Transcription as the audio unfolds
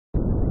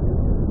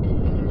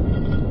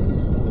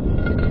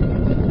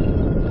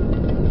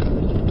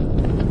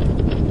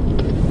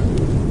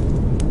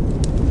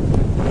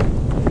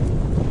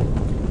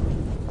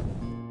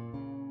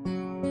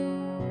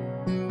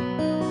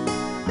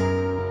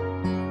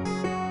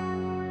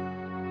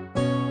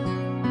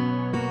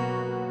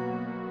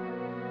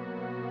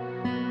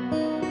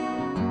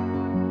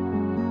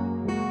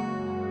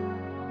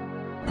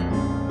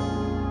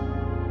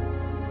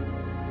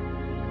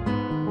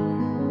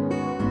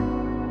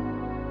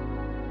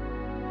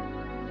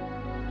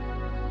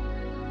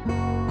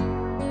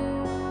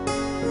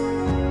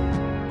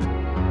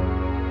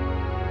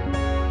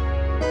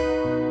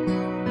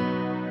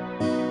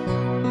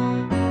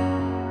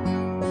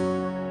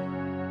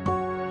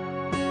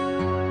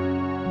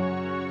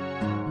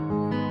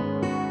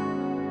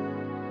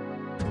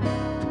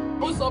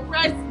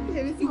surprise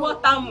ìwọ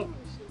tamu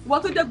ìwọ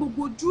tó jẹ́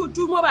gbogbo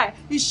ojúmọ́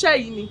báyìí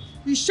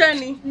iṣẹ́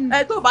ni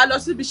tó bá lọ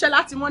síbi iṣẹ́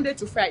láti Monday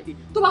to Friday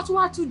tó bá tún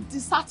wá tún di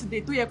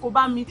Saturday tó yẹ kó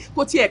bá mi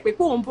kó tiẹ̀ pé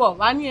kó ń bọ̀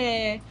wá ní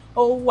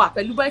ó wà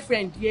pẹ̀lú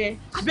boyfriend yẹ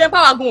àbí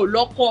pàwágan ò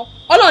lọ́kọ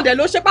ọlọ́dẹ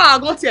ló ṣe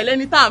pàwágan tiẹ̀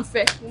lẹ́ni tá à ń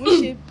fẹ́. òun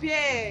ṣe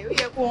bẹ́ẹ̀ ó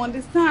yẹ kó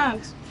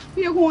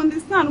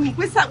understand mo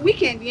pé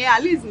weekend yẹn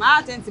at least máa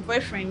attend to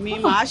boyfriend mi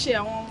máa ṣe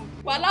àwọn.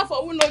 wàhálà for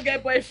who no get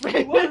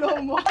boyfriend. wọ́n ló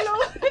mọ̀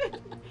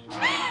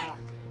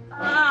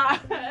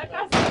ẹ ká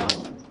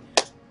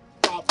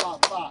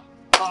sọ.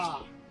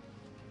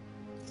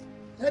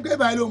 ẹgbẹ́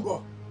ìbàyẹ̀ ló ń bọ̀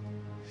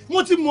mo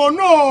ti mọ̀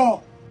náà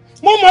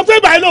mo mọ̀ pé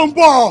ìbàyẹ̀ ló ń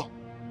bọ̀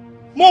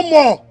mo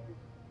mọ̀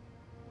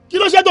kí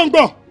ló ṣe tó ń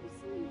gbọ̀n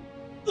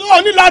ó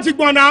ní láti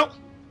gbọ̀n náà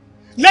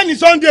lẹ́ni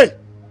Sunday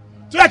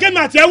tó yẹ kémi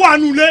àti ẹ wà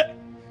nù ilé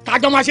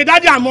kájọ máa ṣe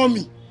dádì àmọ́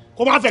mi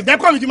kò máa fẹ̀gbẹ́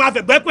kọ́ mi kí n máa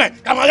fẹ̀gbẹ́ pẹ̀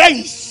ká máa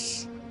lẹ́yìn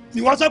ni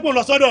wọ́n sẹ́pọ̀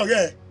lọ sọ́dọ̀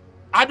rẹ̀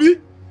àbí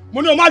mo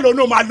ní o máa lọ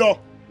ní o máa lọ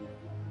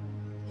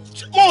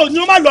mo ní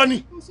o máa lọ ni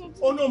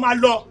o ní o máa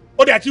lọ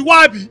o dẹ̀ ti wá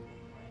àbí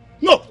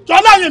no tí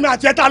ọlọ́run èmi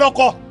àti ẹ̀ta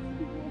lọ́kọ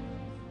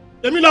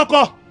èmi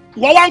lọ́kọ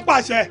ìwọ wá ń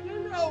pàṣẹ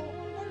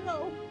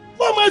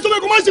fún ọmọ èso pé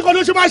kò má ṣe kọ́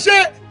ló ṣe máa ṣe.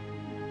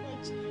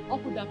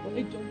 ọkùnrin dàpọ̀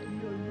ẹjọ́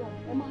nítorí ọlọ́run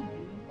ẹ má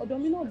bẹ̀rẹ̀ ọ̀dọ̀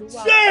mi náà ló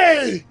wà. ṣé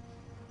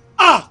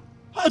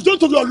ẹjọ́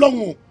nítorí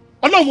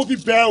ọlọ́run mo fi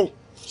bẹ̀ ọ́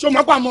ṣé o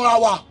máa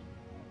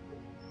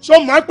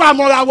pa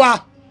àmọ́ra wa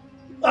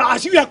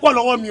àṣírí ẹ̀ pọ̀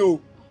lọ́wọ́ mi o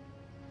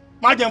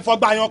má jẹ́ ń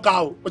fọgbà yan ká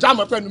o ṣáà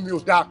mọ̀ pé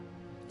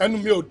ẹnu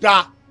mi ò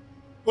dáa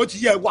ó ti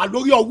yẹ wà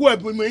lórí ọwọ́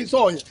ẹ̀bùn mi ń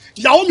sọ̀rọ̀ yẹn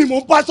ìyàwó mi mò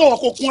ń bá sọ̀rọ̀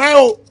kò kún ẹ́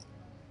o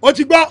ó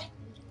ti gbọ́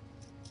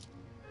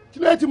kí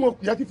ló yẹ tí mo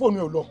pè é tí fóònù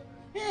ẹ̀ ò lọ.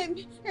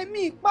 èmi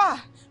ìpa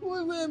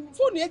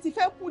fóònù yẹn ti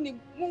fẹ́ kú ni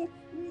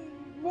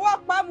mo wá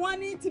pa mo wá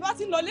ní tí bá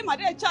ti lọ lé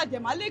màdé ṣáàjẹ̀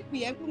má lè pè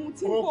é pé mo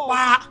ti ń bọ̀. ó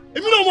pa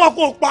èmi náà mọ̀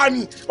kó o pa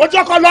ni ojú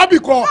ọkọ lọ́ọ̀bì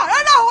kan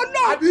rárá o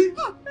náà àbí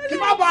kí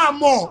má bàa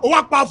mọ̀ ó wá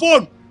pa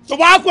fóònù tó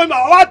bá kó ẹ̀mí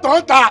àwọn àtọ̀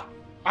ń ta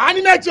àá ní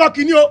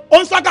nẹ́tíwọ̀kì ni o ó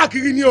ń sá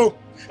káàkiri ni o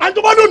àti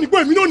tó bá lónìí gbọ́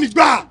èmi náà ní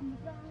gbà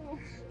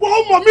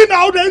wọ́n mọ̀ mí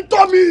náà ó lè ń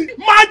tọ́ mi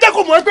máa jẹ́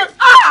kó mọ̀ ẹ́ pé.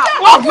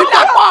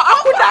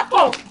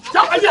 akúdàpọ̀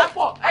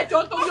ẹjọ́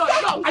tó yọ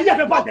ọjọ́. ayé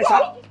ẹ̀fẹ̀ bàjẹ́ sá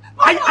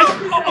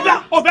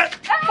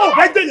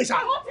ọ̀fẹ́ jẹ́yẹ sá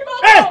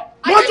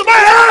mo tún bá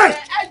yẹ.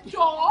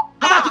 ẹjọ́.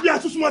 bàbá ti bí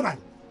aṣọ súnmọ́ báyìí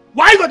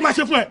wàá ìgbà tí màá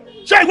ṣe fún ẹ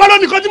ṣé ìwọ ló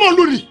ní kan tí mò ń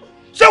lù ní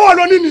ṣé wọ́n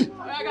ló ní ni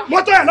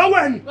mọ́tò ẹ̀ lọ́wọ́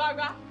ẹ̀ ni.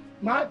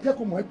 máa jẹ́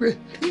kó mọ̀ ẹ́ pé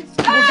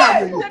mo dá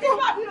àyè yìí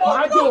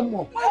máa jẹ́ o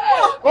mọ̀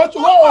ó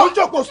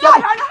jókòó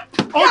sọ́bọ̀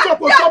ó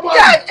jókòó sọ́bọ̀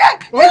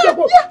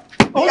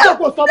ó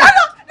jókòó sọ́bọ̀.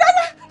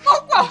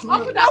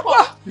 akúdàpọ̀.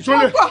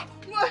 ìṣọlẹ̀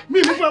mi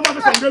mú fún ẹ máa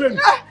fẹsẹ̀ ìdílé ni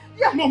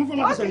mo mú fún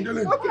ẹ máa fẹsẹ̀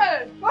ìdílé ni.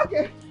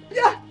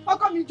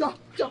 ọkọ mi jọ.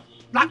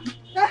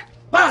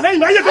 báà lẹ́yìn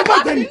mi ayé tó bá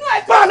jẹ ni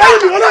báà lẹ́yìn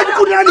mi ọlọ́run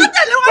kú ni ẹni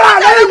báà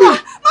lẹ́yìn mi.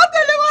 má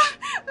tẹ̀lé wa.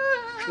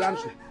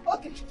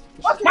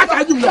 má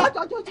ṣáájú mi lọ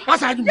má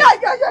ṣáájú mi lọ.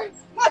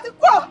 má ti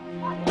kú ọ.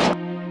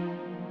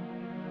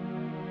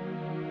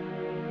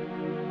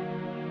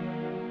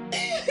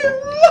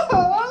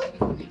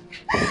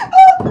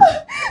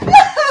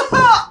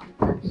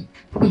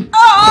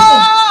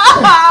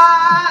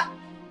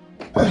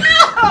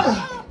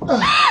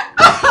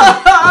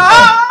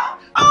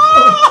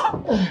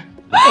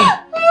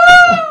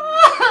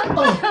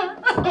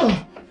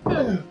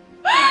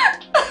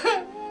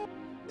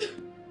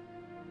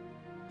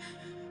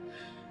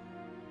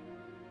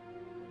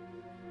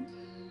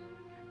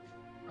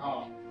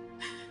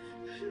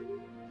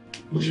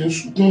 bó ṣe ń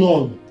sunkún náà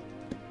ni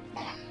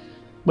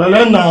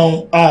pẹ̀lẹ́ náà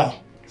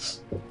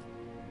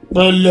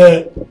pẹ̀lẹ́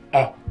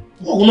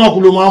ọkùnrin náà kú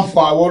ló máa ń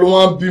fa àwọn ló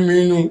máa ń bí mi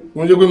inú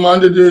mo jẹ́ pé máa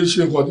ń dédé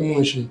ṣe nǹkan tí mò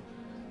ń ṣe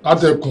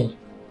látẹ̀kùn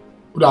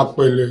ó dà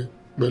pẹ̀lẹ́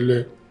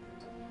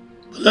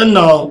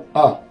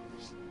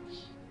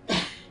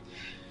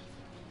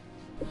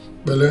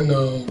náà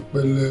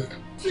pẹ̀lẹ́.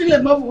 sílẹ̀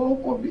má fọwọ́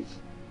kọ mi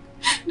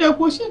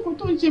dẹ̀kọ̀ ṣé nǹkan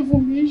tó ń ṣe fún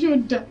mi yóò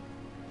dà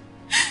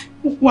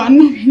wà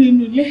náà mi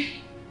nínú ilé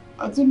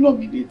àtúnlọ̀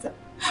mi níta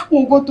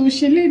wọn kò tó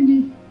ṣe léni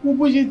mo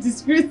bó ṣe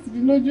disgrace mi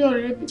lójú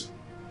ọ̀rẹ́ mi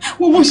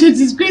mo bó ṣe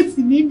disgrace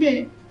níbẹ̀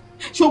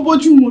ṣó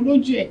bójú mo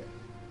lójú ẹ̀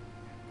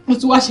mo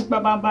tún wá ṣe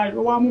pàbàbà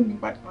rẹ̀ wá mú mi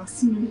padà wá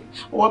sínú ilé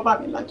ó wá bá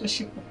mi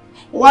lájọṣepọ̀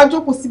ó wá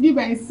jókòó sí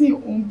bíbá yẹn sí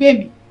òun bẹ̀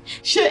mí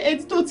ṣé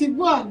etí tó ti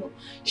gbọ́ àlọ́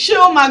ṣé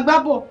ó máa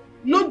gbábọ̀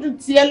lójú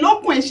tiẹ̀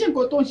lọ́kùn ẹ̀ ṣé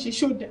nǹkan tó ń ṣe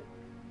ṣódà.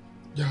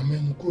 ìyá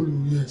mẹ́nu kò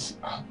lórí ẹ̀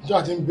ìjà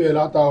tí ń bẹ̀ ẹ́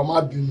látara má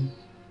bínú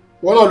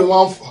wọ́n náà ló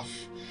máa ń fà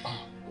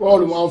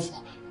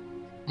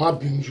má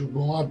bínú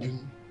ṣùgbọ́n má bínú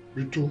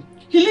rí tó.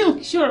 ilé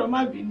òkè ṣọ̀rọ̀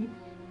má bínú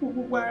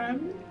gbogbo ara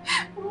mi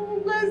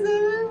gbogbo ẹsẹ̀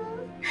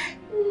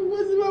mi gbogbo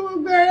tí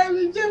gbogbo ara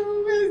mi jẹ́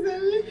gbogbo ẹsẹ̀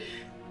mi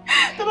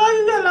tó bá ti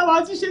sọ̀rọ̀ àwọn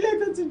àtúnṣe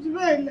lẹ́tọ̀ ti jù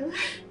bẹ́ẹ̀ lọ.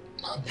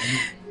 má bínú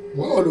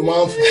wọ́n náà ló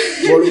máa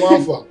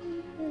ń fà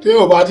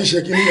téèyàn bá ti ṣe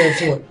kí nìyẹn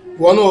fún ẹ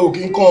wọ́n náà ò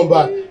kí ń kàn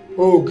bá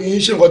ò kí ń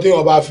ṣe nǹkan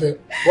téèyàn bá fẹ́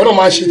wọ́n náà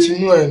máa ṣe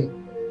tinú ẹ̀ nù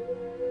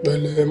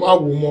pẹ̀lẹ́ má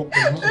wò mọ́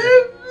pẹ̀lú má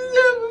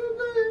wò.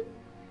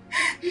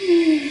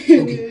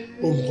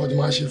 ó mọ̀ nǹkan tí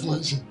máa ṣe fún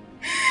ẹ sí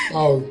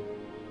máa ò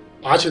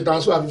a ṣe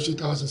transfer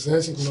 50,000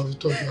 sẹ́yìn kí wọ́n fi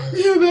tọ́jú ara.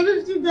 Yóò bẹ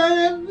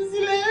 50,000 fi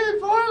sílẹ̀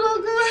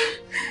ìfowópamọ́.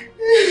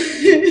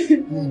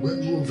 Mo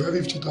fẹ́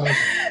 50,000.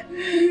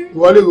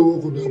 Ìwọlé owó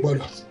kò dá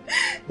padà.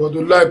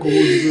 Bọ́dọ̀ láìkó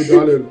owó ju tó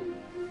dálẹ̀ lọ.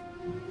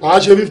 A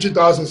ṣe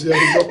 50,000 sí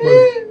ẹni gbọ́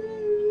pẹ̀lú.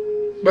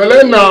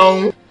 Pẹ̀lẹ́ náà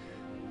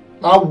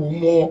máa wò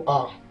mọ́ a.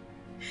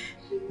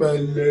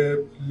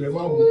 Pẹ̀lẹ́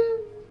máa wò.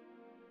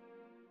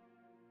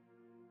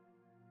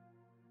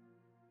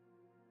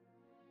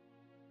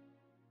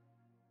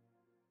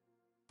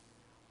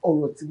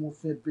 Ọ̀rọ̀ tí mo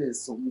fẹ́ bẹ́ẹ̀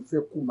sọ mo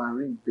fẹ́ kó máa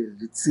rí ìbẹ̀rẹ̀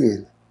létí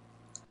ẹ̀.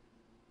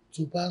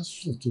 Tó bá ń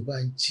sùn tó bá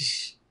ń jí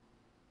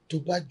tó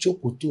bá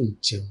jókòó tó ń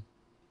jẹun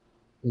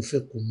mo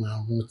fẹ́ kó máa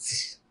rántí.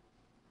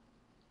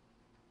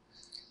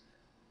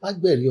 Má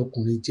gbẹ̀rí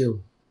ọkùnrin jẹ́ o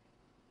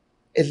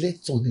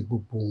ẹlẹ́tàn ni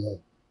gbogbo wọn.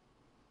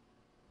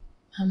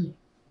 Àmọ́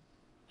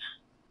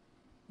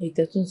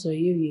ìtẹ́ tó ń sọ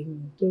yìí rí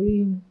mi torí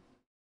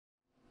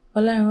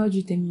ọlárìnwájú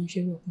tèmi ń ṣe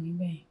ọkùnrin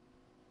bẹ́ẹ̀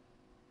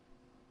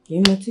kì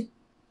í mutí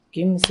kì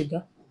í mu sìgá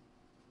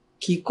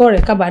kì í kọ́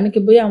rẹ̀ kábàá ní kí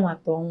bóyá àwọn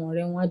àtọ̀ wọn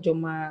ọ̀rẹ́ wọn á jọ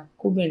máa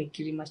kóbìnrin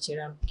kiri máa ṣe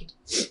ránu kiri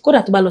kódà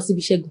tó bá lọ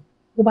síbi iṣẹ́ gan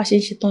bó bá ṣe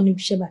ń ṣe tán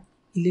níbi iṣẹ́ báyìí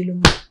ilé ló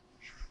mú.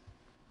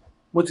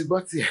 Mo ti gbọ́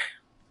tiẹ̀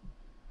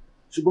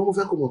ṣùgbọ́n mo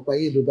fẹ́ kó mọ̀ pé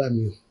ayé ló bá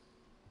mi o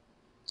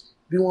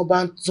bí wọ́n bá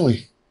ń tàn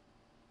ẹ́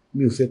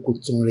mi ò fẹ́ kó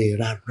tàn rẹ̀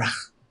rárá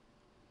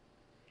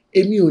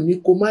èmi ò ní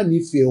kó má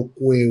nífẹ̀ẹ́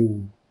ọkọ ẹ o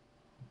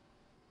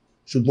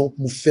ṣùgbọ́n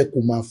mo fẹ́ kó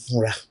máa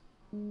fúnra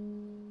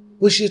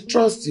bó ṣe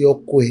trust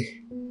ọkọ ẹ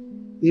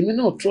èmi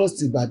náà trust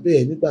bàbá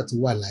ẹ nígbà tó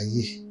wà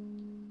láyé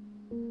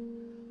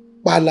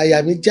pàlàyà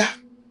mi já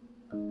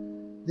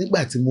nígbà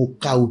tí mo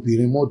ka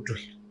obìnrin mọ́dọ̀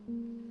ẹ̀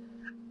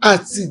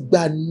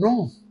àtìgbà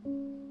náà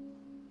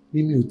ni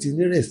mi ò ti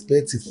ní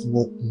respect fún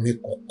ọkùnrin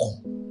kankan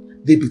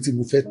débi tí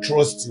mo fẹ́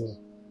trust wọn.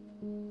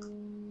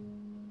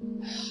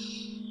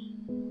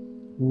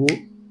 Wo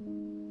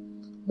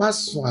má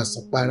sun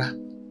àsùnpara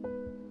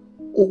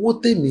owó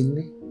tèmi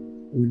ní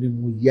òun ni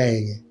mo yá ẹ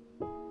yẹn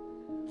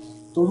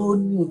torí ó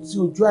ní ohun tí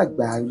ojú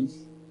àgbà rí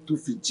tó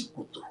fi jí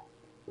kòtò.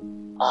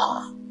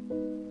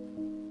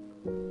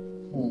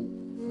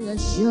 Ẹ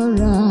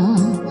ṣọ́ra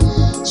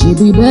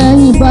ṣèbí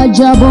bẹ́yìn bá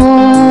jábọ́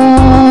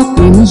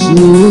kò ní ṣe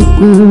é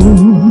kú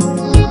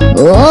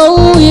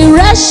ohun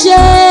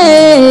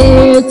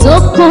ìrẹsẹ̀ tó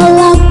kọ́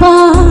lápá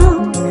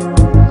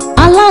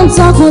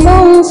aláǹtakùn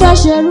lòun fẹ́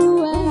ṣerú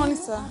ẹ̀. Morning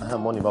sir.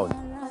 Morning báwo ni?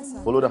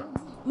 Olódà.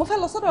 Mo fẹ́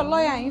lọ sọ́dọ̀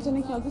lọ́ọ̀yà yín tó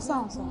ní kí n ọdún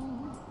sáwọn sọ.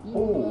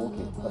 Oh,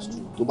 okay, that's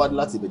true. Tó bá dé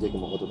láti ibẹ̀ jẹ́ kí n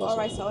mọ̀ nǹkan tó bá sọ. All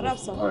right sir, what up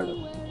sir? All right.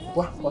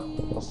 Wá.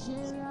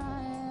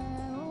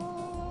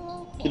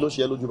 Kí ló ṣe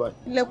ẹ́ lójú báyìí?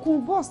 Ilẹ̀kùn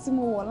bọ́ọ̀sì tí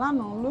mo wọ̀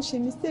lánàá ló ṣe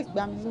mistake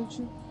gbá mi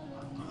lójú.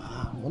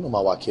 Wọ́n náà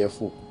máa wà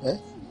careful.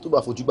 Tó bá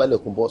fojú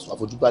gbálẹ̀kùn bọ́ọ̀sì, wà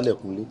fojú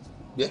gbálẹ̀kùn lé.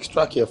 Be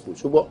extra careful,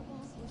 ṣùgbọ́n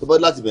tó bá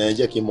dé láti ibẹ̀ yẹn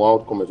jẹ́ kí n mọ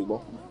outcome ẹ̀ ṣùgbọ́n.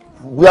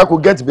 We are go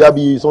get bí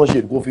abi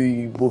sunshade kó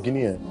fi bo kíní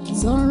yẹn.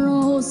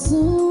 Sọ̀rọ̀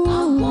òsùn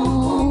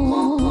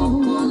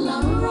àwọn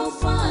làárọ̀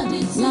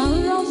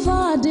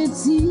fàdé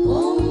tí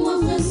ohun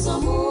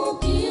àfẹsọ̀mú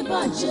kì í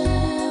bàjẹ́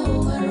ò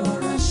ẹ̀rọ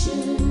rẹ̀ ṣe.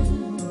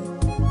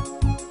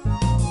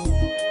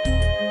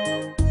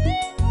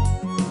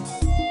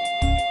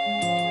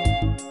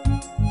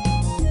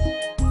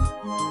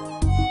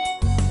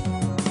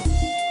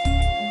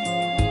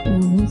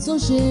 Ohun tó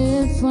ṣe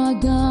é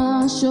fagá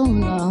ṣóun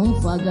là ń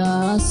fagá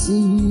sí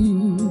i.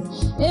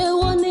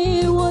 Èwo ni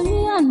ìwòyí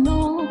àná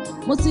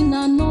mo ti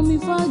nànà mi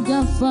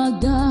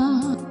fágàfágà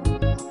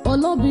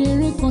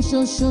olóbìnrin kan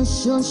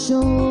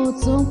ṣoṣoṣoṣo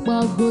tó ń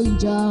pagbo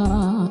ìjà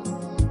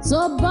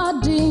tó bá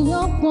di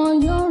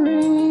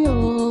yánpọnyánrin ò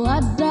á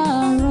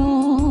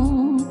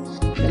dáràn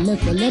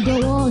pẹ̀lẹ́pẹ̀lẹ́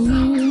dọwọ́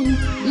yín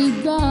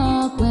ìgbà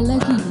pẹ̀lẹ́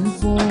kì í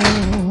fọ́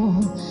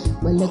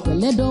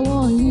pẹ̀lẹ́pẹ̀lẹ́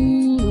dọwọ́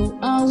yín ò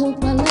àwo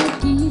pẹ̀lẹ́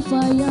kì í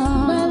fàyà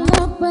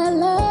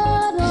pẹ̀lẹ́pẹ̀lẹ́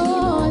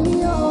dọwọ́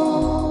yín ò.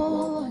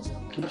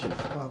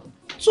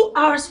 2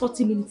 hours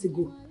 40 minutes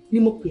ago ni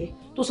mo pè é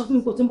tó sọ fún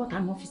mi pé o ti ń bọ̀ tà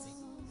ní ọ́fíìsì.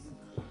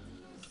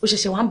 O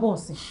ṣẹ̀ṣẹ̀ wá ń bọ̀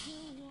ọ̀sìn.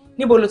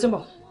 Níbo lo ti ń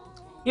bọ̀?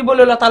 Ibo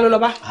lo lọ ta ló lọ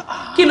bá?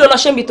 Kí ló lọ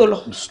ṣe ń bi tó lọ?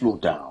 Slow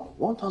down.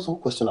 1,000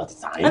 questions at a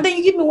time. And then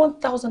you give me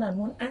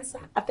 1,001 answer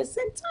at the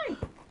same time.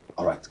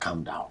 All right,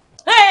 calm down.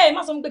 Hey,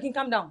 má sọ mi pé kí n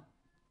calm down.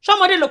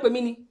 Ṣọ́mọdé ló pè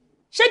mí ni?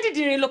 Ṣé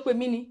dídìrín ló pè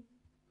mí ni?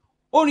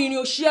 Orin ni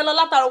òṣì ẹ lọ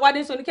látàrọ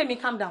wádé sọ ní kẹ́mi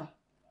calm down.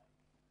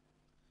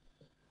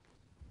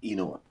 You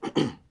know what?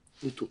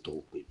 Nítòótọ́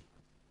ó pè mí.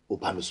 Ó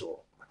bá mi sọ̀rọ̀.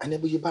 Ẹni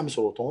bó ṣe bá mi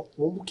sọ̀rọ̀ tán,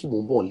 wọ́n mú kí mò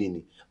ń bọ̀ lé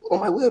ni. On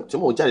my way tí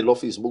mo jáde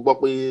lọ́fíìsì, mo gbọ́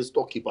pé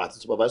storekeeper àti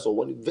supervisor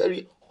wọ́n ní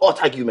very hot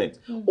argument.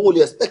 O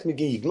lè expect me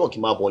kí n ignore kí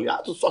n máa bọ̀ lé. I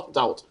have to sort it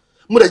out.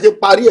 Mo dẹ̀ ṣe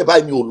parí ẹ̀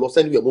báyìí mi ò lọ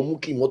sẹ́niwẹ̀, mo mú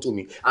kí mọ́tò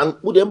mi. And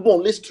mo dẹ̀ ń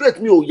bọ̀ lé straight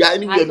mi ò ya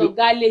anywhere.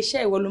 Àtọ̀gá ilé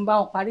iṣẹ́ ìwọ ló ń bá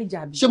wọn parí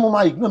ìjà bí. Ṣé mo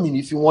máa ignore mi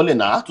ní fi wọ́n lẹ̀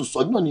náà? I have to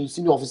sọ ignore ni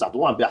senior officer tó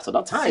wà níbẹ̀ at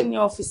that time.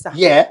 Senior officer.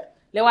 Yeah.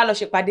 Lẹ wá lọ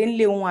ṣèpàdé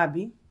ńlé wọn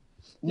àbí?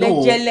 Lẹ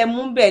jẹ lẹ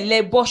mú bẹ̀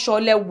lẹ bọ́ṣọ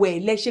lẹ wẹ̀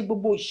lẹ ṣe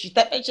gbogbo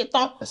ìṣìtẹ́ ẹ ṣe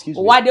tán.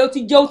 Òwádé ó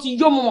ti jẹ́ ó ti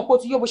yó mo mọ̀ pé ó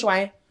ti yó bó ṣe wà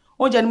yẹn.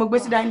 Oúnjẹ ni mo gbé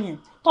sí dání yẹn.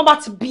 Tán bá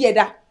ti bí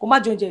ẹ̀dá kó má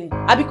jẹ oúnjẹ yẹn.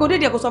 Àbí kó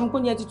dédé kó sọ fún mi pé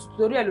oúnjẹ ti tutù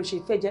torí ẹ̀ ló ṣe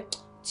fẹ́ jẹ.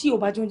 Tí ò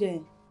bá jẹ oúnjẹ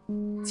yẹn.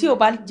 Tí ò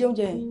bá jẹ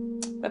oúnjẹ yẹn.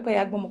 Pẹ́pẹ́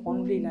ya gbọ́mọ kan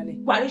nílé ìlàlẹ̀.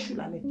 Parí ṣù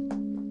lálẹ́.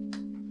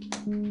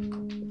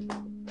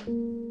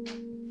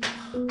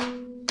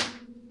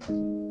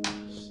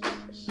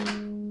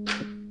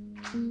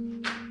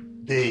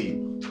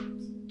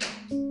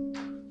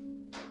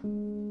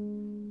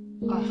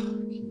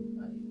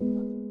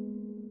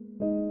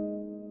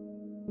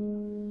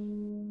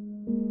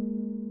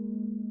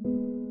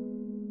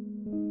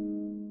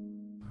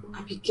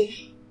 Àbíkẹ́,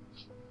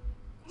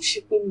 ó ṣe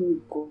pé mo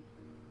gọ̀,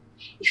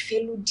 ìfẹ́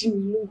ló dí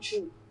mi lójú.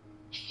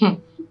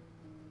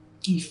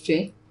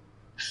 Ìfẹ́?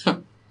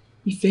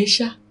 Ìfẹ́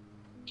ṣá?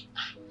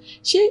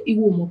 Ṣé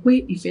ìwọ mọ̀ pé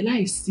ìfẹ́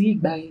láìsí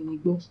ìgbà ẹni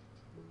gbọ́?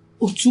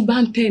 Òtún bá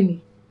ń tẹ̀ ni.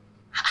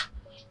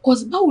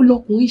 Cause báwo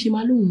lọkùnrin ṣe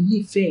máa lóhùn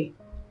nífẹ̀ẹ́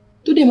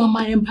tó dẹ̀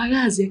máa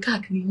embarrass ẹ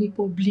káàkiri ní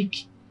public?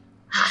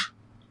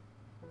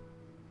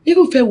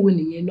 Irúfẹ́ wo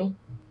nìyẹn náà?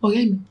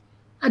 Ọ̀rẹ́ mi,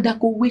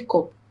 àdàkọ wake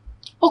up.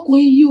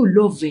 Ọkùnrin yìí ò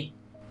love ẹ.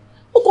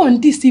 Ó kàn ń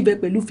deceive ẹ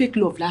pẹ̀lú fake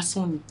love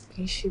lásán ni.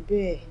 Kì í ṣe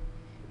bẹ́ẹ̀.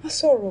 Má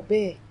sọ̀rọ̀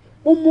bẹ́ẹ̀.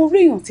 Mo mọ orí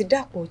èèyàn tí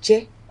Dàpọ̀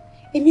jẹ́.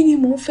 Èmi ni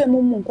mò ń fẹ́, mo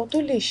mọ nǹkan tó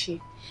lè ṣe.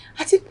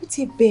 Àti kò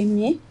ti bẹ̀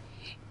mí.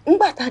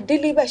 Nígbà tá a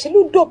délé báyìí ṣe ló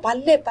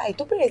dọ̀bálẹ̀ báyìí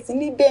tó bẹ̀rẹ̀ sí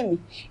ní bẹ̀ mí.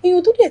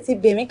 Èèyàn tó dẹ̀ ti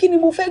bẹ̀ mí kí ni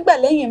mo fẹ́ gbà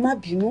lẹ́yìn má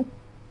bínú. Ó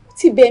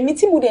ti bẹ̀ mí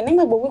tí mo dẹ̀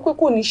nígbàgbọ́ wípé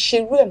kò ní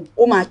ṣerú ẹ̀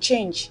ó máa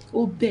change.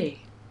 Ó bẹ̀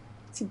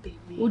ti bẹ̀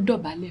mí. Ó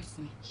dọ̀bálẹ̀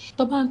fún ẹ.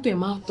 Tó bá ń tọ́ ẹ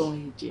máa tọ̀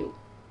ẹ̀ jẹ́ o.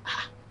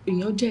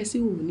 Èèyàn jẹ́ ẹ sí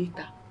òun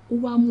níta. Ó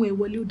wá mú ẹ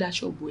wọlé ó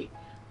daṣọ bò ẹ.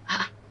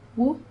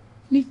 Wo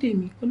ní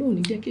tèmi Ọlọ́run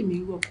ní jẹ́ kémi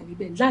irú ọkùnrin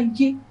bẹ́ẹ̀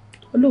láyé.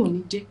 Ọlọ́run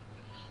ní jẹ́.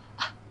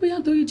 Bóyá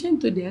torí jẹ́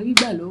nítorí ẹ̀ rí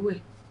gbà lọ́wọ́ ẹ̀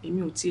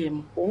èmi ò tiẹ̀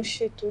mọ̀. Ò ń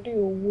ṣe torí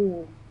owó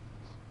o.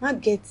 Má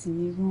gẹ̀ẹ́tì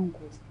mi wrong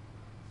o.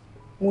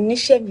 Mo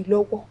níṣẹ́ mi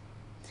lọ́wọ́.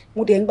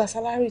 Mo dẹ̀ ń gba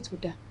sálárì tó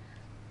dáa.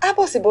 Á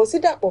bọ̀ sí bọ́ sí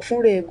Dàpọ̀ fún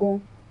rẹ̀ gan.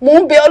 Mo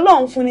ń bẹ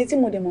Ọlọ́run fún ni tí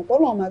mo dẹ̀ mọ̀ pé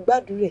Ọlọ́run máa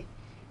gbàdúrà ẹ̀.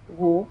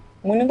 Wò ó,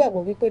 mo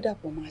nígbàgbọ́ wípé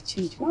Dàpọ̀ máa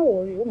change. Má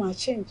worry, ó máa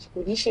change. Kò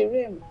ní ṣe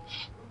rẹ̀ mọ́.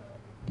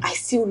 I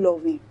still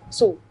love him.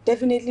 So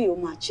definitely ó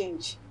máa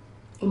change.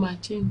 Ó máa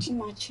change. Ó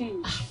máa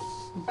change.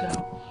 Okay.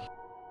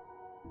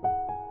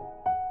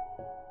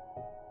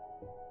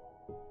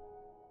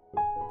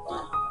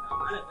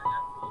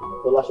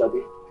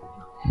 Fọláṣadé.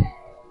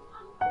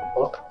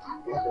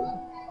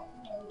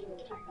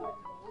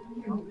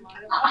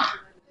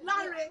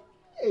 Láre.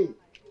 Hey.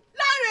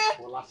 Láre.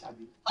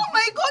 Fọláṣadé. Oh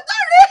my God,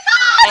 Láre.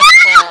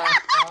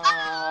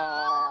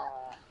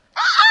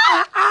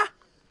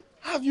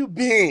 How have you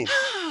been?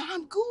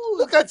 I'm good.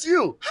 Look at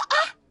you.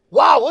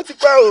 Wow, ó ti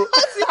pẹ́ o.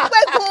 Ó ti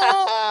pẹ́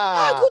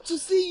gan. Good to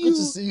see you. Good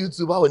to see you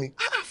too. Báwo ni?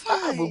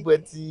 Fine. Gbogbo ẹ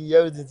ti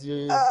everything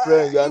ti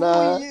friend. You are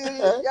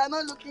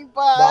not looking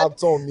bad. Máa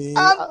tàn mí.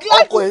 I'm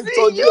glad to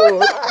see you.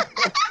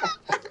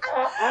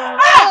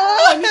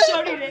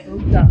 Oníṣòrí rẹ̀.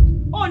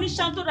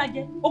 Oníṣàn tó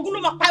rajẹ. Ogun ló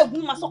máa pa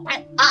ogun máa sọ pa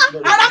ẹ̀.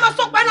 Ara máa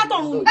sọ pa ẹ̀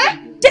látọ̀run.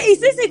 Ṣé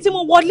ìsinsìn tí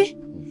mo wọlé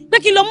pé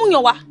kí n lọ mú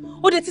yàn wá?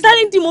 O dẹ̀ ti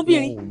sáré ń dì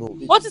mọ́bìnrin.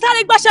 O ti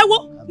sáré gbàṣẹ́wó.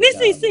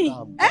 Nísinsìnyí.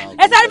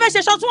 Ẹ sáré fẹ́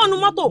ṣe ṣọ́tún ọ̀nù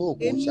mọ́tò.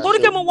 Torí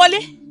pé mo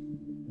wọlé.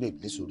 Babe,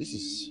 listen, this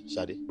is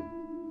Shade.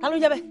 Ta ló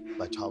ń jẹ́ bẹ́ẹ̀?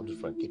 My childhood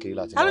friend, kékeré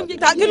láti. Ta ló ń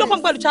jẹ́ kí ló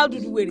kàn pẹ̀lú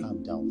childhood wèrè?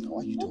 Calm down. How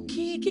are you doing?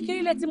 Okay,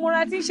 kékeré lẹ ti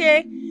mọ́ra tí ń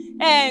ṣe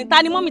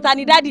ta ni mọ́mì ta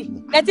ni dádì.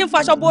 Lẹ ti ń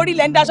faṣọ borí,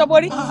 lẹ ń daṣọ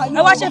borí.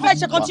 Ẹ wá ṣe fẹ́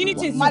ṣe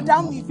continuity.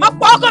 Madam, má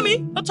pa ọkọ mi,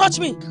 don't touch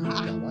me.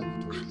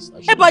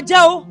 Ẹ bọ̀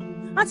jẹ́ o,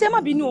 àǹtí ẹ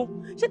má bínú o.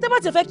 Ṣé tẹ́ bá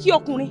ti fẹ́ kí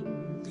ọkùnrin?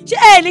 Ṣé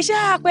ẹ lè ṣe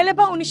àpẹẹlẹ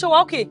báwọn oníṣẹ́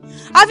wa òkè?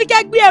 Àfi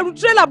kẹ́ gbé ẹrù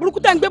tírélà burúkú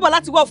tẹ́ ń gbé bọ̀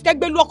láti wọ̀ kẹ́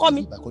gbé lu ọkọ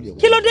mi.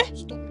 Kí ló dé?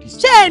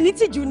 Ṣé ẹ ní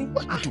tìjú ni?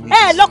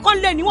 Ẹ lọ́kọ́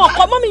lé ní wọn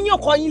ọkọ mọ́mì yín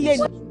ọkọ yín lé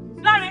ní.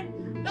 Láre,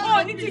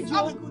 ó ní tìjú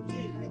o.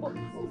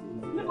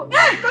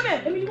 Ẹ kọ́mẹ̀,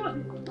 èmi ni wọ́n ti.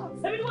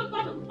 Èmi ni wọ́n ti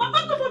tọ́jú. Ọkọ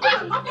tó fọ́ bí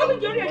ọkọ mi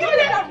jẹ́rìí ẹ̀ kí ló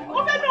dé? Ó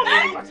fẹ́ nù mí.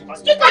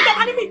 Kíkọ́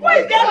ìjọba ni mi. Wọ́n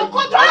ìdẹ́ ẹ̀rọ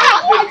kọjá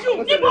àwọn ojú.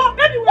 Níbo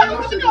bẹ́ẹ̀ni wọ́n ti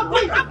kọjá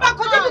ọ̀gbìn. Apá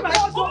kọjá mi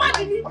bàjẹ́. Ó má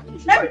di ní.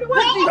 Èmi ni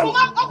wọ́n ti.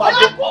 Ọkọ̀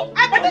yà kú.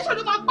 Ẹgbẹ́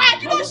sọ̀rọ̀ máa pa ẹ̀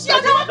kí ló ṣe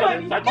ọjọ́ mọ́tò ẹ̀.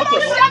 Kí ló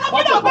ṣe ọjọ́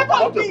mọ́tò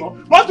ẹ̀.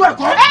 Mọ́tò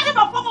ẹ̀kọ́. Ẹ ní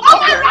bọ̀ fọmọ.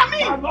 Ọmọ ìrà mi.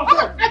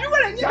 Ẹbí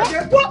wẹ̀rẹ̀ ní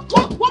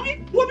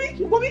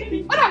wọ́bí.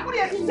 Ọ̀dà kúrò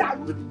yẹn ti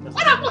dàrú.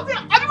 Ọ̀dà kúrò sí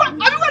ẹbí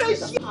wẹ̀rẹ̀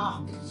ṣí.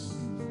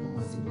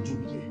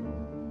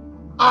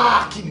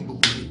 Kí ni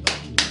gbogbo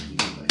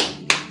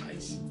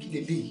ilé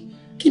báyìí?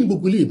 Kí ni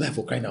gbogbo ilé báyìí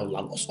for crying out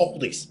loud? What's all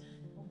this?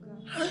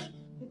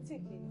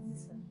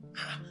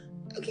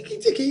 Kí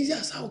take it easy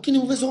as how? Kí ni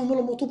mo fẹ́ sọ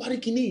ọmọlọmọ tó parí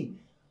kíní?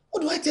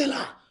 What do I tell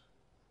her?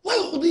 Why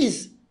all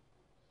this?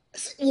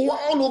 We are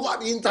all over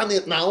the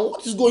internet now.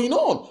 What is going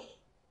on?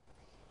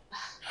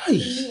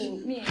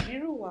 Mi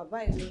ìrírù wà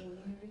báyìí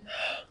lóhun rí.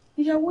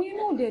 Ìyàwó yín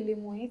náà dẹ̀ lè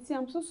mọ̀ yín tí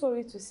I'm so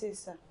sorry to say,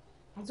 sir.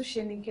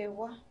 Àtúnṣe ni kẹ́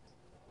wá.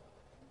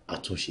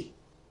 Àtúnṣe?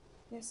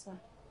 Yes, sir.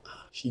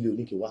 Ṣílé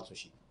oníkè wá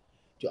àtúnṣe.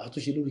 Jọ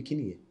àtúnṣe lórí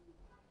kíni yẹn?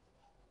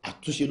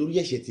 Àtúnṣe lórí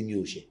ẹ̀ṣẹ̀ tí mi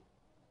ò ṣẹ̀.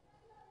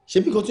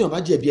 Ṣé bí nǹkan tí wọ́n bá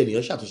jẹ̀bi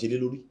ènìyàn ṣàtúnṣe lé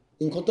lórí?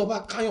 Nǹkan tó bá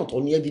káyàn tó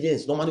ní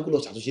evidence ló máa ní kó lọ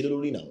ṣàtúnṣe lé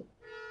lórí náà.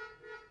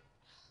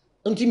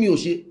 Ohun tí mi ò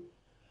ṣe.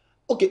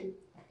 Okay,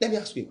 let me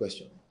ask you a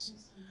question.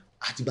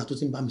 Àtìgbà tó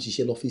ti ń bá mi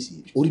ṣiṣẹ́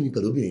lọ́fíìsì, orí mi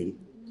pẹ̀lú obìnrin rí.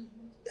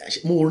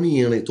 Mo rí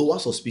ìrìn tó wá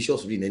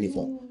suspicious rí in any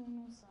form.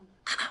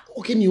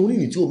 Okay, mi ò rí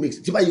ìrìn tí ó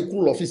make tí báyìí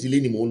kúrò lọ́fíìsì lé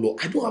ni mò ń lọ.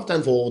 I don't have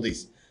time for all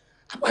this.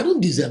 I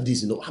don't deserve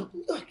this, you know.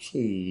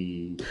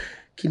 Okay.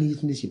 Kí ni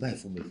yìí ṣe báyìí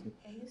fún mi fún?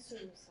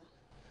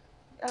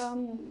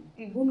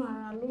 Ìgbóná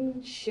ara ló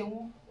ń ṣe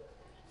wọ́n.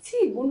 Tí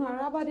ìgbóná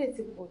ara bá dẹ̀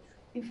ti pọ̀ jù,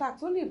 in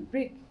fact, ó lè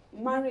break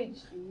marriage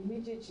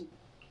méjèèjì.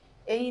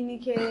 Ẹ̀yin ni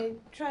kẹ́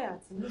try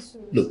àti ní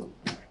sùúrù. Look,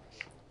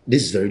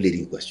 this is very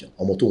leading question.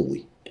 Ọmọ tó ń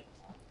wé.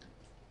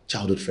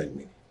 Childhood friend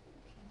mi.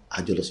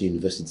 A jọ lọ sí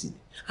university.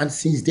 And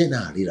since then,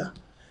 àríra.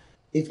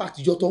 In fact,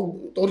 ìjọ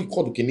tó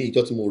record kìíní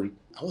ìjọ tí mo rí,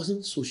 I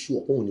wasn't so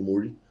sure òun ni mo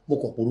rí. Mo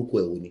kàn porúkọ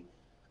ẹ̀ wò ni.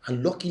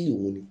 And luckily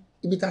òun ni.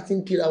 Ibi tá ti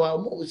ń kíra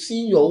wa,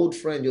 seeing your old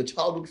friend, your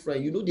childhood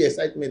friend, you know the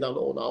excitement and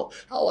all now.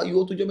 How are you?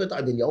 Ó tó jẹ́ mẹ́ta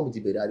àgbẹ̀yàwó mi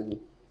ti bẹ̀rẹ̀ ariwo.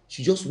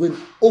 She just went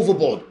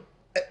overboard.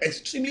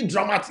 Extremely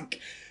dramatic.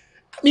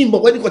 I mean,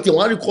 but when you got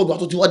one record, what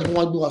do you want to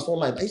do?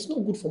 It's not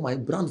good for my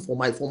brand, for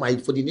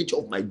the nature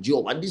of my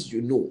job. And this,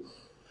 you know,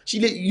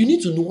 you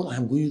need to know what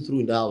I'm going through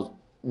in the house.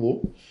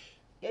 Whoa.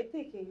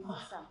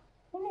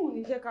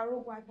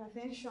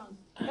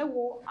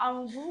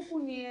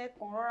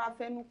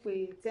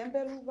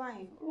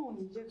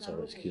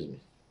 Sorry, excuse me.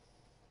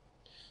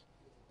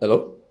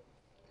 Hello?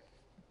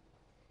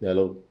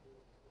 Hello?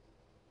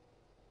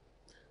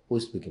 Who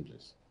is speaking,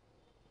 please?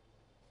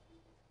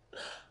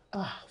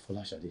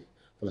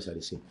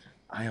 Folashade, see,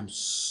 I am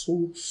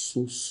so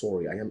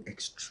sorry. I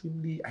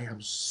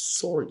am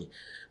sorry.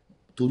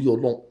 Torí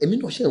Ọlọ́run, èmi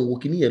náà ṣe ń wo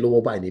kíní yẹn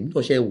lọ́wọ́ báyìí, èmi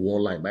náà ṣe ń wo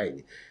online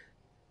báyìí.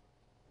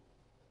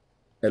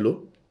 Hello?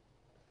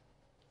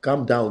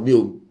 Calm down, mi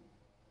ò.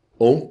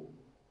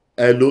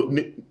 Hello?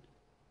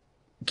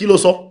 Kí ló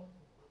sọ?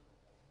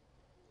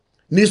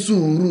 Ní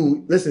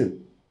sùúrù,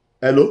 listen.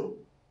 Hello?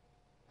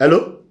 Hello?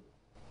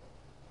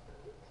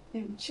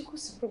 Ṣé kò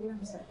sí problem,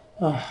 sir?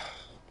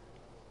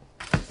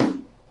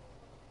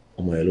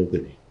 Ọmọ ẹ ló pè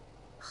mí.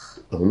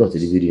 Àwọn náà ti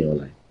di fídíò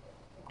online.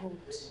 Good.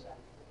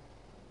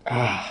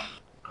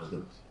 Okay.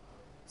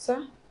 Sir?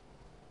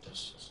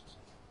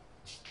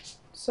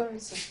 Sorry,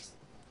 sir.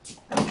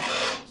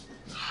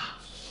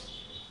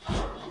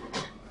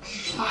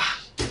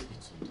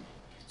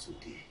 It's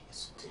okay.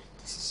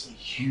 This is a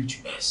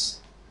huge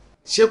mess.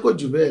 Ṣé kò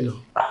jù bẹ́ẹ̀ lọ?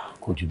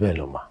 Kò jù bẹ́ẹ̀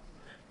lọ mà.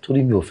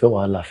 Torí mi ò fẹ́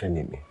wàhálà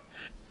fẹ́mi mi.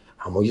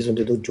 Àmọ́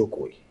Yétúndé tó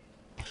jókòó yìí.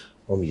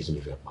 Wọ́n mi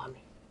Yétúndé fẹ́ pa mi.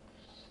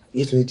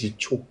 Yétúndé ti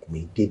choke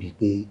mi débi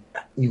pé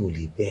mi ò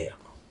lè bẹ́ẹ̀.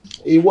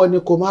 Ìwọ ni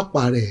kò má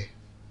parẹ́.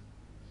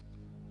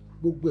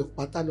 Gbogbo ẹ̀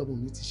pátá lọmọ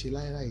mi ti ṣe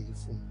láyà yìí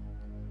fún mi.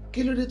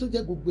 Kí ló dé tó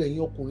jẹ́ gbogbo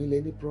ẹ̀yin ọkùnrin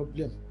lẹ ní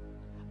problem?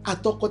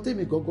 Àtọkọ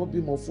tèmi gangan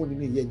bímọ fún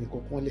ni ìyẹn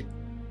nìkan kan lẹ̀.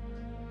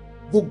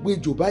 Gbogbo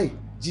ejò báyìí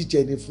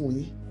jíjẹ ni fún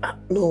yín.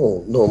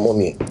 No,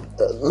 mommy,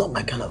 not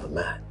my kind of a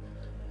man.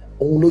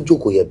 Òun ló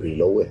jókòó yẹ bèrè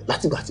lọ́wọ́ ẹ̀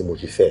látìgbà tí mo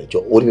ti fẹ́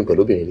ẹjọ́ orí mi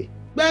pẹ̀lú obìnrin rí.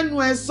 Gbẹ́nu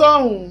ẹ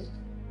sọ́hùn.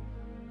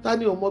 Ta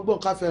ni ọmọgbọ́n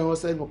ká fẹ́ rán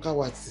sẹ́nu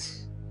káwàtì?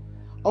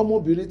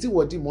 Ọmọbìnrin tí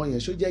wọ́n dì mọ́ yẹn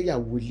ṣó jẹ́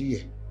ìyàwó ilé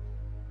ẹ̀.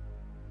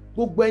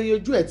 Gbogbo ẹyin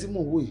ojú ẹ̀ tí mò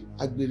ń wò yìí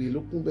àgbèrè ló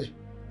kún bẹ̀.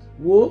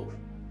 Wo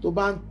tó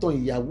bá ń tan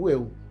ìyàwó ẹ̀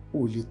ò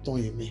lè tan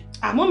èmi.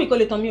 Àmọ́ mi kò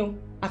lè tan mi o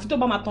àfi tó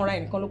bá máa tan ra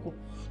ẹ̀ nìkan lóko.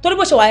 Torí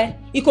bó ṣe wà ẹ́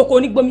ìkòkò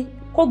onígbomi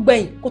kó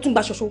gbẹ̀yìn kó tún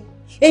gba ṣoṣo.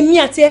 Èmi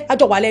àti ẹ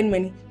àjọ wà lẹ́nu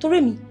ẹni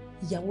torí mi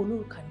ìyàwó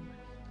olórùka ni.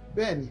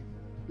 Bẹ́ẹ̀ni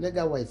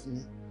legal wife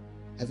ni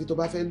àfi tó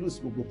bá fẹ́ lose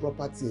gbogbo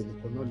property ẹ̀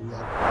nìkan náà ló yà.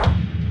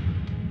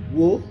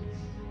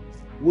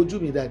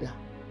 Wojú mi dáadáa.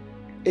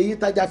 Èyí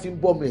tájá fi ń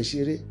bọ́mọ ẹ̀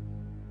ṣeré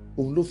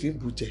òun ló fi ń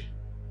bù jẹ.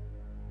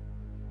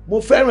 Mo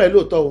fẹ́ràn ẹ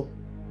lóòótọ́ o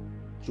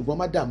ṣùgbọ́n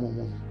má dààmú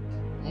ọmọ mi.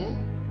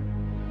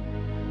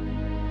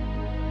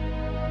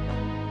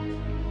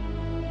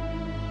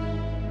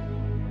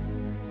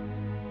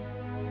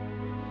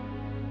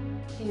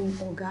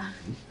 Ọ̀gá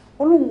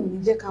Ọlọ́run ò ní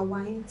jẹ́ ká wá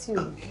yín tì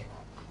o.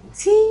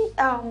 Tí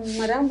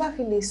madam bá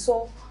fi lè sọ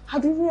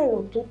adúrú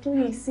ọ̀rọ̀ tó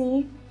yìí sí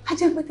yín, á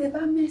jẹ́ pé tẹ́ bá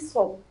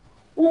mẹ́sọ̀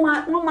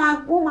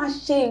wọ́n máa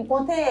ṣe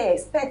nǹkan tẹ́ ẹ̀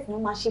expect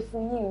wọ́n máa ṣe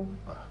fún yín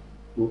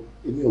o.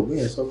 Èmi ò gbé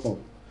yẹn sọ́kàn.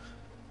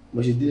 Mo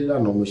ṣe délé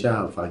lánàá mo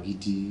ṣáà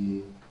fagídí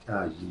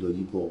káà yí lọ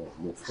yíbọ̀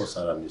mo fọ́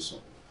sára mi sùn.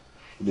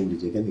 Ó lè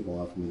jẹ́ kẹ́nìkan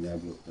wá fún mi ní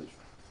àbí ọ̀pẹ jù.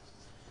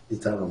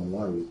 Ìtara mo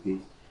wá rí pé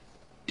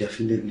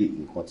definitely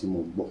nǹkan tí mo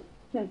gbọ́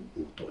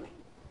òótọ́ ni.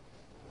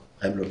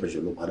 High blood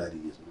pressure ló padà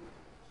dìde sí mi.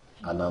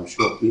 And I'm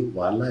sure pé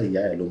wàhálà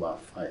ìyá ẹ̀ ló máa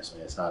fa ẹ̀sán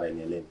yẹn sára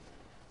ẹni ẹlẹ́ni.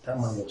 That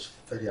man was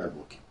very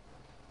hardworking.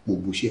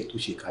 Gbogbo iṣẹ́ tó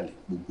ṣe kalẹ̀,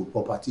 gbogbo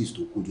properties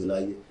tó kójọ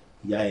láyé,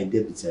 ìyá ẹ̀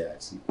dẹ́bìtì ẹ̀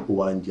àti ó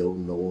wá ń jẹ ó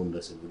ń náwó ń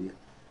lọ́sẹ̀ lórí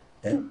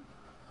ẹ̀.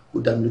 Ó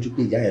dá mi lójú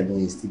pé ìyá ẹ̀ ló ń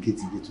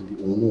instigate Yétúndé,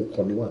 òun ló ń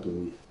kọ́ níwà tó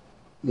ń yẹ.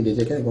 Mi lè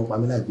jẹ́ kẹ́nìkan pa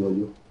mí láìpẹ́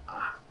ọyọ́.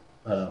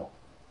 Rárá o.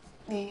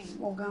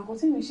 Ọ̀gá nǹkan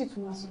tí mi sì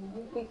tún máa sọ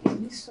wípé kí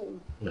ní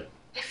sọ̀rọ̀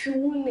ẹ fi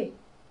wọ́n lẹ̀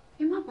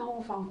ẹ má bá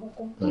wọn fa nǹkan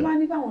kan tó bá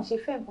ní báwọn ṣe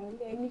fẹ́ nǹkan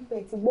lé ẹ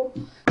nífẹ̀ẹ́ ti gbọ́.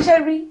 Ṣé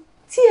rí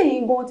tí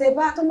ẹ̀yin gan tẹ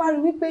bá tó bá rí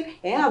wípé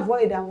ẹ̀ ń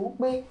avoid àwọn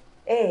pé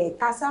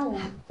ta sáwọn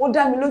ó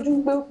dá mi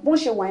lójú pé bó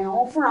ṣe wà yẹn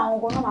àwọn fúnra wọn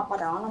gan náà máa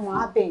padà wọn náà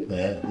máa bẹ̀yìn.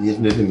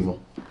 Yétúndé lè mímọ́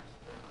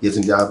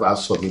Yétúndé á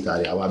sọ mi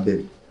tààrí àwa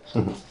bẹ̀rẹ̀.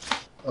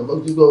 Ọgbọ́n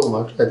gbígbọ́ ọmọ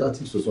akẹ́kọ̀ọ́ tá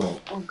tí sọ̀sọ̀ wọn.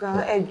 Ọ̀gá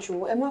ẹ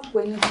jọ̀ọ́ ẹ má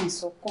pẹ́ ní kí n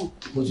sọ́kàn.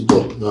 Mo ti gbọ́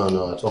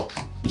náà àtọ̀.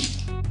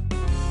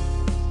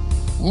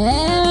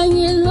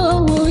 Ẹ̀yin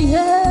lówó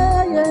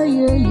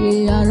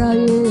yẹ́yẹ́yẹ́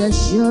aráyé ẹ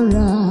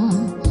ṣọ́ra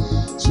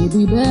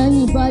ṣèbí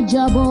bẹ́yìn bá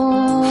jábọ́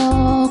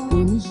kò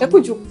ní ṣe. Ẹ kú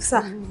jókòó sà.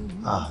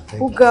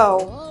 Ó ga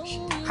ọ́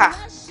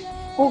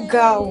ó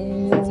ga ọ́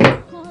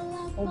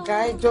ọ̀gá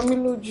ẹ jọ mí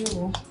lójú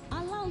o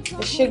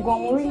ẹ ṣé gan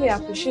mo really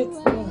appreciate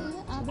you.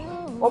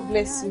 God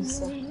bless you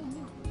sir.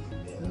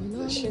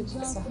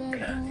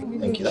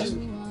 Thank you.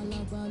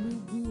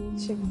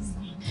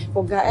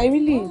 Ọ̀gá I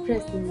really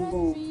impressed me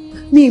gan.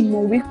 mi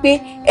mọ̀ wípé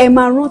ẹ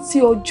máa rántí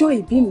ọjọ́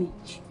ìbí mi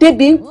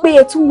débi ń pé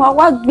ẹ tún máa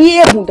wá gbé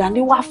ẹ̀bùn dání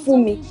wá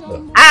fún mi.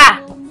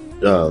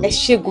 Ẹ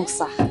ṣẹ́gun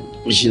sá.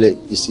 Ìṣílẹ̀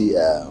ìsí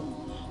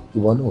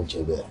ìwọ náà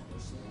jẹ́ bẹ́ẹ̀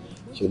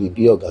ṣòrí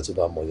bí ọ̀gá tó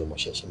bá mọ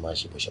ọmọọṣẹ́ ṣe máa ń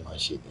ṣe bó ṣe máa ń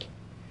ṣe ni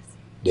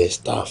the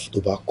staff tó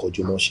bá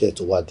kọjú mọ́ṣẹ́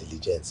tó wà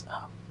diligent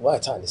why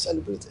time to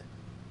celebrate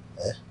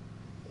ẹ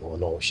ìwọ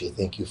náà ṣe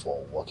thank you for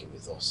working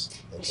with us.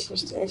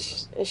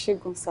 Ẹ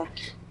ṣẹ́gun sá.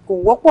 Kò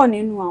wọ́pọ̀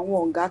nínú àwọn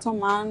ọ̀gá tó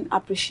máa ń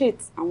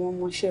appreciate àwọn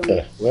ọmọọṣẹ́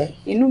wọn.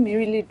 Inú mi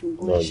rí lè dùn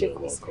bó ṣe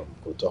kàn sí.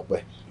 Kò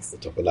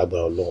tọ́pẹ́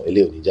lágbára Ọlọ́run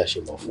eléyìí ò ní já ṣe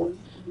mọ́ fún ẹ.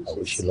 I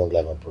wish you long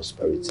life and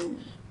prosperity.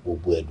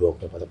 Gbogbo ẹ̀dùn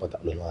ọ̀pẹ pátápátá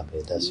lọ́nà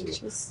abẹ́rẹ́ dá sí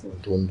o.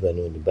 Tó ń dún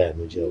ẹnu ní báyìí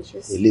ló jẹ́ o.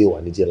 Eléyìí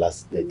wà níjẹ́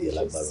last day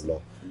lágbára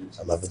Ọlọ́run.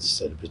 I'm happy to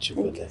celebrate you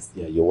brother.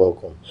 Yeah, you're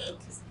welcome.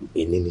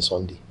 Èní ni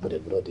Sunday, but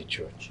I'm not the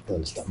church. You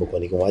understand? Mo kàn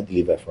ní kí wọ́n á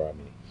deliver for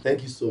me.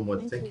 Thank you so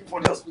much. Thank you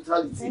for the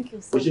hospitality. Thank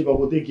you, sir.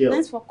 Take care.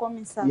 Thanks for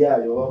coming, sir. Yeah,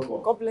 you're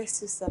welcome. God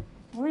bless you, sir.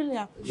 I really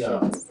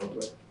appreciate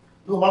it.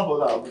 No, my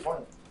brother, I'll be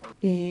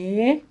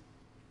fine.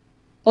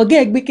 Ọ̀gá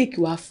ẹ gbé kéèkì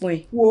wá fún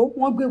ẹ. Wo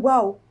wọ́n gbé wá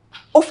o.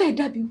 Ó fẹ́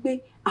dàbí pé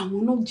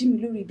àwọn náà jí mi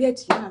lórí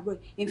bẹ́ẹ̀dì láàárọ̀.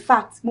 In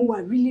fact, mo wà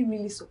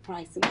really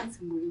surprised láti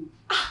mọ̀ rí.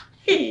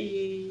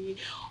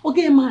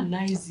 Ọ̀gá ẹ máa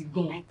náìsì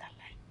gan.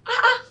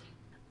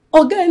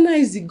 Ọ̀gá ẹ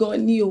náìsì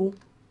gan ni o.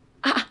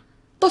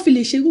 Tó fi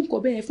lè ṣerú nǹkan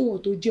bẹ́ẹ̀ fún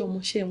wọn tó jẹ́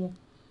ọmọọṣẹ́ wọn.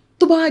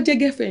 Tó bá wá jẹ́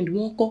girlfriend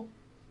wọn kọ́.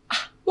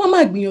 Wọ́n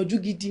máa gbìyànjú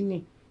gidi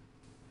ni.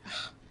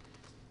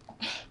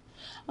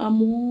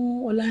 Àmọ́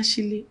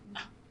Ọláṣílé,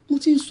 mo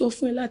ti ń sọ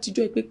fún ẹ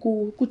látijọ́ pé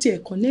kó tiẹ̀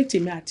connect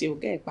mi àti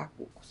ọ̀gá ẹ̀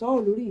papọ̀. Kò sọ̀rọ̀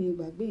lórí ìyẹn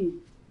gbàgbé yẹn.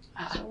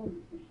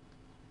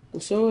 Kò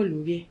sọ̀rọ̀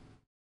lórí ẹ̀.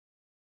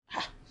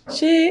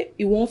 Ṣé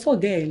ìwọ ń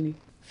fọ̀gá ẹ̀ ni?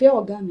 Fẹ́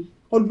ọ̀gá mi,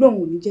 Ọlọ́run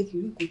ò ní jẹ́ kí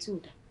n rí nǹkan tí ò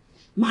dáa.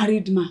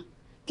 Married man,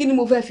 kí ni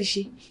mo fẹ́ fi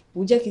ṣe? Mo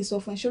jẹ́ kí n sọ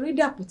fún ẹ, ṣorí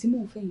dàpọ̀ tí mò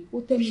ń fẹ́ yẹn, ó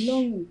tẹ́ mi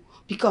lọ́rùn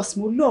because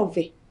mo love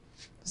ẹ̀.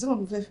 Kò sí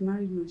mo fẹ́ fi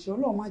married man ṣe,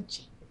 Ọlọ́run má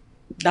jẹ́.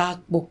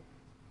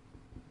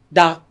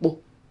 Dàpọ̀.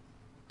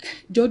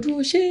 Jọ dúró,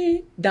 ṣé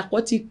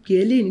Dàpọ̀ ti pè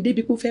é léyìn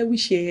débi kó fẹ́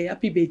wish ẹ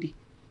happy birthday?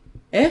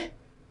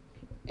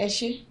 Ẹ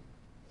ṣe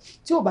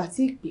tí ò bá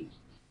tí pè mí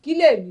kí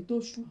lè ní tó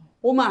ṣú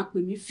ó máa pè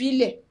mí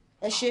fílẹ̀.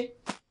 Ẹ ṣe.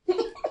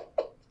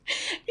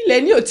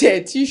 Ilẹ̀ ní òtí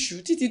ẹ̀ tí ṣú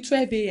títí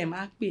 12 AM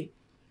á pè.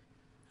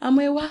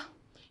 Àmọ́ ẹ wá,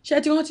 ṣé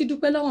tí wọ́n ti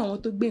dúpẹ́ lọ́wọ́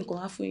àwọn tó gbé nǹkan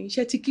wá fún yín?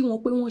 Ṣé tí kí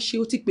wọ́n pé wọ́n ṣe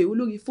ó ti pè ó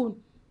lórí fóònù?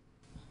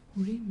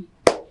 Ọ̀rẹ́ mi,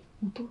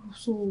 mo tó lọ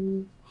sọ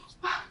o.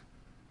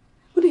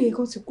 Ó lè yẹ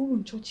kó ti kúrò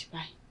ní church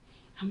báyìí.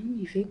 Àwọn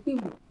mi ìfẹ́ pè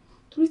wọ́n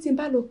torí tí n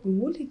bá lọ pè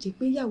wọ́n ó lè jẹ́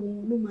pé ìyàwó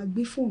wọn ló máa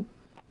gbé fóònù.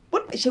 Bó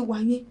lè ṣe wà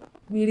yẹn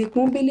wèrè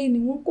pọ́nbélé ni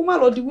wọ́n kó má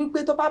lọ di wípé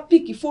tó bá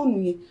píìkì fóònù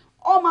yẹn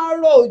ó máa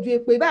rọ òjò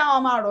èpè báyìí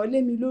wọ́n máa rọ̀ lé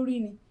mi lórí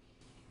ni.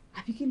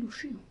 Àbí kí ló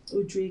fi hàn?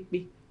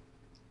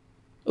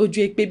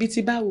 Òjò èpè bíi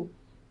ti báwo?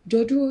 Jọ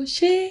dúró,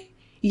 ṣé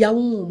ìyàwó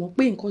wọn ò mọ̀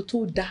pé nǹkan tó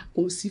dáa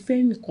kò sí fẹ́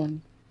nìkan ni?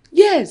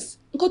 Yes,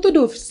 nǹkan tó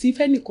dò sí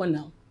fẹ́ nìkan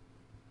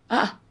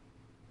náà.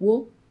 Wo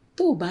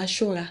tó o bá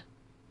ṣọ́ra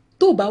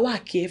tó o bá wà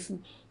careful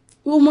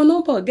o mọ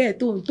nọ́mbà ọ̀gá ẹ̀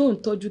tó ń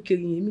tọ́jú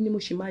kiri yẹn mi ni mo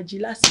ṣe máa jí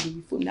láti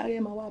lè fóònù lára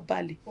ẹ̀ máa wá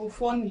balẹ̀. Ó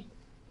fọ́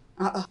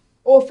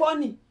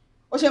ni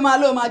ó ṣe máa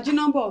lọ máa jí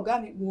nọ́mbà ọ̀gá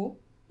mi wò ó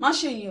má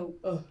ṣe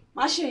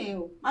yẹn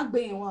o má gbé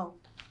yẹn wá o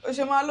ó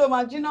ṣe máa lọ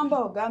máa jí nọ́mbà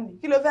ọ̀gá mi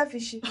kí ló fẹ́ fi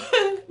ṣe.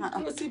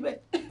 Lọ síbẹ̀.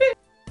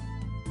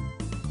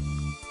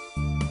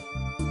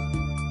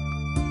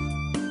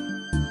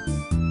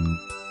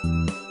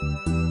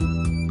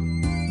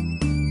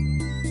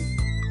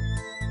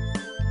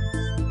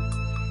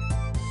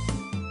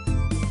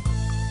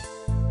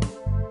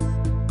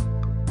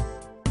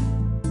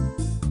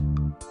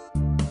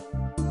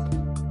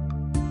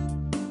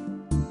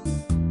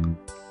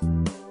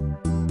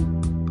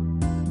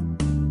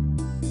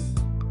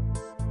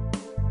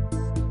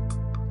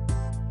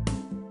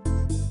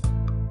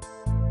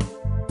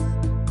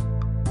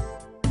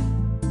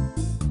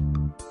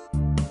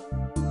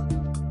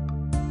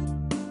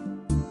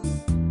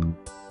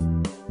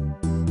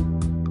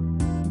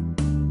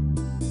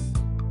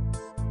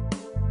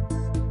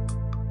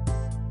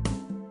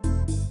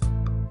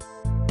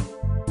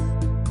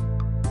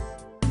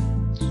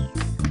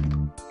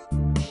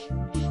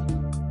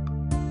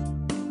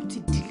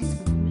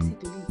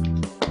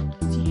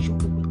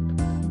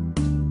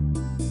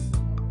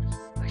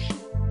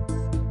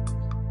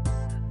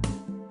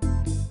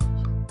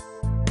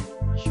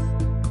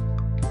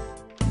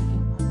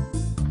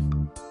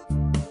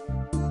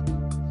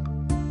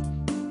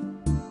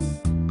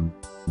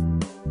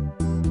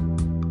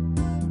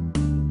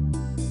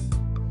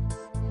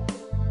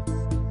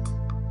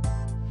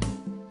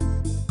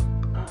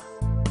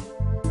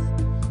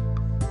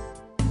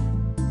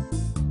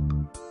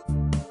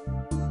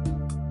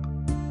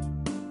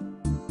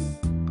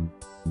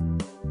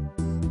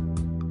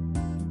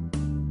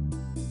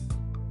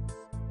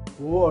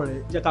 wo ọ̀rẹ́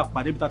jẹ́ ká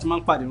pàdé bí ta ti máa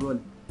ń pàdé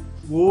rọ̀lẹ́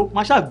wo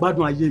má ṣáà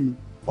gbádùn ayé mi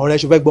ọ̀rẹ́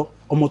ṣe fẹ́ gbọ́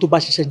ọmọ tó bá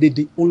ṣiṣẹ́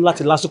déédéé ó ń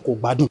láti lásìkò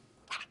gbádùn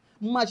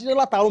mo máa ṣiṣẹ́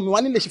látàárọ̀ mi wá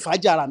nílé ṣe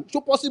fàájì ara mi ṣó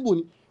possible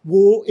ni wo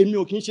èmi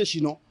ò kì í ṣe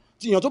ṣìnà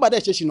tí èèyàn tó bá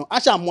dẹ̀ ṣe ṣìnà á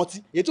ṣáà mọtí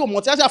èyí tó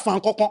mọtí á ṣáà fà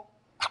ń kankan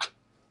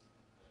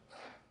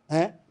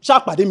ṣáà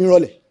pàdé mi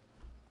rọ̀lẹ́.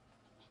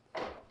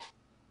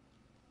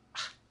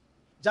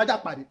 jájá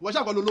pàdé wọ́n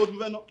ṣàkọ́ ló lóòótọ́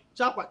fẹ́ ná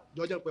ṣàpà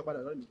jọjọ́ pẹ́ padà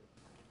lọ́nà.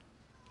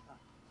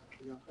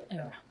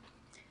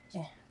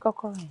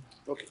 kọ́kọ́rọ́ yẹn.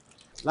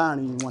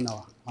 láàrin 1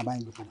 hour máa bá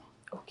yín gbé padà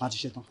máa ti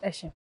ṣe tán. ẹ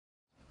ṣe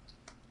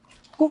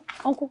kú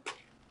ọ̀nkú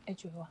ẹ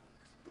jọ̀ọ́ wa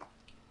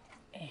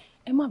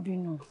ẹ má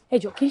bínú ẹ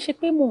jọ̀ọ́ kì í ṣe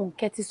pé mò ń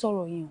kẹ́tí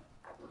sọ̀rọ̀ yín o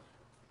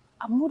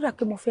àmúdà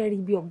pé mo fẹ́ rí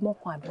bí ọgbọ́n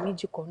kan àbí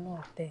méjì kan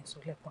náà tẹ̀ ẹ̀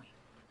sọ́lẹ̀pọ̀ yẹn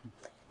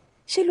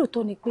ṣé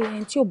lóòótọ́ ni pé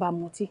ẹni tí ò bá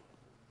mutí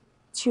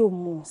tí ò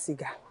mu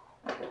sìgá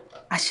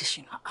á ṣe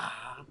ṣìnà.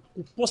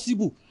 kò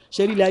possible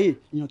ṣe rí ilé ayé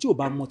èèyàn tí ò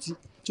bá mutí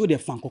tí ò dẹ̀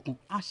fa nǹkankan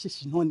á ṣe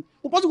ṣìnà ni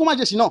kò possible kó má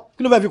ṣe ṣìnà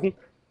kí ló fẹ́ fi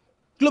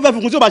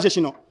kún tí ò bá ṣe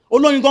ṣìnà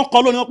olóyin gan kọ́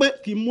lónìí wọn pé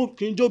kì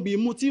í jó bí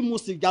mu tí mu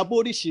sìgá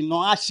borí ṣìnà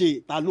á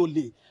ṣe ta ló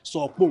lè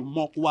sọ pé òun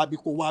mọ kó wá bí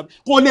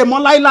kò lè mọ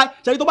láíláí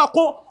ṣe rí tó bá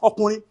kó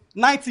ọkùnrin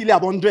 90 ilé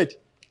àbọ̀ 100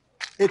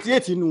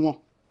 88 inú wọn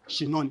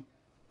ṣìnà ni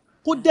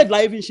kó dead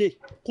láyé fi ń ṣe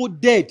kó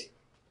dead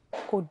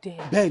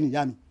bẹ́ẹ̀ ni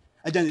ìyá mi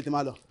ẹ jẹ́ ní tètè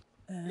máa lọ.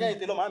 ẹ jẹ́ ní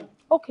tètè lọ máa mi.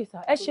 ok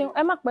sir ẹ ṣeun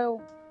ẹ má pẹ́ o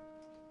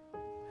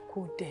kó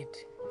dead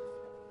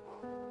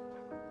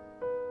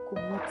kò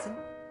mutí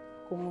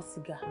kò mu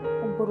sìgá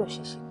ó gbọ́dọ̀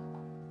ṣẹ̀ṣẹ̀.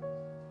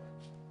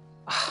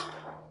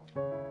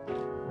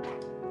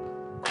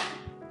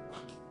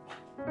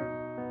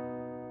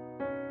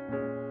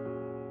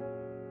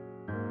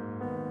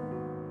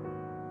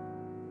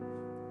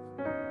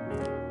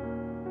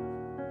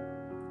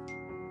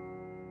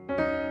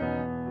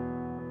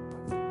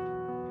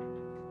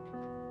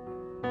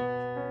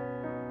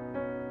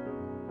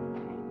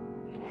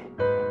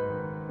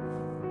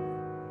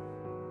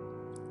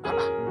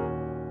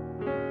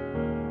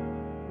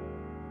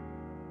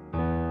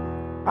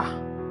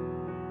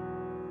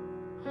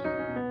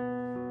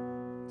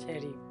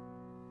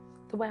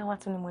 tó bá yẹn wá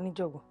tún ni mo ní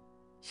jọ̀gbọ̀n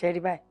ṣe rí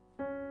báyìí.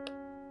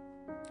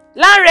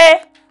 Láre.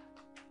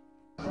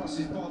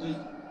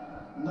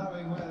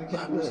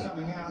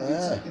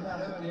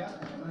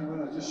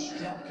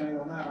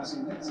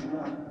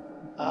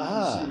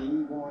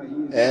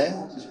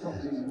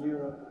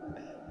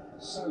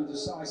 So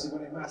decisive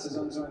when it matters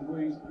on time,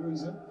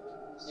 Griezmann.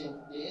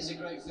 It is a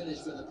great finish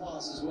for the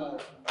pass as well.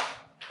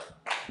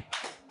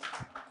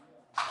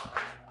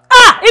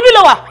 Ibi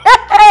ló wà.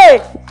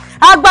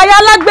 Àgbàyà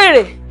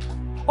alágbèrè.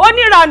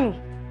 Oníranù.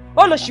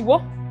 Olóṣìwò.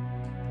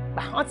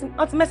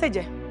 Wọ́n ti message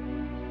ẹ.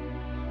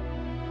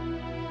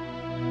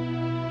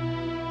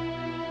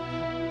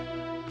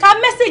 Ka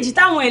message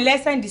táwọn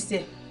ẹlẹ́ send sí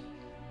ẹ.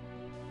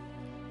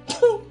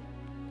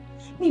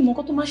 Mi mọ̀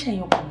nǹkan tó máa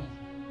ṣẹ̀yàn ọkọ mi.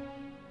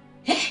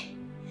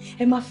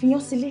 Ẹ máa fi yán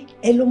sílé,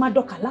 ẹ lọ máa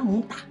dọ̀kà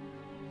láwọn ta.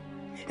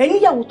 Ẹ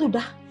níyàwó tó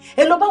dáa,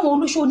 ẹ lọ bá àwọn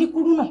olóṣó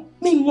oníkúrú náà,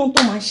 mi mọ̀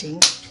tó máa ń ṣẹ̀yìn.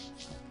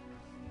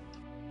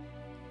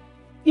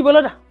 Ibo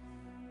ló dà?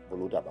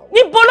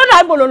 Níbo ló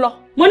dà ibo ló lọ?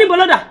 Mo ní ibo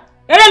ló dà?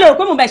 Eré lè rò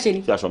pé mo bẹ̀ ṣe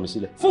ni. Fi aṣọ mi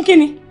sílẹ̀. Fún kí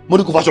ni? Mo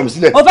ní kó faṣọ mi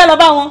sílẹ̀. O fẹ́ lọ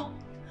bá wọn.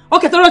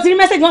 Okay, tó lọ ti rí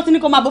message wọn ti ní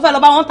kó máa bó fẹ́ lọ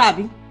bá wọn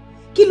tàbí.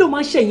 Kí ló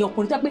máa ń ṣẹ̀yìn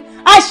ọkùnrin tó pé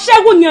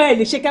aṣẹ́wó ni ẹ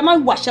lè ṣe kẹ́ máa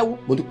ń wà aṣẹ́wó.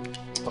 Mo ní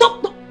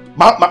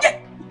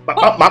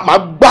máa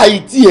gbá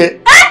etí ẹ.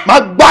 Máa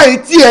gbá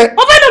etí ẹ.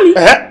 O fẹ́ nà mí?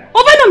 O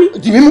fẹ́ nà mí?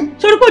 Dì mí mú.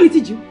 Sori pé o ní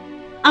tìjú.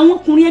 Àwọn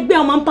ọkùnrin ẹgbẹ́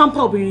ọmọ ń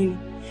pampa obìnrin ni.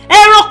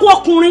 Ẹranko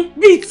ọkùnrin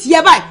bíi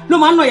tiẹ̀ báyìí ló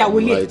máa ń nà ìyàwó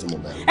lé.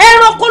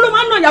 Ẹranko ló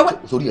máa ń nà ìyàwó.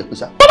 Sórí ẹ pé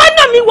sá. Tó bá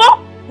nà mí wọ́,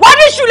 wà á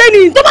rí èṣù lé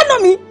ni. Tó bá nà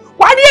mí,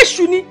 wà á rí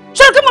èṣù ni.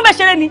 Sori pé mo bẹ̀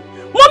ṣeré ni.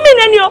 Mo mí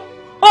ní ni o.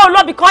 O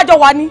lọ bí kan àjọ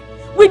wa ni.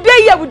 We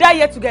dey here, we die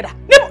here together.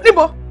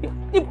 Níbo?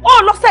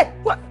 O lọ sẹ́.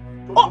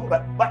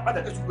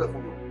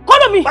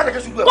 Kọ́lọ̀ mi.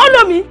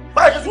 Kọ́lọ̀ mi.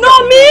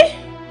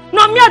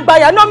 Nà mí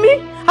àgbàyà nà mí.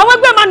 Àwọn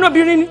ẹgbẹ́ máa ń nà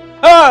obìnrin ni.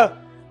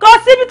 Kò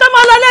síbi tó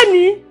máa lọ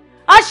lẹ́nìí.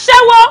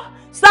 Aṣẹ́wó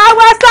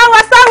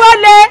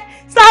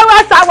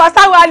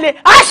sáwá lé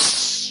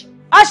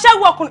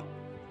aṣẹ́wó ọkùnrin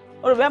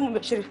olùbẹ́ mú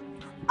bẹ̀ ṣeré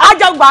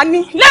àjọ wà ní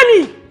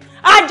lẹ́nìí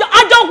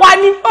àjọ wà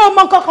ní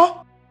ọmọ kankan.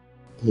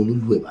 Mo ló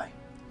lù ẹ báyìí.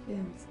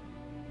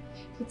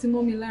 Ó ti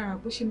mọ́ mi lára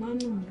bó ṣe máa ń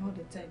nù mí all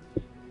the time.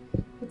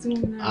 Ó ti mọ́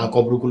mi lára.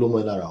 Nǹkan burúkú ló mọ́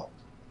ẹ lára o.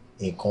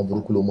 Nǹkan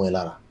burúkú ló mọ́ ẹ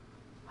lára.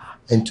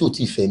 Ẹni tí ò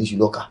tí ì fẹ́ ní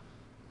ṣùlọ́kà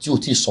tí ò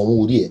tí ì sanwó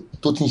orí ẹ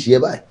tó ti ń ṣe ẹ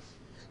báyìí.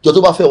 Jọ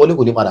tó bá fẹ́ wọlé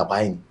kò ní padà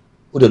báyìí ni.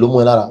 Ó dẹ̀ ló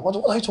mọ́ ẹ lára. What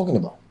are you talking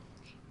about?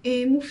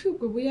 Mo feel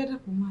pé bóyá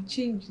dàpọ̀ máa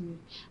change ni.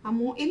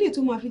 Àmọ́ eléyìí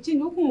tó máa fi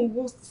change ó kàn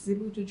worst sí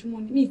lójoojúmọ́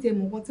ni. Mi ì tẹ́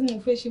mọ̀ nǹkan tí mo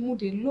fẹ́ ṣe mú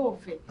de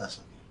lọ́ọ̀fẹ́. That's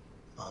okay.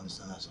 I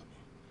understand, that's okay.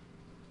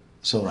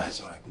 It's alright,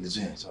 it's alright.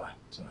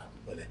 It's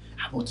alright.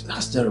 But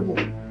that's terrible.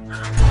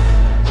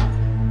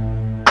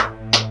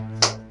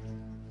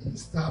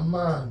 Mr.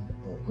 Man,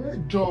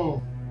 great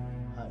job.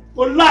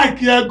 Ó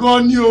like ẹ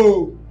gan ni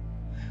o.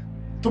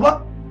 Tó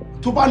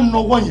bá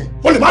nọwọ́ yẹn,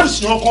 ó lè má fi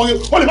ṣe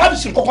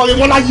kọ́kọ́ yẹn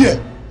wọ́n láyé ẹ̀.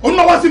 Ó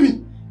náwó sí mi.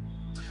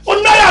 Ó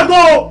náyà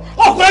gan o.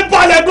 Ọkọ̀ ẹ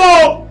balẹ̀ gan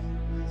o.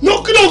 No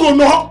kí ló rò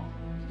náà?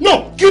 No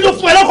kí ló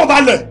fún ẹ lọ́kọ̀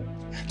balẹ̀?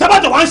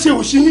 Tábàjọ́ wa ń ṣe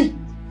òṣìyìn.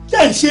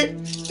 Tẹ́ ń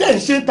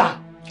ṣe ń ta.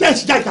 Tẹ́ ń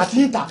ṣe jáde àti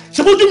ń ta.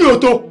 Ṣé bójú mi ò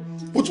tó?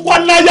 O tún wá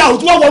náyà, o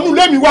tún wá wọnú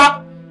ilé mi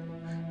wá.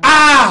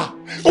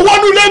 O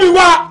wọnú ilé mi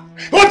wá.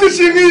 O ti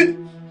ṣì rí.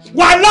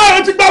 Wàhálà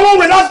o ti gba owó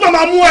ìwé lásìkò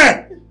máa mú ẹ.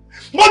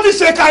 Mo ti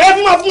ṣe kàyẹ́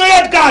fún ma fún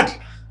red card.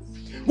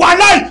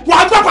 Wàhálà wà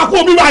á gbà pàkó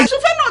omi wáyé.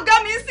 Ṣùfẹ́ náà ọ̀gá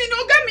mi sí ni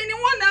ọ̀gá mi ni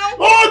wọ́n náà.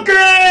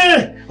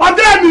 Okay,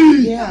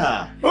 Adeniyi.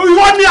 Yeah.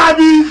 Ìwọ ni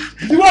àbí?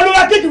 Ìwọ ló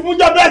ra kéèkì fún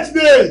your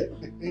birthday.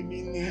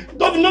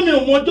 Tó fi náà mi ò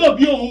mọ ọjọ́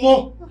bí òun mọ́.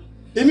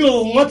 Èmi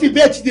ò rántí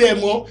birthday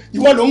mọ́.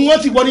 Ìwọ ló ń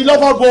rántí ìwọ ni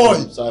lover boy.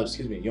 Sorry,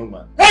 excuse me, young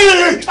man.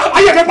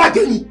 Ayé fẹ́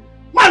bàjẹ́ ni.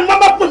 Máa ní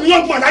máa pè mí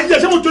young man ayé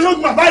ṣé mo jọ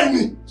young man báyìí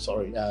ni?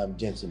 Sorry,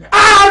 gentleman.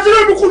 Ṣé ló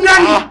ibùkún ní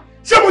àná?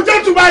 Ṣé mo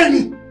jẹ́ tù báyìí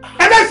ni?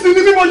 Ẹlẹ́sìn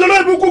ni mi mo yọ lọ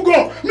ibùkún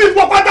gan. Mi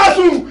fọ pátá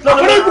sùn.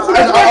 Àbúrò ibùkún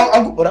lẹ́sìn báyìí.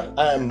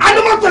 Adé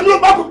máa pè mí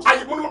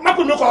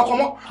lọ́kọ̀ ọkọ̀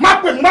mọ́. Máa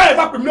pè mí báyìí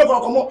bá pè mí lọ́kọ̀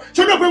ọkọ̀ mọ́.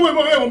 Ṣé ló pé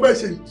wọ́n bẹ́ẹ̀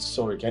ṣe ni?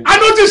 Sorry, Ken.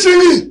 Adó ti ṣe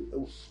ni.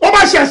 Ó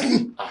máa ṣe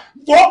ẹ̀sìn.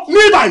 Wọ́n ní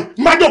ìbàyìí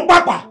máa jọ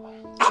pápá.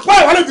 Àpá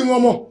ìwálé fi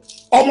wọn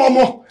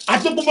ọmọ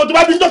àti gbogbo tó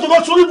bá bí ń jọ́sọ̀ lọ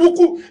sórí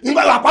ibùkún.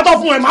 Ìgbà àpátọ́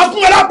fún ẹ, máa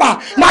fún ẹ lápá.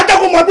 Máa jẹ́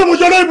kó mọ̀ pé mo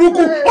yọ lọ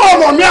ibùkún.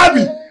 Ọmọ mi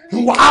àbí.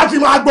 Wà á ti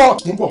máa gbọ́.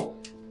 Mo bọ̀.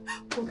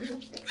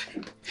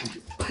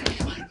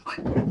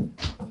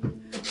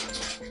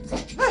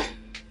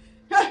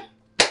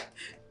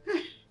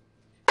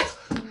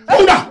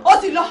 Ó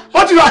ti lọ.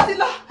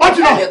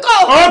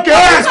 Okay, ó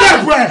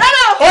escape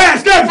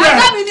ẹ̀.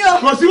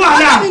 Kò sí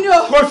wàhálà.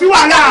 Kò sí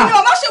wàhálà.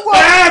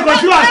 Ó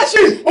ti lọ.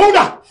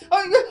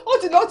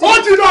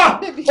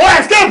 Ó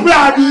escape ẹ̀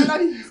àbí.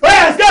 Ó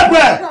escape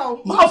ẹ̀.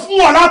 Máa fún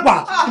wọn lápá.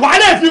 Wàá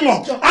lè fi mọ̀.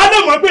 Á lè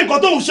mọ̀ pé nǹkan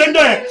tó ń ṣe ń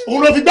dọ̀ ẹ̀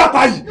òun ló fi gbá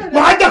pa yìí.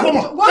 Wàá jẹ́ kó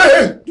mọ̀.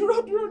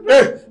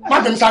 Má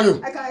tẹ̀mí sáré o.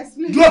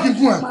 Dúró kí n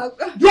gún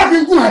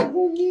ẹ̀.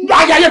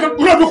 Ayé mo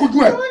lọ́ọ́ bí kò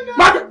gún ẹ̀.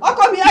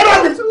 Ọkọ mi, I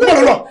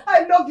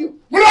love you.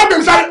 Mo lọ́ọ́ bí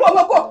mi sáré.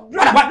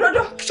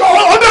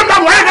 Ọdún ìgbà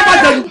wọ̀ ayé fẹ́ bá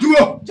jẹ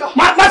dúró.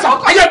 Má sà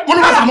ayé mo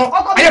ní má sà mọ́.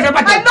 Ayé fẹ́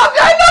bá jẹ.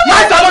 Má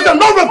sà lọ́jọ́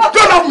don't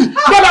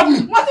love me.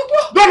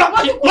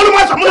 Mo ní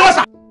má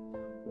sà.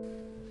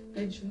 Ẹ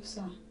jọ̀ọ́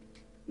sà,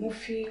 mo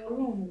fi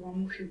Ọlọ́run wa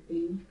mo fi bẹ̀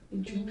yín. Ẹ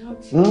jọ̀ọ́ má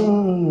fi.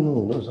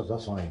 No,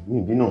 that's fine.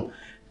 Mi bínú.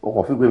 O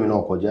kàn fi gbé mi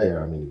náà kọjá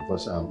ìyàrá mi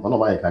because ọ̀nà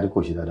máa yẹ kárí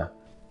kò ṣe dáadáa.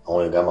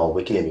 Àwọn ẹ̀gá máa wọ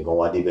pé kílẹ̀ mi gan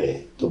wá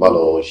débẹ̀ tó bá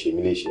lọ ṣe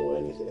mí lè ṣe wọ́n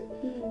ẹni tẹ̀.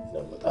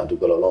 Ìdàgbàtà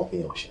dúpẹ́ lọ́wọ́ pé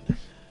yàn ṣẹlẹ̀.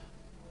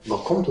 But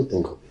come to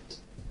think of it,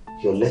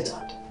 you're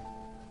lettered.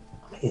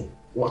 I mean,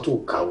 wọ́n tó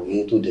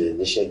kàwé tó dẹ̀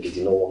níṣẹ́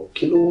gidi lọ́wọ́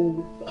kí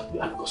ló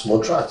because mo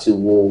try àti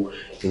wo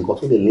nǹkan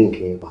tó lè link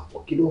yẹn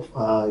papọ̀ kí ló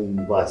fa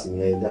ìwà àti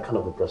yẹn that kind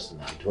of a person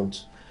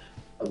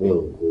I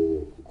mean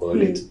kò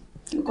relate.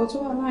 Nǹkan tó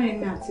wà láàrin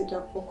mi àti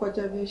Dàpọ̀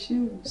kọjá bẹ́ẹ̀ ṣe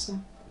ń wò sá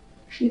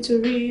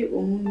nítorí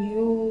òun ni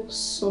ó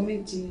sọ mí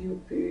di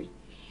obìnrin.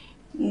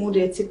 Mo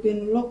dẹ̀ ti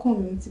pinnu lọ́kàn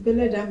mi ti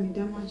bẹ́lẹ̀dá mi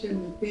dá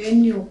májẹ̀mú pé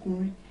ẹni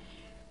ọkùnrin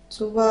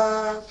tó bá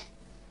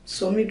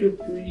sọ mí di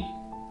obìnrin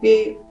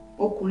pé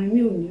ọkùnrin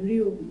mi ò ní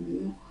rí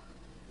obìnrin mọ́.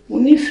 Mo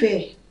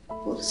nífẹ̀ẹ́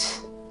but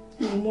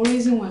mo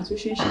reason why tó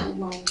ṣe ń ṣe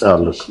gbogbo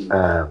àwọn Look,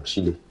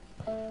 Ṣílè,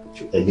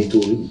 ẹni tó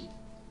rí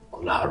kò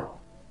láàárọ̀.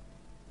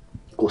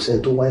 Kò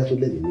sẹ́ni tó wáyé tó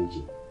lẹ́bi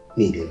méjì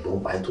ní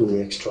ìdẹ̀gbọ́n báyìí tó ní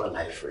extra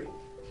life rẹ̀.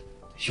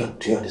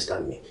 Do you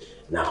understand me?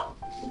 Now,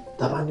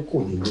 tábà ní kò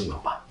ní ìlú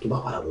Yorùbá tó bá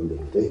padà lọ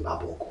lóyún tó yẹ bá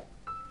bọ̀ ọkọ̀.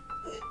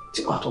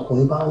 Tí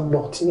pàtọkùnrin bá ń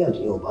lọ tí ní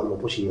àjẹyàn bá lọ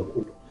bó ṣe yẹ kó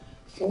lọ.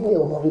 Fún mi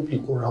ọmọ bíbí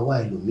kó ra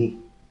wá ẹlòmíì.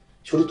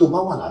 Ṣorí tó bá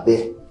wà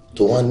lábẹ́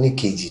tó wá ní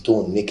kejì tó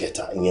ń ní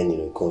kẹta ìyẹn ni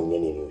nǹkan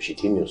ìyẹn ni òṣì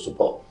tí mi ò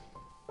support.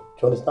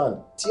 Do you understand?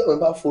 Tí àwọn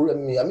bá forú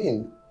ẹ̀mí I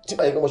mean tí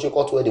báyìí kí wọ́n ṣe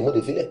kọ́ tó ẹ̀dẹ̀ mo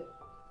lè filẹ̀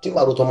tí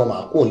màá ro tọmọ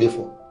màá kó lé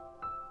fún.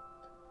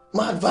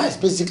 My advice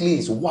basically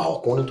is wá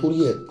ọkùnrin tó rí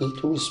ẹ pé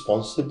tó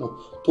responsible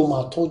tó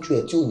máa tọ́jú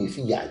ẹ tí ò ní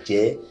fìyà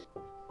jẹ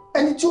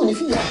ẹni tí ò ní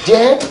fìyà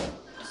jẹ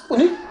ò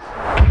ní.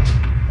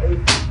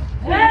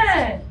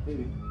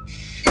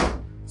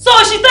 So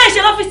she tell you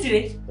she lọ́fíìsì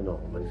rẹ̀.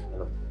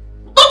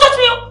 Don't touch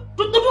me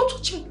don't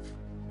touch me.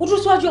 O dúró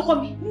síwájú ọkọ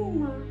mi.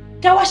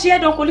 Kẹ́ wá ṣe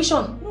head on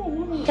collision.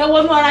 Kẹ́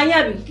wọnú ara yín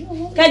àbí.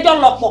 Kẹ́ jọ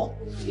lọ́pọ̀.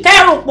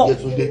 Kẹ́ rò pọ̀.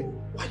 Yetunde,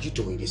 why are you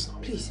doing this now?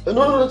 Please.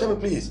 No, tell me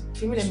please.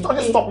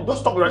 Stop it. Don't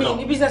stop it right now.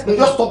 Me business.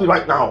 Just stop it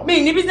right now.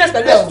 Me ni business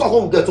pẹ̀lú. Let's talk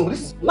on get to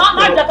this. Ma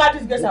jaka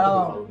this guest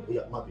around.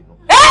 Yeah, ma be no.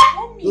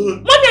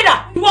 Mommy da,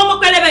 ìwọ ọmọ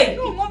pẹlẹbẹ yìí.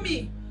 No,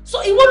 mommy. So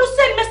ìwọ ló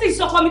send message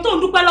sọkọ mi tó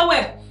ń dúpẹ́ lọ́wọ́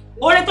ẹ̀.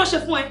 Ọ̀rẹ́ tó ṣe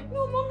fún ẹ. No,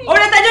 mommy.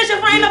 Ọ̀rẹ́ tẹ́jọ́ ṣe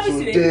fún ẹ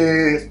lọ́fíìsì rẹ̀.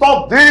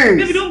 Stop this.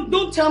 Baby,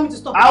 don't tell me to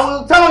stop. I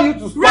will tell you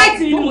to stop. Right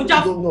ni mo já.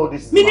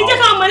 Mi ní jẹ́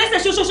ká ọmọ ẹlẹ́sẹ̀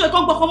ṣoṣoṣo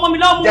ìkan gbọ̀kan mọ́ mi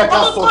lọ́wọ́ mu. Jẹ́ ká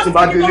sọ ti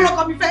bá délé.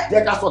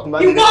 Jẹ́ ká sọ ti bá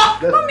délé. Ìwọ.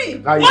 Mommy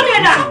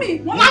ẹ̀dá.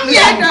 Mommy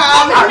ẹ̀dá.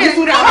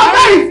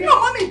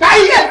 Mommy.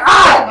 Káyé.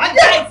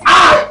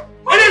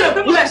 Ẹlẹ́ lọ pé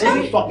mo lẹ̀ ṣe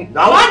ní.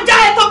 Wọ́n já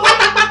ẹ̀tọ́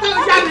pátápátá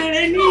ọjà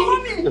rere ní.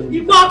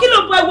 Ìwọ kí ló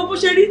bọ ẹ̀wọ̀ bó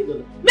ṣe rí?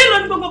 Mélòó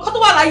ni gbogbo kọ́ tó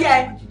wà láyé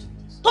ẹ̀?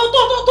 Tó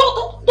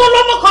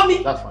lọ́mọ kọ́ mi.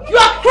 You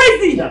are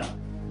crazy.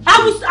 I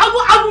will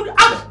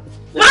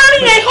marry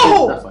a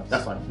ho.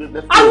 That's fine.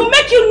 I will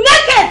make you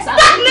naked,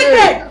 stark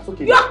naked.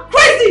 Okay. You are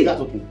crazy.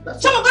 That's okay.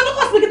 Someone can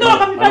force me to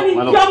talk about me.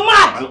 You are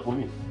mad.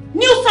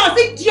 Nuisance,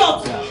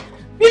 idiot.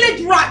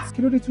 Village rat.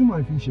 Kí ló dé tí màá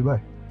fi ṣe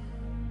báyìí?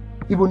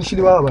 Ibo ni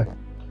Ṣílé wà báyìí?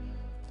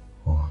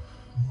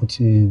 Mo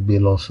ti gbé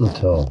lọ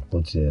sóòtẹ́ọ̀ kó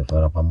tiẹ̀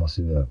farapamọ́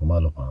síbẹ̀ kó má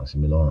lọ pààrọ̀ sí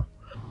mi lọ́rùn.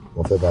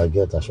 Mo fẹ́ bá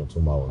gẹ́ẹ̀tì aṣọ tó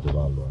máa wọ̀ tó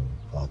bá lọ ní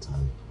part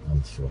and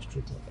I'm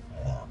frustrated.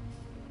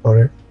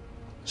 Ọ̀rẹ́,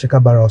 ṣé ká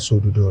bára sọ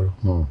òdodo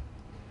ọ̀rọ̀?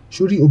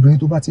 Sórí obìnrin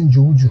tó bá ti ń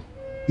jowú jù,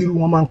 irú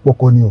wọn máa ń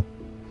pọkọ ni o.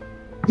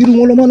 Irú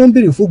wọn ló máa ń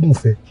béèrè fógun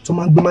ìfẹ́ tó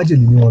máa ń gbé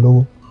májèlé ní wọn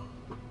lọ́wọ́.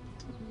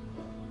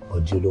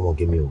 ọdí olómọ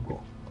gẹ́mi ò gbọ́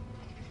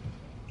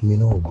èmi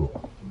náà gbọ́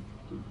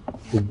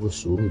gbogbo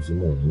sùúrù tí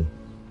mò ń ní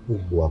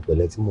gbogbo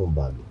àpẹẹlẹ tí mò ń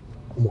bá lò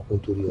ọmọ kan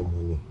torí ọmọ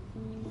ni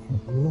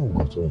èmi náà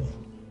gbọ́ tó yẹn.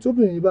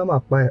 tóbìnrin yìí bá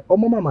máa pa ẹ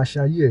ọmọ máa máa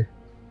ṣayé ẹ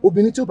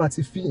obìnrin tí ó bá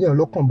ti fi yàn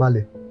lọ́kàn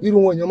balẹ̀ irú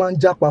wọn èèyàn máa ń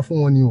jápa fún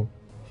wọn ni o.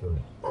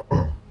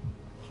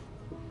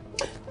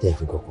 jẹ́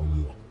ìfi kankan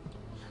yé ẹ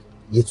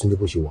Yétúndé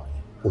bó ṣe wà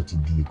yẹn ó ti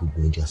di gbogbo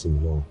oúnjẹ sí mi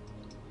lọ́rùn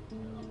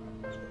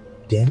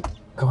then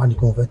káwá ní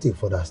kí wọ́n fẹ́ take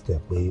further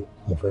step pé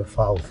mo fẹ́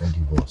file for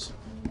divorce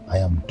I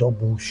am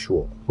double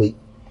sure pé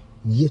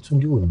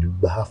Yétúndé ò ní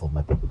gba half of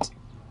my property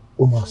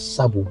ó máa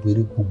sá gbogbo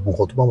eré gbogbo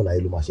nǹkan tó bá wọn láyé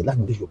ló máa ṣe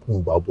láti déṣọ fún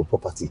ìgbà ọgbọ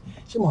property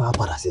ṣé mo wá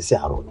padà ṣẹṣẹ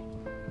àárọ̀ ni.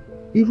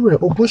 irú ẹ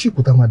ọgbọ́n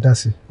ṣìkò tá a máa dá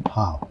sí.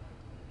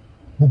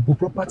 gbogbo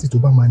property tó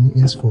bá máa ní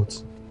henceforth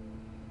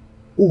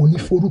o ò ní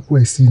forúkọ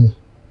ẹ̀ sí ni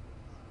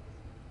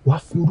wàá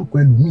fi orúkọ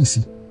ẹlòmíì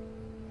sí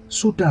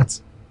so that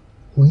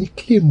kò ní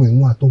kílèmù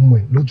ẹ̀wọ̀n àtọmọ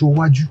ẹ̀ lọ́jọ́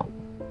iwájú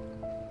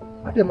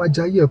má dẹ̀ máa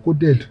jayé ẹ̀ kó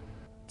dead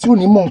tí ò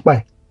ní mọ̀ ń pa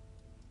ẹ̀.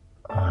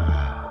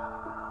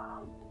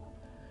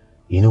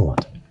 You know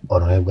what?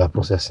 Ọ̀rọ̀ yẹn gba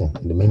processing.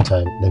 In the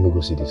meantime, let me go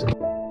see this.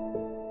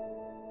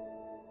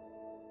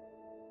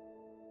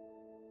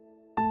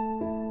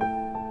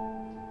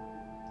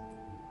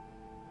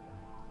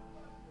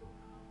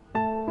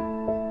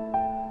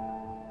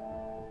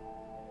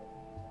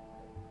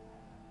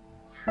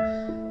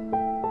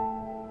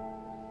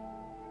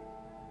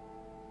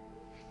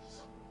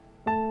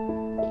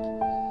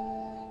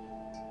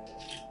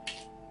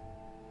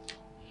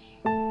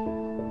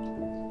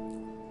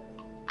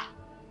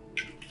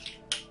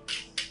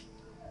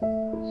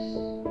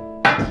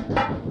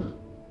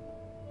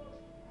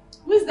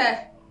 Who's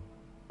there?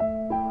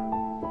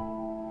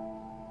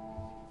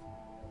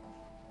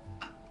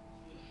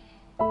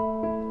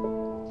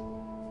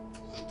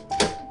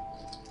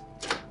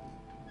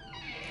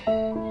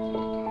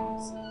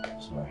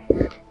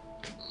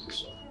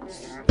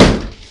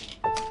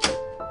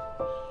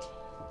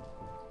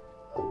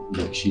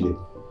 Look, Sheila,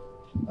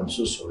 I'm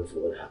so sorry for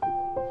what happened.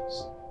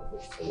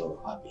 For your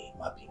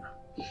happy now.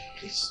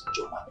 Please,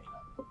 Joe, happy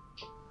now.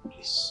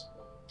 Please.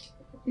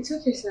 It's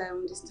okay, sir. I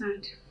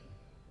understand.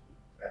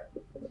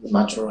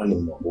 Naturally,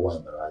 more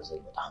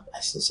embarrassing, but I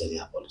sincerely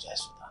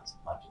apologize for that.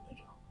 Happy now,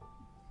 Joe.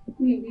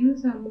 Maybe you know,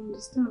 I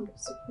understand.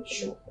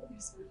 Sure.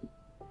 Yes, sir.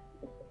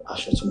 I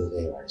should move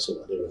there, right? So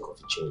I don't record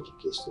the change in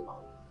case to now.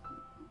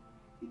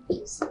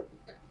 Yes.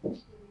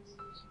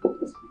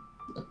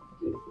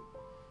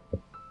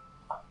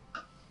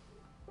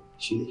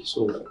 Sheila, so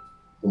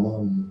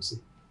Mom,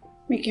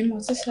 Making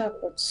more sir,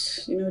 but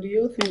you know the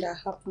whole thing that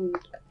happened.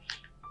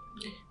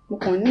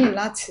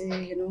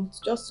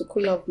 Just to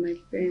cool off my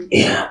brain.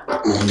 Yeah,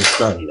 I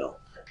understand, you know.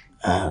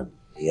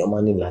 Your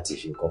money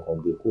Latif in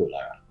Kokon be cool,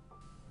 Lara.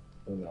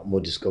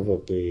 More discover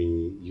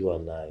you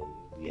and I,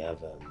 we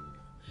have a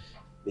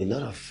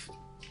lot of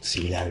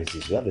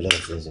similarities. We have a lot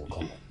of things in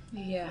common.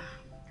 Yeah.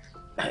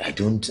 I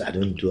don't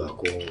do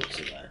alcohol.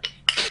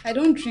 I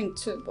don't drink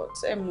too, but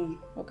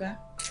okay.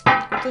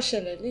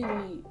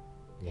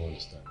 No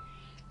understand.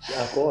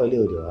 Alcohol,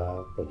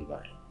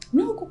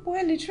 No, go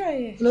boil try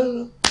it.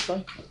 No,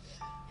 fine.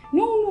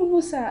 No,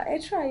 sir. I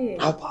try it.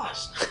 I'll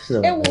pass.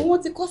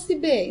 What the cost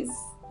is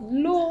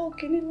low,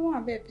 can you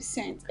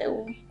 100%?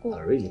 Oh,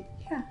 really?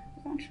 Yeah,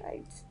 you can try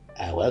it.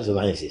 I was the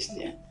one insist,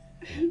 yeah.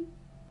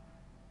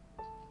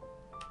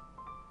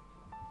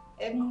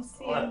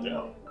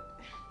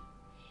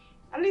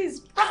 At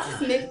least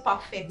practice make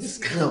perfect. This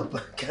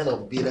kind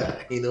of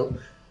bitter, you know.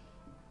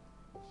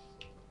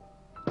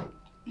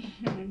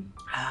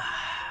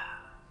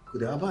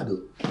 Could I have had it?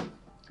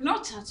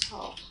 Not at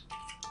all.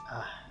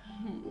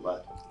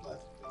 Bad.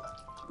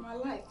 I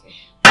like it.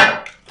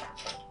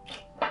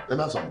 Let me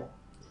have some more.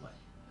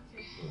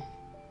 Okay.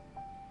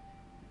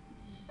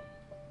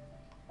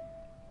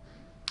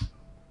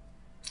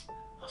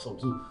 Have some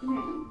too.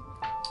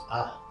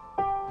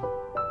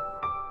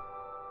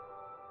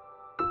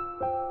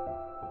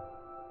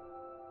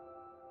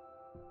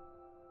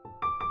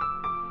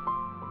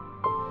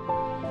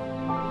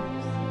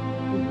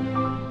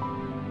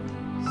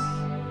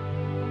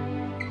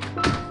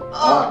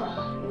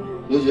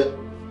 Who's it?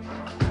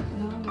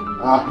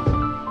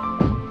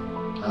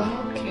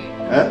 Okay.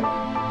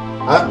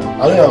 I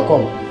know you'll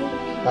come.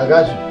 I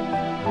got you.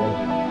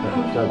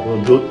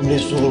 Don't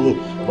miss suru.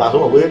 But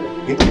don't wait.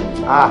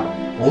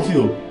 On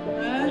feel.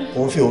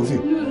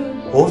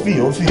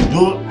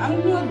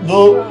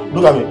 Don't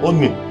look at me. Hold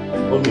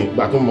me.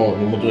 Back on more.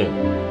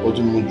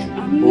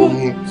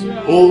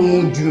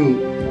 Hold you.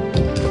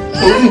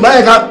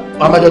 Báyìí ká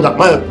màmá jọjà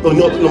báyìí oní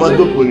ọtí ló máa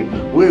dókòó ni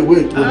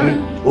wait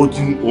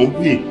òtún òun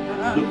pè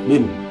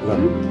lẹ́nu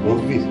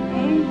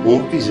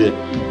òun pè ṣe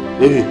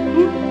lẹ́nu.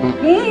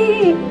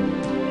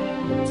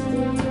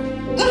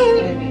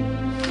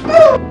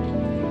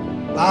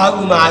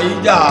 báwo máa yí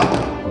jà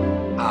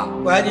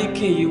àpẹẹrẹ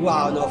kì í wà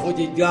ọ̀nà fún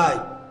ti gáì.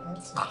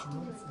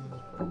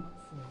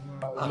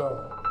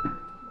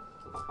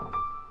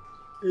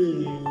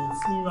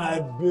 See my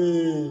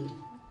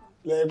babe.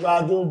 Lẹ́gbàá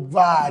tó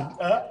bad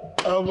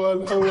ọmọ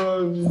lọ́wọ́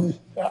mi.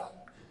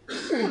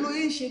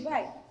 Olóyè ṣe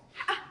báyìí.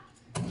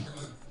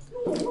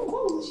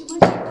 ṣe máa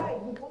ṣe báyìí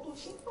gbogbo tó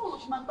ṣe náà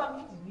ṣe máa gbá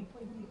mi dì ní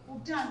pẹ̀lú ìkó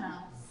dáná.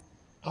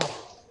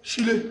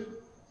 Sílé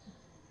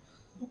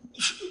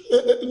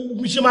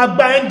mi ṣe máa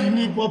gbá ẹ́ndì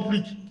ní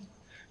public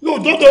no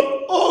tótó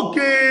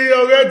ókè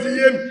ọ̀rẹ́ ti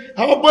yé mi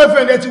àwọn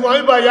boyfriend ẹ ti wà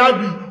níbà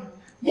yáàbì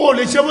mo ò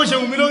lè ṣe bó ṣe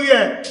wù mí lórí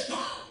ẹ̀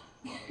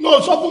no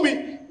sọ fún mi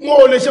mo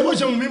ò lè ṣe bó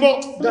ṣe wù mí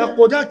mọ́.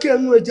 Dàpọ̀ dákẹ́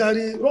ẹnu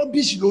ẹ̀jàre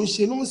rubbish ló ń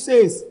ṣe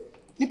nonsense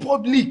ní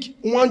public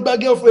wọn gbá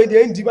girlfriend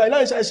ẹ̀ ń dìbà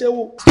láì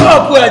ṣàṣẹ́wò.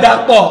 stop ẹ̀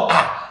Dàpọ̀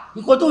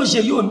nǹkan tó ń ṣe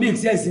yóò make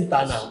sense níta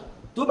náà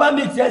tó bá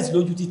make sense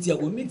lójú títí ẹ̀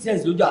kò make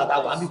sense lójú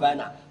àtàwọn àmì báyìí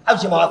náà á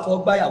fi ṣe máa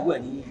fọ́ gbáyàwó ẹ̀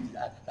ní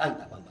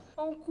láǹtà gbangba.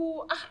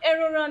 Uncle, ẹ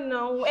rọra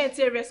náà ẹ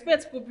ti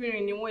respect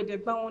kóbìnrin ni wọn èdè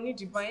gbá wọn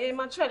nídìí báyẹn ẹ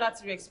máa try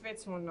láti respect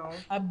wọn náà.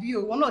 Àbí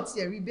òwò náà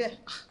tiẹ̀ rí bẹ́ẹ̀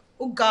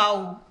ó ga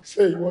o.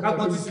 Ṣé ìwọ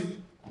kápọ̀ ti sí.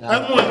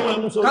 ẹmú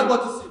ẹmú sọ kápọ̀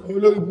ti sí.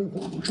 olórí burúkú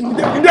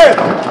ìdè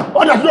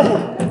ọ̀dà tí ó kù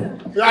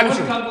ìyá ni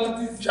ṣe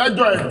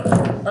ṣẹjọ ẹ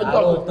ẹjọ.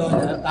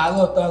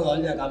 àárọ̀ tọrọ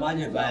ilé ẹ̀ka máa ń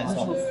yẹ̀bá ẹ̀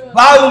sọ.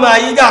 báwo máa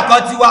yí dà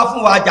kan tí wá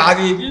fún wa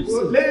jàre.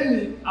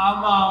 lẹ́yìn a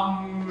máa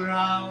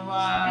múra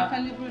wa.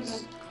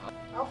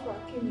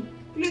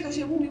 Ilé tó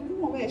ṣe mú mi kú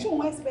mọ̀ bẹ́ẹ̀ ṣé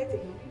òun expect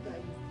èèyàn nígbà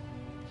yìí.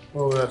 Ó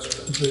rẹ̀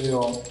ṣe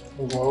yan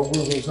ọgbọ̀n ogún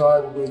ìgbìn sáwá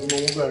gbogbo tí mo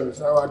mú bẹ̀rẹ̀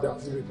sáwá dà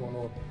síbi kan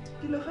náà.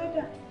 Kí ló fẹ́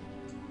dà?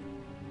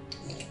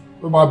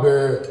 Ó máa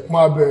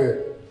bẹ̀rẹ̀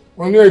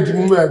wọ́n ní èdè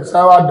mú bẹ̀rẹ̀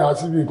sáwá dà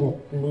síbi kan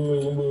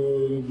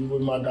gbogbo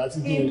máa dà sí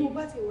kí. Ètò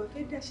bá ti wà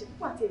fẹ́ dà ṣe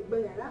púpọ̀ àti ẹ̀gbẹ́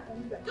yàrá kan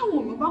nígbà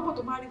táwọn èèyàn bá ń bọ̀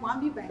tó bá rí wọn á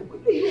bí ìbà ẹ̀kọ́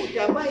ilé yóò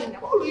dà báyìí náà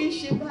báwo ló ń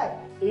ṣe báyìí.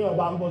 Téèyàn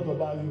bá ń bọ̀ tó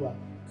bá rí wa.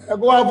 Ẹ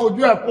kó wá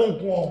fojú ẹ̀ kó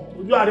nǹkan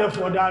ojú àrẹ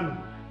fọ́ dànù.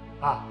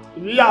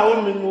 Ìyàwó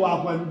mi ni wà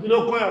pẹ̀lú kí ló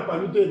kọ́yàn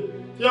pẹ̀lú tèmi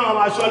tí wọ́n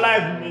máa ṣọ́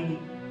láìfù mi ni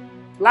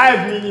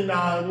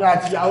ní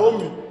àti ìyàwó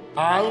mi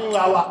àrùn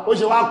àwà ó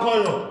ṣe wá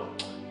kọ́yàn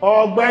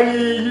ọ̀gbẹ́ni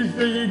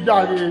yí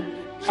jàre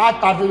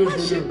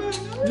látàfẹ́lẹ́fẹ́lẹ́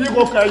yí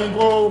kò kẹ̀yìn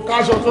kó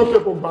káṣọ sókè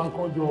kò gbà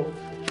nǹkan jọ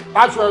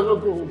káṣọ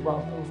sókè kò gbà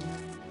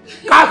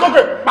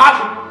nǹkan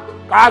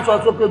káṣọ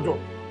sókè jọ.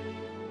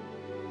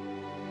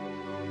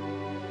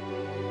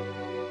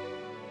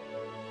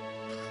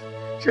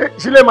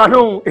 Sílé màá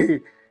lóhùn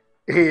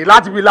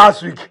láti bí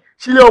last week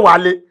sílé ò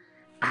wálé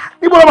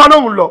níbo ló máa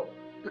lóhùn lọ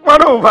máa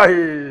lóhùn bá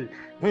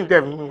mi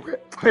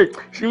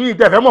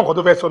ìtẹ̀fẹ́ mọ̀ nǹkan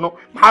tó fẹ́ sọ náà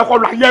máa kọ́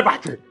lu ayé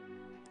ìbàjẹ́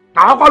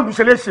máa kọ́ lu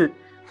ṣeléṣe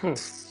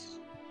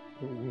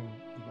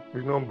pé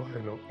nọ́mbà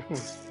ẹ̀ lọ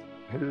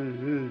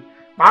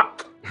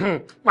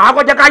máa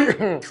kọ́ jẹ́ káyé.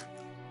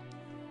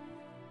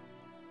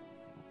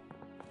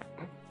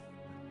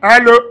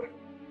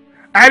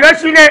 hello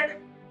sílé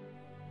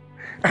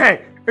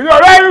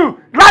ìyọ̀rọ̀ ẹ̀rù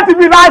láti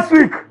bí last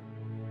week.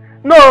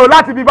 No,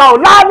 láti bí báwo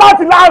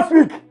láti last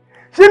week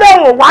sílé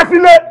ò wá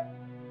sílé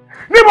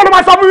níbo ló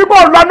máa sọ fún wípé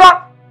ò lọ́nà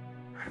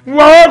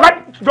wọ́n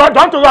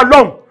jọ ń torí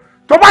ọlọ́run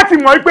tó bá ti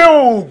mọ̀ pé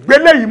ò gbé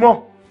léyìí mọ́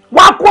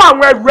wá kó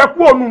àwọn ẹrù ẹ kú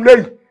òun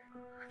léyìí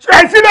ṣe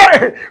sílé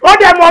ó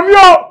dẹ̀ mọ̀ mí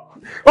o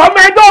ọmọ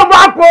ẹjọ́ ò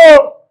máa kó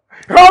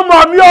o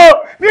mọ̀ mí o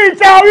ní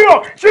iṣẹ́ orí o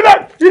sílé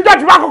ìjọ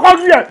tí wọ́n kọ́kọ́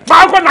rí ẹ̀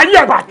máa kọ́ náà yí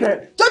ẹ̀ bàjẹ́.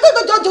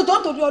 jọjọjọjọjọ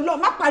torí ọlọ́run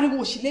má pariwo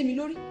òṣìlé mi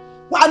lórí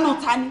wàá nà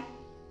ta ni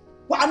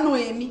wàá nà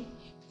èmi.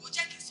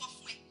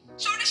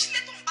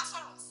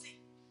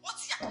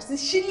 sí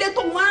sílé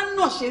tó máa ń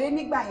nà ṣeré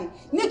nígbà yẹn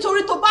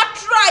nítorí tó bá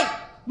try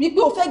wípé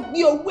o fẹ́ gbé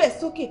owó ẹ̀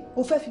sókè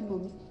o fẹ́ fi lò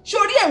mí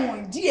sórí ẹ̀wọ̀n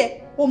ìdí ẹ̀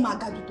ó máa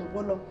ga jù tó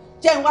wọ́ lọ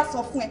jẹ́ n wá sọ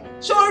fún ẹ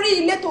sórí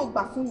ilé tó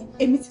gbà fún mi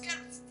èmi ti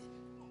kẹ́rù ti tẹ̀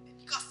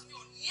because mi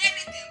ò ní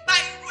anything bá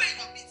irú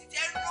èèyàn bíi ti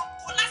tẹ́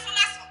rọ́kọ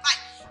lásánlásán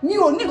báyìí mi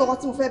ò ní nǹkan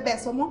tí mo fẹ́ bẹ́ẹ̀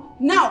sọ mọ́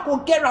now kò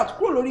get out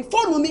kúrò lórí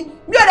fóònù mi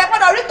mi ò dẹ̀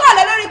gbọ́dọ̀ rí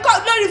kọ́ọ̀lẹ́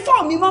lórí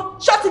fóònù mi mọ́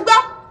ṣó ti gbọ́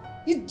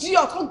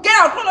idiot kò get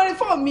out kúrò lórí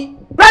fóònù mi.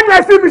 lẹ́nu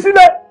ẹ̀ sí mi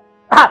sílé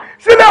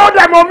ó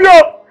dẹ̀ mọ̀ mí o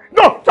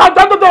no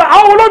sọ̀tọ̀tọ̀tọ̀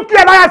àwọn wo ló ń kí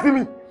ẹ láyà sí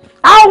mi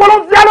àwọn wo ló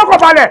ń fi ẹ lọ́kọ̀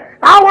balẹ̀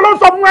àwọn wo ló ń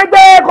sọ fún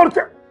ẹgbẹ́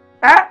kòtò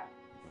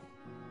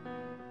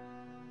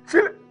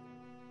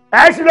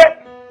sílé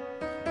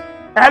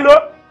hello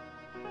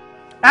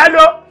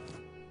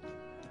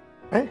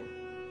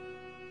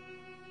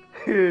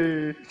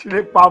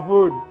sílé pa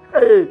fóònù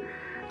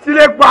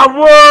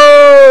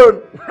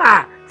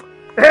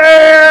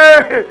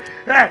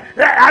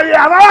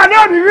àbáwá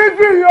náà ní rí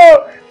sí yìí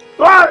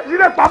o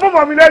sílé pa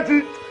fóònù mi létí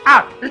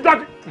ìjọ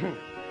ti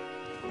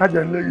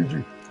lájẹ̀ ń lérí jù.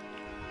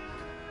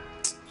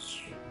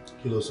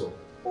 Kí ló sọ?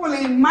 O lè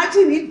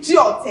imagine ìdí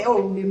ọ̀tẹ̀ ò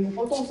lè mú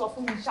nǹkan tó ń sọ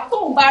fún mi ṣá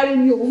tóun bá rí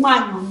ni òun máa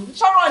nà mí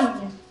ṣọ́rọ̀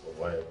nìyẹn.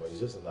 Why, but it's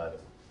just a lie.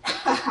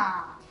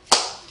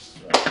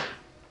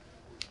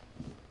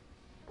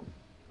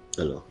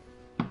 Hello.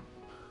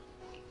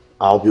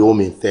 I'll be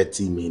home in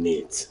 30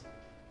 minutes.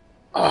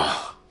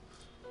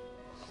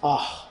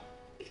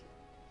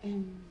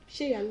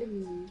 Ṣé ìyálé mi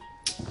nìyẹn?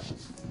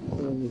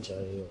 Let me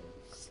try you.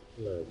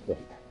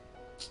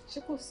 Ṣé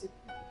kò sí?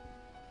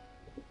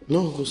 No,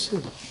 kò sí.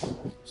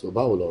 So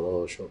báwo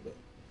lọ̀rọ̀ shop ẹ?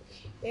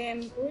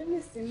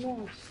 Really sí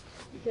much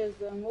because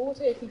owó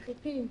tó yẹ kí n fi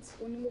paint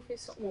ó ní mo fi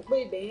san mọ̀ pé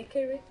ibẹ̀ yẹn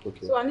kéré.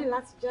 So a ní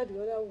láti jáde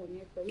lọ́dà wọ̀ ní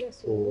pẹ̀lú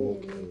ẹ̀sùn owó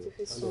yẹn ní ti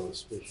fi san.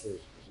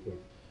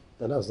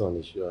 And that's not an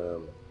issue.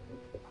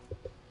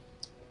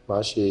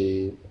 Máa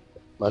ṣe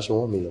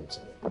 1 million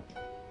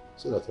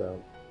so that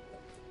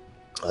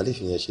At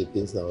least you should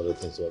paint now other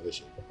things to have a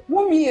share.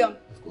 1 million.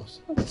 Of course.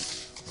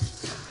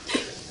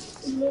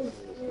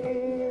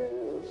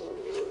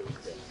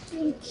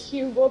 Thank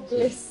you. God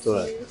bless you.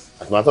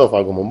 As a matter of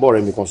fact, I'm bored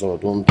of console.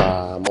 Don't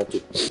motor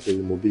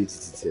mobility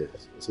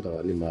so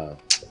that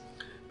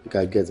we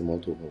can get the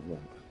motor.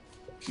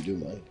 If you do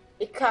mind.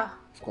 A car.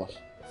 Of course.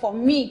 For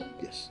me.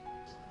 Yes.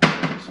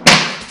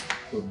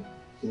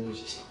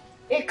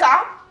 A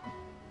car.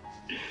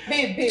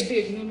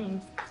 Babe. No.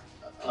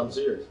 I'm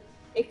serious.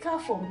 A car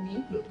for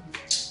me. Look.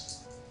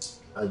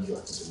 Are you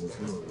at the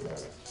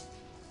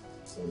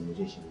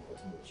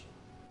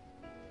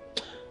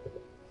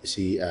You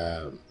see,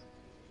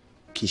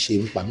 kì í ṣe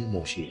ń pa mí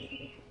mọ̀ ṣe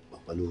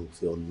pẹ̀lú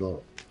òfin Ọlọ́run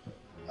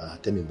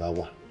tẹ́mi bá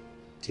wà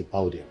tí pa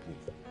òde ẹ̀kún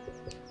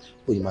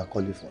ó yìí máa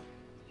kọ́lé fún ẹ.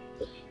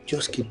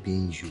 Just keep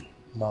being you,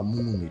 máa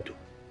múnú mi dùn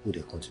ó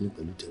dẹ̀ continue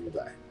pẹ̀lú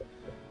tẹ̀rùbà ẹ̀.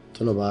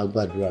 Tọ́nà bá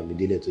gbàdúrà mi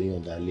délẹ̀ tó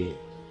yàn dálé ẹ̀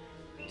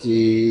tí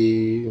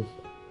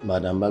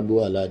madam bá gbé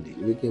wà láàdì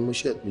ìwé kí n mú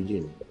shirt méjì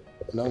ni.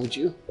 Now with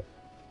you,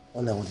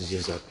 all I want is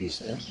just that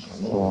peace.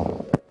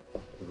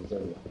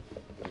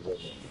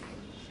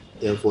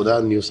 And for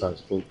that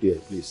nuisance, don't play,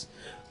 please.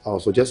 I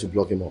would suggest you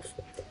block him off.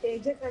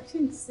 Jẹ́ ká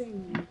change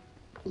sing.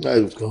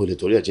 O lè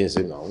torí ẹ̀ change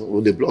sing now.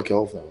 O lè block ẹ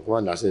off now. Kó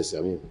má dá sense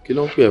àmì. Kí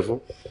ló ń pè ẹ́ fún?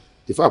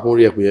 The fact pon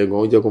rí ẹ pé yẹn gan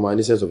ó jẹ́ kó máa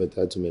ní sense of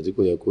entitlement tí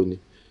kò yẹ kó ní.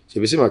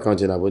 Ṣebí sim account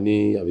yẹn àbọ̀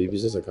ní àbí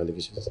business account ní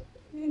kí ṣe.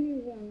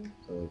 Anyone.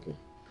 Okay.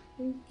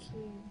 Thank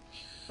you.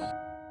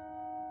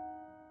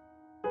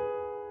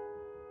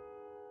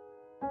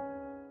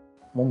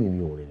 Mọ́mí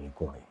mi ò rìn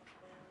nìkan rẹ̀.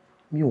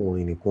 Mi ò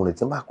rìn nìkan rẹ̀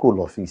tí n bá kúrò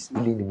lọ́fíìsì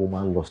ilé ni mo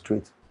máa ń lọ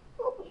straight.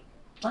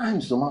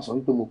 Times tó máa sọ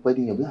wípé mo pẹ́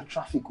díyàn bí i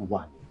traffic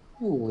wà ní.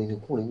 Mi ò rìn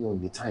nìkan rẹ̀ mi ò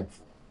ní time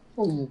fún. Mi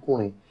ò rìn nìkan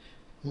rẹ̀.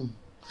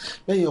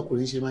 Bẹ́ẹ̀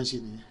ọkùnrin ṣe máa ń ṣe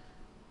nìyẹn.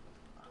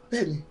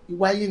 Bẹ́ẹ̀ ni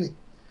ìwà yín ni.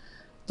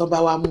 Tọ́ bá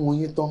wá mú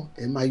yín tán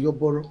ẹ máa yọ́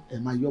bọ́rọ́ ẹ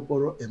máa yọ́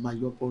bọ́rọ́ ẹ máa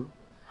yọ́ bọ́rọ́.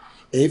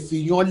 Ẹ fi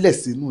yán lẹ̀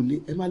sínú ilé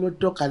ẹ máa lọ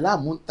dọ́ka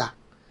láàmú ń ta.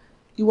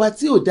 Ìwà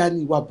tí ò dá ni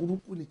ìwà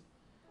burúkú ni.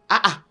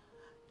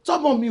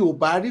 Tọ́mọ mi ò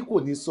bá rí kò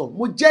ní sọ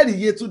mo jẹ́rìí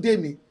Yétúndé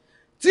mi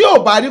tí ò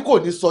bá rí kò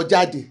ní sọ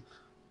jáde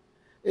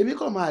èmi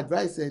kàn máa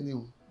advice ẹni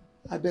o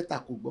abẹ́ta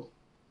kò gbọ́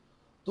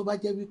tó bá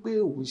jẹ́ wípé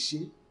òun ṣe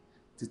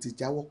tètè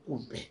jáwọ́ kò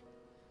ń bẹ̀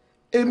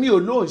èmi ò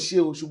lóun ṣe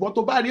o ṣùgbọ́n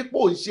tó bá rí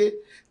pò ń ṣe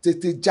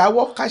tètè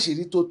jáwọ́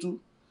káṣírí tó tú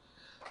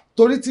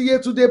torí tí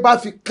Yétúndé bá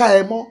fi ká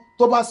ẹ mọ́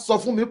tó bá sọ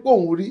fún mi pé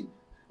òun rí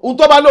ohun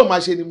tó bá lóun máa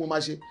ṣe ni mo máa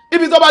ṣe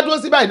ibi tó bá dúró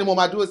sí báyìí ni mo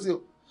máa dúró sí o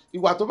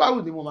ìwà tó bá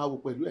wù ni mo máa wù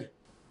pẹ̀lú ẹ̀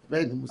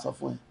bẹ́ẹ̀ ni mo sọ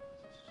fún ẹ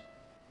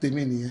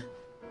tèmi nìyẹn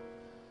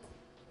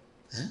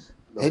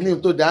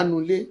ẹni tó dánú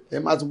ilé ẹ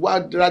máa ti wá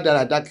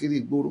rádaràdá kiri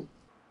ìgboro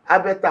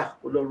abẹ́ta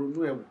kò lọ ronú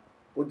ẹ̀wọ̀n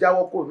kò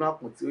jáwọ́ kò ná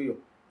àpò tí ó yọ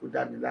kò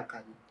dá mi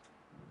lákàní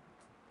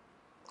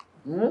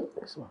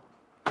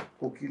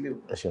kò kílé o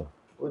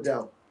ó dà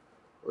o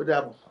ó dà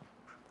bọ̀.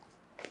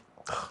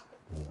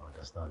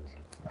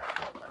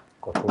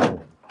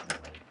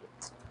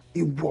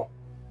 ìwọ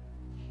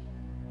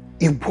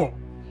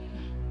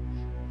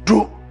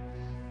dúró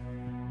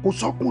kò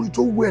sọkùnrin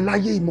tó wú ẹ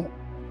láyé ìmọ̀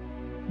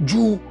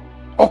ju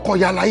ọkọ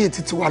ya láyé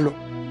títí wa lọ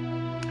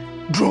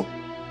dúró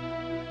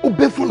ó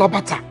bẹ́ fún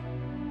labata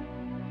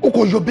ó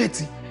kò yọ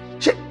bẹ́ẹ̀tì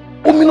ṣé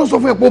omi náà sọ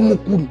fún ẹ pé ó mú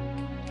kú ni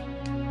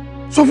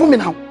sọ fún mi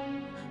náà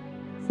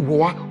ìwọ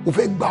wa ò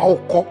fẹ́ gba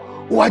ọkọ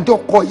ó wá jọ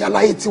ọkọ ya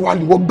láyé tí wa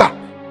lìwọ gbà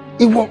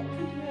ìwọ.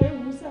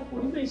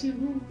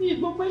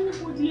 ìgbọ́pẹ́ ní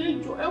kò di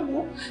ẹjọ́ ẹ wo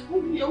mo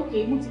fi òkè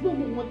mo ti gbọ́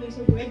gbogbo ọmọdé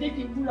ṣe ẹ jẹ́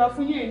kí n búra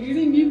fún yín ẹ̀ní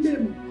rí mi bẹ̀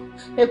mọ́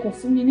ẹ kò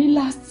fún mi ní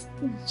last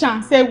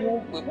chance ẹ wo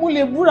mo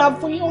lè búra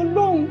fún yín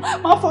Ọlọ́run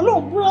máa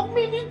fọlọ́run búra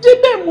mi ní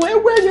débẹ̀ mọ́ ẹ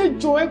wẹ́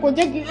ẹjọ́ ẹ kò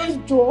jẹ́ kí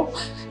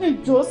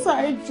ẹjọ́ sá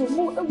ẹjọ́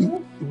mo.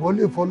 ìwọ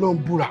lè fọlọ́run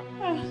búra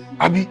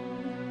àbí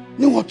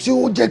níwọ̀n tí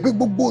ó jẹ́ pé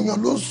gbogbo èèyàn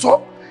ló ń sọ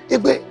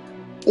pé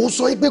ó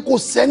sọ pé kò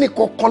sẹ́nì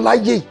kankan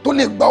láyé tó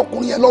lè gba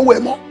ọkùnrin yẹn lọ́wọ́ ẹ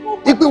mọ́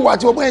pé wà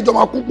tí ọmọ yẹn jọ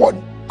máa kú pọ̀ ni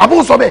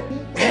àbó sọ bẹ́ẹ̀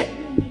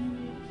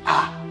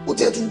ó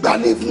tiẹ̀ tún gbà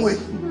lé fún ẹ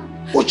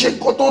ó ṣe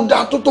nǹkan tó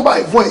dáa tó tó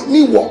báyìí fún ẹ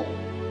níwọ̀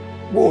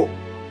wo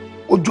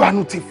ojú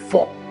àánú ti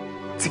fọ́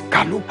ti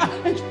ká ló kù.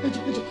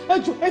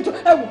 ẹjọ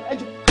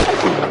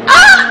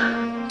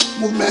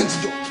movement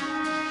jọ.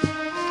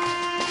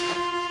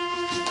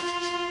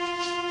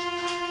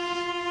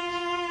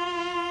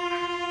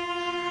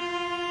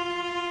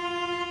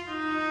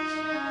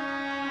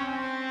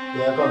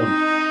 Yeah, come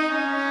on.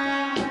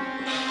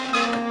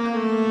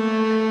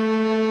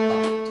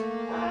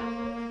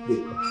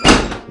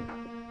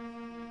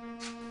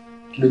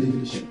 Kí ló dé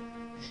fi ṣe?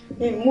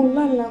 Mo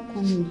lálàá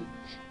kan ni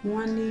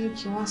wọ́n á ní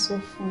kí wọ́n sọ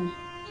fún ẹ.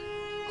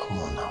 Come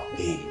on now,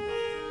 babe.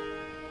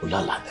 Mo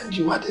lálàá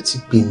dájú wá dẹ̀ ti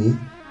pè mí.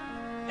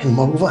 Ẹni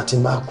máa rúfà tí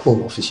máa kúrò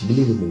lọ́fíìsì bí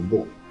lèmi mò ń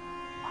bọ̀.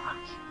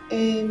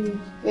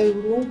 Ẹ̀rù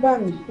ló ń bà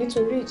mí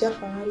nítorí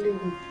ìjáfara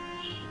léwu.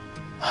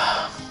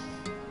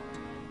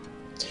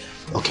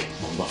 Ok,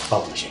 mo ń bọ̀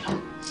báwo ló ṣe náà?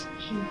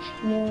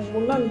 Mo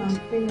lálàá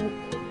pé mo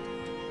kú.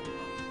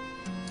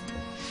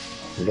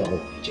 Mo lọ́wọ́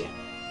mi jẹ́.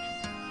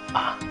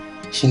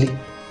 Ṣílé,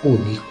 ó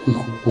ní kú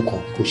ikú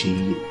kan kó ṣe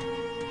yíyẹ.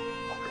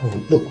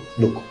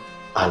 Look,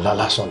 àlá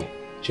lásán ni.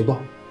 Ṣùgbọ́n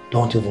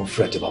don't even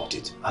fret about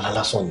it. Àlá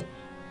lásán ni.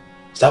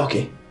 Is that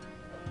okay?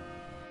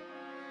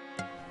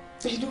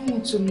 I don't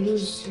want to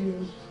lose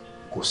you.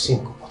 Kò sí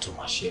nǹkan kan tó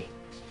máa ṣe.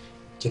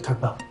 Jẹ́ ká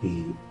gbà pé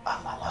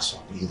àlá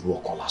lásán ní irú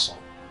ọkàn lásán.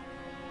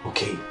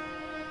 Okay?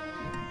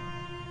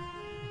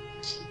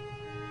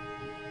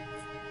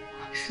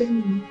 Ìfẹ́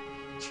mi.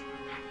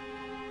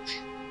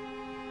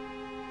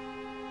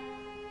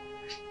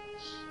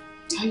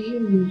 Ayé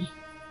mi.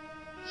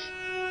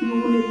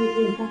 Mo lè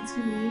gbogbo nǹkan tí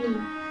mo ní.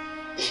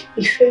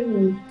 Ìfẹ́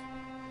mi.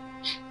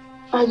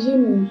 Ayé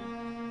mi.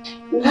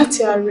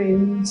 Láti ara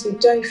ẹ̀mí ti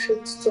dá ìfẹ́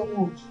títọ́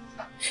mọ̀.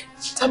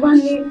 Tá bá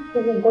ní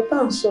gbogbo nǹkan tá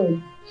à ń sọ yìí,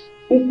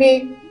 wípé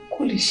kò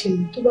lè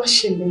ṣẹlẹ̀ tó bá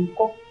ṣẹlẹ̀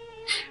nǹkan.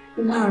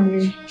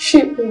 Láàrin ṣé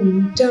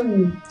òun dá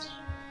mi?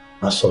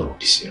 Má sọ̀rọ̀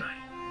òdì síra ẹ̀.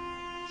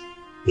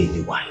 Èmi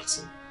wà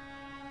ẹ̀tì.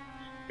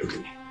 Look at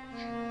me.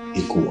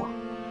 Ikú wa,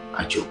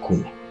 àjọkú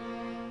ni.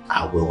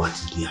 Àwẹ̀ wa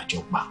ti di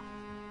àjọpá.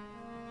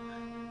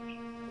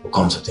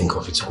 Come to think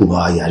of it, kó bá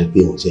wa yàrí pé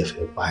òun ti ẹ̀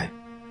fẹ́ pa ẹ̀.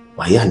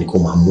 Wàyà ni kó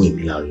máa mú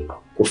èmi láàrin lọ,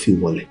 kó fi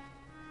wọlé.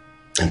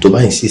 And tó bá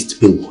insist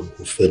pé òun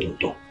kò fẹ́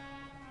dandan.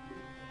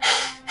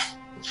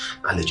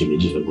 Àlejò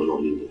méjì fẹ́ gbọ́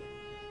lọ́ọ́ líle.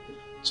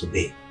 So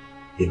babe,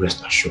 be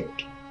rest assured.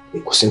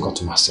 Kò sí nǹkan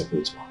tó máa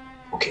separate wa,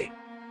 okay?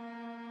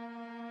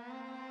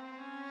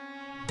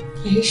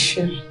 Are you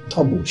sure?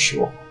 I'm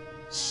sure.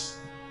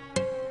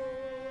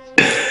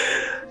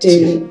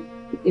 David,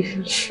 if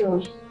you're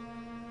sure,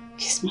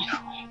 kiss my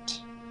forehead.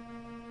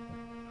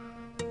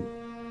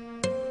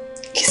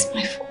 Kiss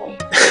my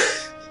forehead.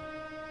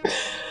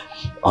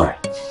 All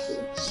right.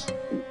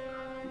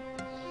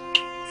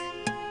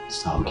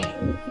 Is that okay?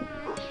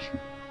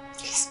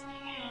 Kiss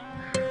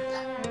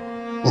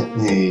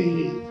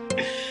me.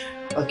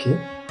 Okay.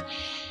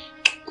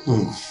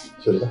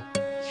 Shoulder.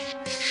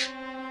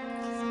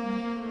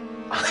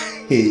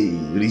 Hey,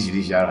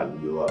 oríṣiríṣi ara ló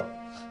gbé wá.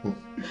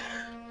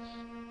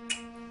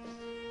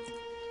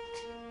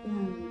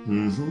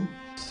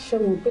 Ṣé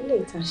mo gbélé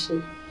ìta ṣe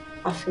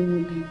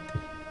àfihàn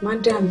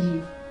madam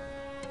yìí?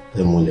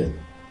 Ẹ múlẹ̀.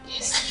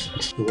 Yes.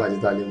 Ìwà àti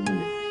lè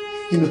múlẹ̀.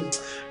 You know,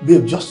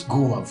 babe, just go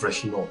and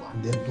freshen up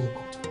and then don't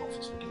come to my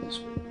office again this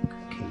way.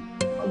 Okay?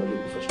 I'm a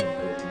little professional.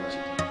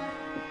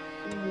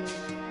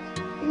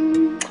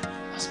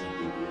 That's my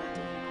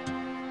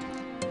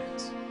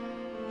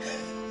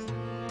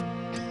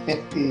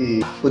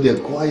baby. Ó dẹ̀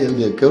kọ́ ayé ó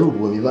dẹ̀ kẹ́rù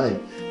bọ̀ mi báyìí.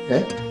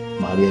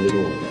 Màá rí ẹ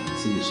lọ́wọ́ ọ̀gá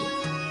sí ìṣọ́.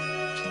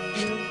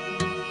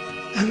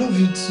 I love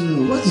you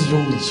too. What is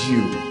wrong with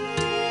you?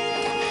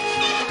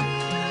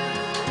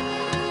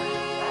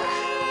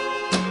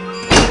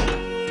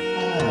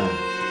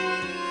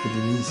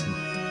 Adeniyi.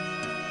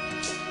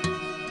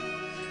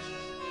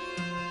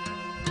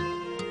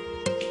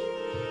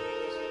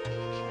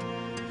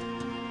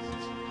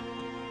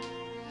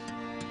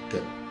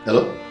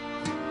 Hello?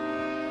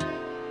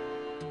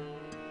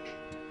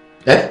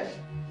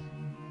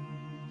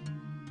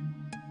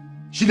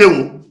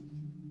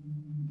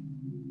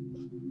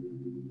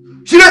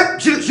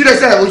 Ṣílẹ̀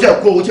sẹ́yìn ojú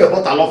ẹ̀kọ́ ojú ẹ̀kọ́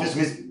ta lọ́fíìsì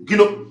mi kí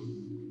ló?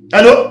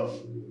 Hello?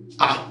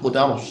 Mo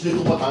dáhùn ṣílẹ̀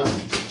tó bọ́ta ní.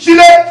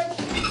 Ṣílẹ̀!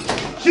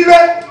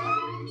 Ṣílẹ̀!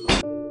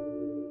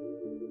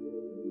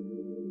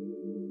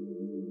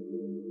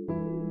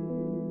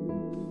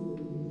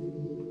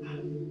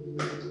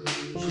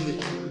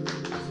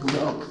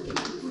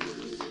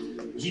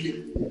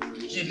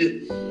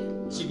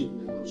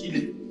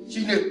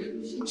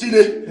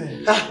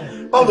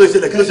 Báwo ló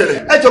ṣẹlẹ̀? Kí ló ṣẹlẹ̀?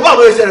 Ẹ jọ̀ọ́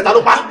báwo ló ṣẹlẹ̀? Ta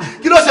ló pa?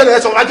 Kí ló ṣẹlẹ̀? Ẹ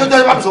sọ̀rọ̀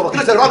ajọ́jọ́ bá mi sọ̀rọ̀. Kí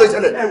ló ṣẹlẹ̀? Báwo ló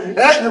ṣẹlẹ̀?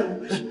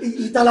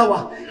 Ìtàláwà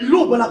ìlú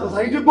ògbọ́nà kọ̀sà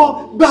yìí dígbọ́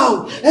gbà ó.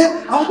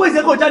 Àwọn bó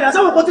ìṣẹ́kọ̀ jáde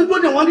àṣẹ́wọ̀n kan tí ló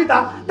ní wọ́n níta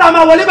tá a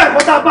máa wọlé báyìí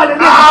kọ́ta bá lè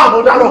ní.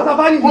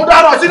 Mo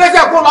dárọ̀ sí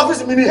lẹ́jẹ̀ kó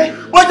lọ́fíìsì mi ni.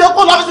 Mo jẹ́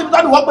kó lọ́fíìsì mi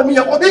tani wọ́n pè mí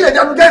yẹn. Kò tí ì yẹn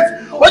jẹnu gẹ́ẹ̀tì.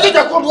 Ó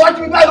jẹ́ kó lọ́wọ́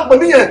mi báyìí ló pè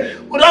mí yẹn.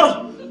 Mo dárọ̀.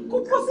 Kò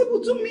possible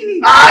 2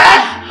 minutes.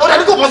 Ó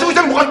dàbí kò possible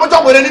ṣé mo kọjọ́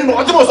wẹ̀rẹ̀ nínú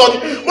ọtí mo sọ ni.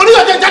 Mo ní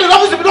ìyànjẹ́ jáde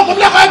lọ́fíìsì mi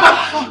lọ́kùnrin lẹ́kọ̀ọ́ ẹ̀gbà.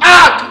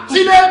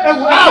 Sílẹ̀.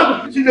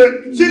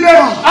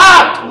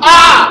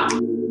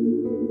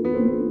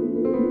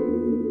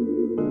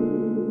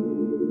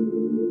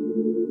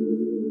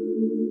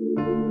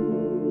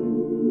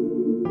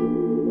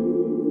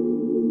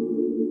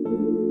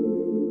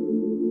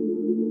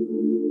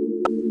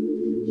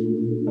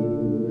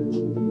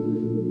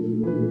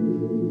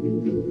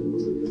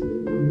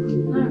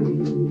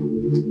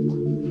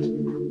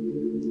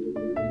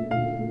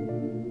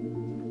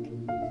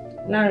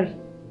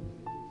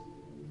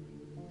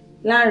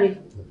 Láre.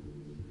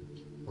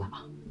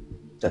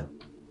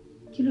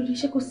 Kí ló dé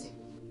ṣé kò sí?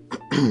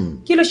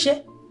 Kí ló ṣe?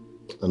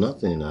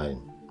 Nothing,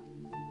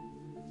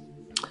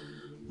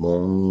 mo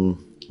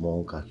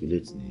ń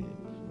calculate ni.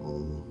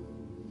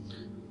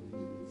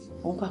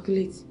 Mo ń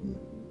calculate.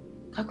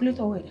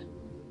 Calculate ọwọ́ ẹ̀dá.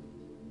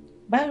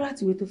 Báyọ̀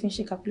àti ìwé tó fi ń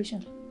ṣe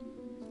calculation.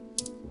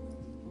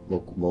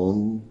 Mo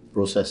ń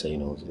process, you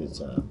know.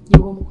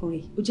 Ìwọ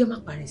ọmọkùnrin, ó jẹ́ má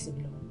parẹ́ sí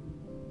mi lọ.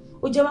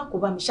 Ó jẹ́ má kó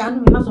bá mi ṣàánú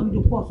mi má sọ mi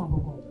dùn pọ̀ ọ̀sán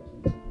gangan.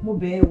 Mo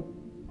bẹ̀ ẹ́ o.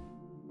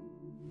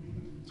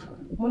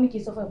 Mo ní kí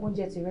n sọ fún ẹ pé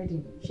oúnjẹ ti ready.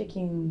 Ṣé kí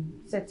n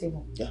set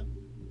table? Yeah.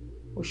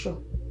 O sure?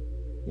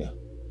 Yeah.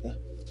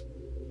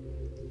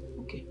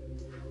 Okay.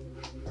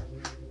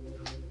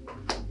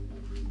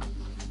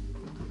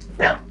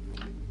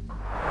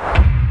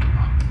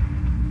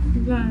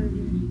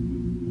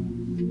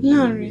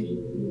 Láàrin,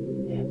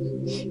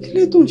 kí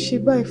ló tó ń ṣe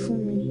báyìí fún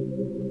mi?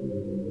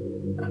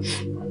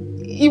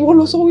 Ìwọ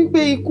ló sọ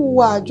wípé ikú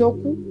wa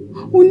àjọkú,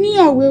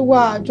 oníyàwó wa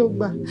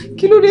àjọgbà.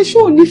 Kí ló dé ṣó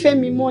ò nífẹ̀ẹ́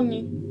mi mọ́ ni?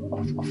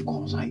 Of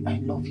course, I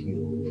love you.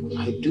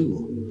 I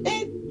do.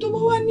 Tó bá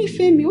wá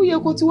nífẹ̀ẹ́ mi, ó yẹ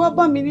kó ti wá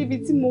bá mi níbi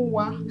tí mo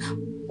wà.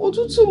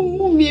 Òtútù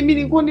mú mi, èmi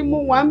nìkan ni mo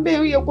wà ń bẹ̀,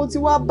 ó yẹ kó ti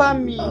wá bá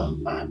mi.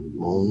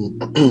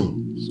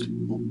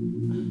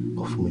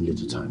 But for me,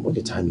 little time. When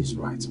the time is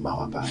right, ma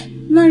wá bá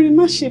ẹ. Láàrin,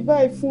 má ṣe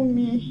báyìí fún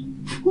mi.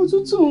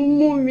 Òtútù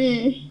mú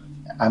mi.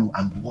 I'm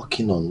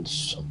working on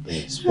some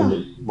things.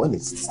 When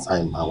it's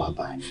time, ma wá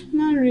bá ẹ.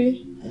 Láàrin,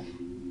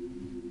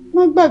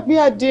 má gbàgbé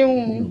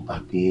àdéhùn.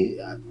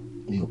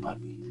 Mi ò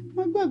gbàgbé.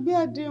 Má gbàgbé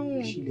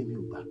àdéhùn. Ṣílẹ̀ mi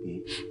ò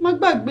gbàgbé. Má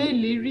gbàgbé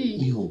ìlérí.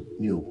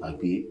 Mi ò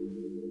gbàgbé.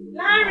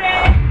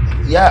 Láàrin.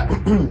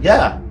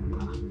 Yeah.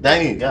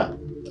 Dining, yeah.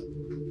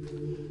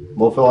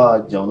 Mo fẹ́ wá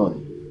jẹun náà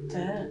ni.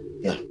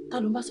 Ta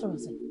ló ń bá sọ̀rọ̀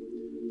sí?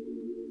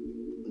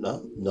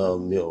 No,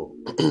 mi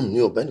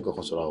ò bẹ́ẹ̀ nìkan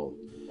kan sọ̀rọ̀ o.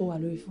 Ó wà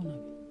lórí fóònù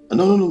àbí?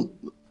 No.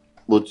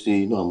 Mo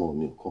ti inú àmọ́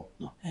mi ò kọ́.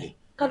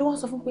 Ká ló wá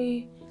sọ fún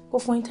pé kó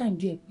fún yín time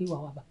díẹ̀ pé wà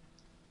wá bá.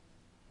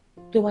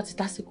 Tó wá ti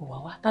tásìkò wà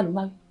wá, ta ló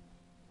bá wí?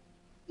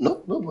 No,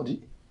 nobody.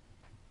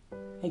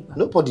 Ẹgbà.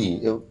 Nobody.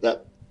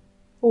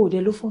 O ò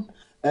dé ló fún?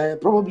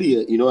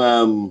 Probably,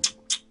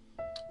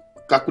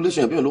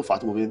 calculation bí ló fà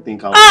tí mo fi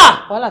think out.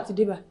 Wàhálà ti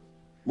dé bá.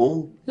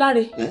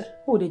 Láre,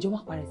 o ò dé jọ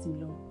má parẹ́ sí mi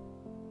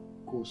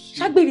lọ́rùn.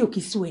 Ṣágbèrè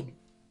òkè sí ẹni.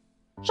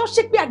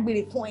 Ṣọ́ṣẹ́ pé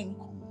àgbèrè fún ẹni.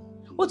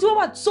 O ti wá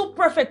wà so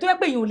perfect tó yẹ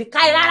pé èèyàn ò lè ká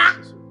ẹ rárá.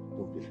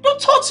 Don't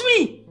touch me.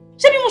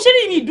 Ṣé bí mo ṣe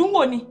rí ní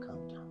ìdúnwò ni?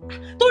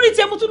 Torí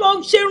tí mo tún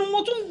lọ ṣerun, mo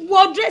tún wọ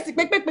dírẹ́sì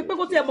pépépépé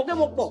kó tiẹ̀ mọ̀ pé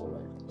mo pọ̀.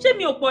 Ṣé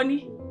mi ò pọ̀ ni?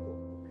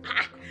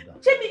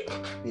 Ṣé mi?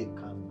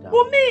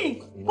 Omi,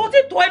 kò tí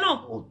tó ẹ náà.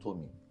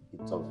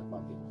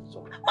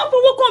 Má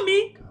fowó kàn mí.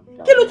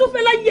 Kí ló tún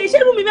fẹ́ láyé? Ṣé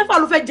irú mi mẹ́fà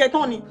ló fẹ́ jẹ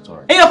tán ni?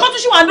 Èèyàn kan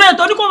tún ṣì wà ń dúró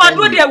tó ní kó máa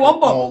dúró de ẹ̀wọ̀n ń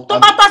bọ̀. Tó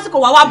bá tásìkò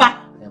wá wá bá.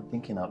 I'm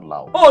thinking out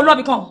loud. O ò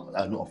lọ́bì kan.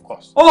 No, of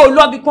course. O ò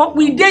lọ́bì kan.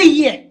 We dey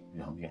here.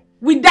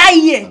 We die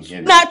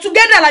here. Na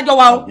together la jọ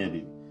wà o.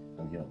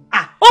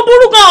 Ó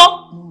burú gan o.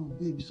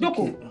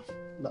 Jókòó.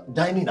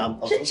 Dining,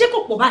 ṣé kò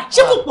pọ̀ báyìí?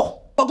 Ṣé kò pọ̀?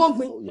 Ọgbọ́n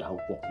gbin.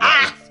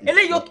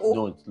 Eléyìí ó tó.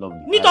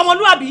 Nítorí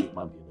ọmọlúwàbí.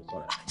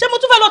 Ṣé mo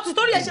tún fẹ́ lọ tì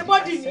torí ẹ̀ ṣe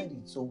bọ́dì ni?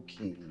 It's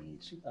okay.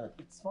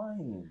 It's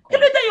fine. Kí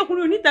ló dé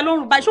ọkùnrin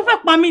onítẹ̀lọ́rùn báyìí? Ṣó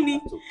fẹ́ pa mí ni?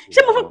 Ṣé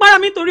mo fẹ́ para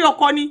mi torí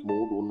ọkọ ni? Mo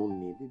ronú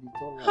ni, baby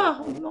tọ́lá.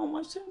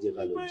 Jẹ́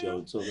ká lọ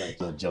jẹun tó láì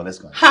lọ jẹun, let's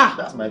go.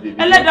 That's my baby.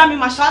 Ẹlẹ́dàá mi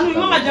mà ṣàánú mi,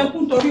 má mà jẹun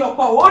kún torí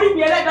ọkọ o. Orí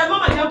mi ẹlẹ́dàá, má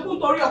mà jẹun kún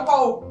torí ọkọ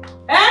o.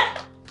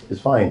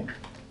 It's fine.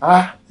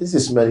 This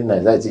is smelling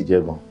nice. Láì tí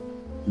jẹ gan.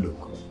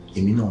 Look,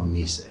 èmi náà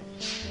ní ìṣẹ́.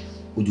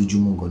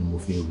 Ojoojúmọ́ gan ni mo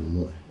fi ń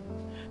ronú ẹ̀.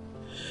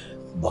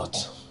 But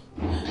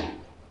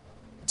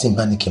tí n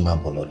bá ní kí n máa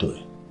bọ̀ lọ́dọ̀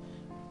ẹ̀,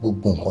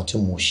 gbogbo nǹkan tí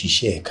mo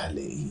ṣiṣẹ́ ẹ̀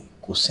kalẹ̀ yìí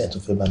kò sẹ́ni tó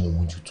fẹ́ bá mi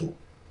mójútó.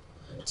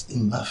 Tí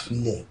n bá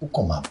filẹ̀, ó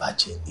kàn máa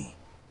bàjẹ́ ni.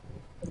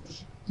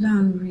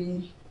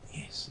 Láàrin,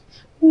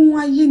 ohun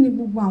ayé ni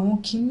gbogbo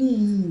àwọn kinní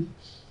yìí.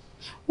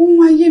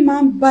 Ohun ayé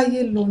máa ń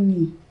báyé lọ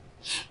ni.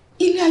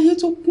 Ilé ayé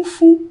tó kún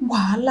fún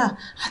wàhálà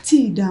àti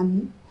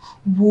ìdààmú.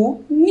 Wò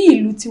ní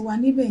ìlú tiwa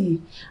níbẹ̀ yẹn,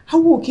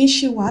 àwọn ò kì í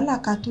ṣe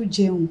wàhálà ká tó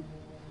jẹun.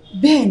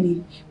 Bẹ́ẹ̀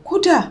ni,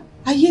 kódà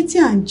ayé tí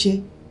à ń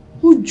jẹ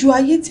ó ju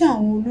ayé tí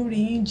àwọn olórí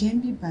yín jẹ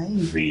ń bì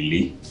báyìí.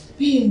 Really?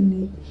 Bẹ́ẹ̀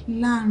ni,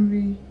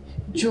 Láàrin,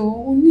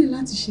 jọ̀ọ́ o ní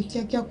láti ṣe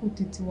kíákíá kó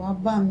tètè wá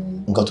bá mi.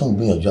 Nǹkan tó ń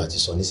gbìyànjú àti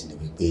sọ nísìnyí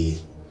wípé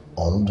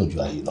ọ̀run dùn ju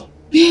ayé lọ.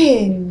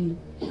 Bẹ́ẹ̀ ni,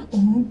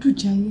 ọ̀run dùn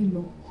ju ayé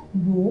lọ.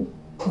 Wò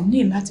ó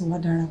ní láti wá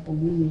darapọ̀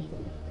mọ́ mi.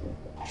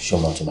 Ṣé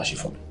ọmọ tó máa ṣe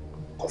fún mi?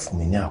 Kò fún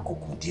mi ní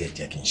àkókò díẹ̀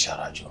jẹ́ kí n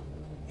ṣarajọ.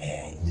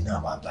 Èmi náà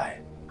máa bá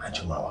ẹ,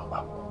 àjọ máa wà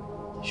papọ̀.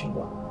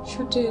 Ṣùgbọ́n.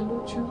 Ṣó dé ẹ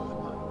lójú?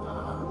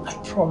 I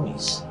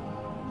promise.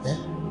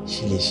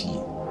 Ṣílẹ̀.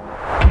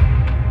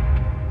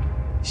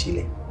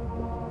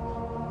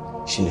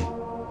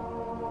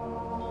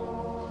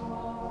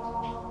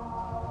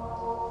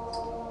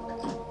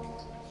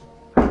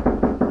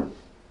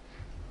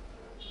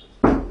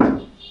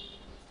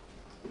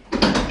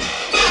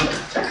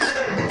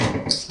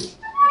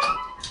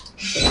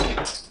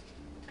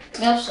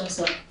 Good afternoon,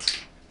 sir.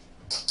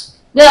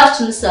 Good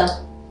afternoon, sir.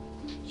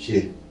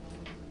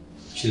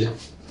 Ṣílẹ̀.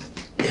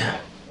 Yeah.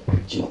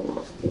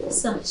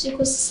 Sir, ṣé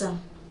kò sí, sir?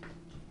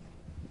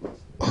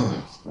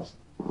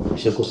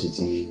 Ṣé kò sí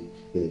tí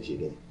ilé ṣe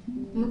gẹ́?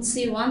 Mo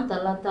ti wá ń ta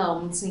látà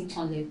mo ti ń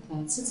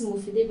kanlẹ̀kùn títí mo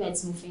fi débẹ̀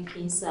tí mo fi ń kí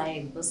n sá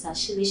ẹ̀ gbọ́ sá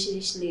ṣílé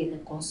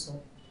ẹlẹ́kan sọ.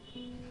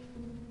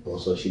 Wọ́n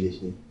sọ ṣílé.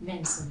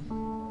 Bẹ́ẹ̀ sir.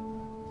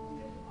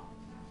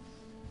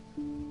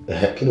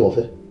 Kí ni wọ́n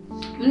fẹ́?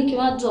 Mo ní kí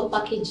wá drop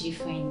package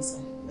fún ẹ̀yin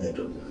sir.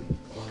 Drop.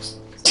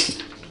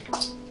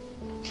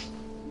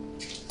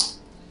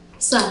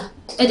 Sir,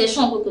 ẹ dẹ̀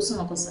ṣọ́n pé kò sí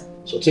nǹkan sir.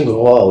 So tí nǹkan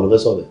wá àwọn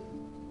olùfẹ́ sọ̀rọ̀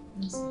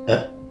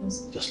ẹ̀?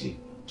 Just leave.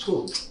 So.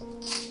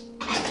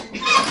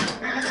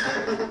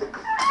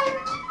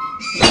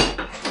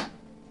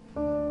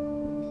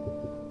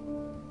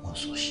 Wọ́n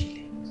sọ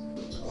ṣílẹ̀.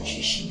 Wọ́n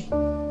ṣe ṣílẹ̀.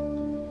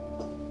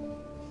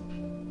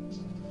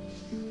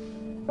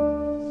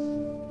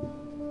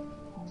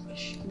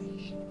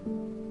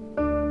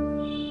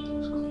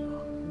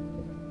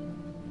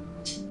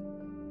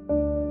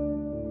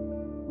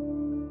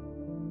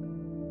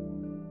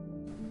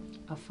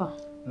 Àfà,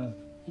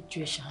 ìjọ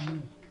ẹ ṣàánú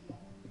mi.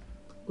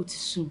 Ó ti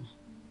sùn mí.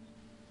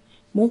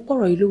 Mo ń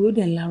pọ̀rọ̀ ìlú ó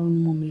dẹ̀ ń lárún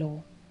mọ́ mi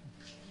lọ́wọ́.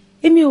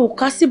 Èmi ò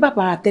ká sí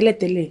bàbàrà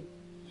tẹ́lẹ̀tẹ́lẹ̀.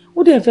 Ó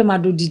dẹ̀ ń fẹ́ máa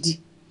dodidi.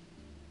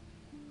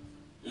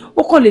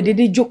 Ó kàn lè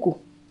dédé jókòó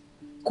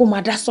kó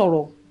máa dá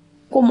sọ̀rọ̀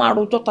kó máa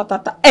rojọ́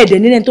tatata. Ẹ̀dẹ̀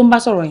nílẹ̀ tó ń bá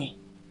sọ̀rọ̀ yẹn.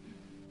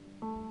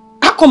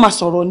 Á kàn máa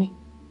sọ̀rọ̀ ni.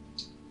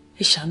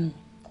 Ẹ ṣàánú mi.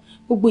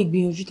 Gbogbo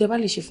ìgbìyànjú tẹ́ bá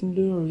lè ṣe fún mi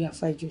lórí ọ̀rọ̀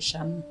Àfà ìjọ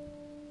ṣàánú.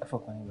 Ẹ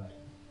fọkàn yín balẹ̀.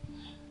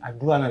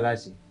 Àdúrà náà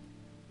láti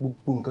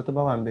gbogbo nǹkan tó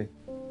bá wà ń bẹ̀.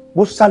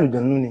 Bó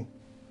sàlùjọ̀nú ni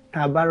tá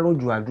a bá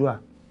rọ̀jò àdúrà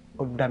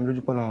ó dá mi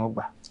lójú pé Ọlọ́run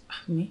gbà.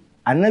 Àmín.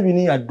 Ànábì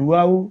ní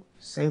àdúwáwó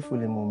sayful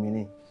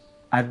mu'minin.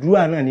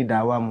 Àdúrà náà ní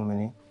dàwà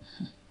mùmínì.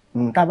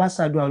 Tá a bá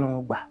ṣàdúrà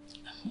Ọlọ́run gbà.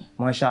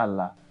 Masha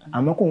Allah.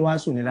 Àmọ́ kò wá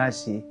sùn ní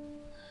láṣẹ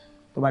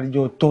tó bá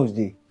dijọ́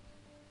Thursday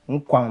ń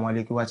kọ àwọn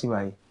ọmọlẹ́kẹ́ wá sí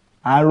báyìí.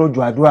 A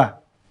rọ̀jò àdúrà.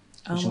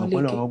 Àwọn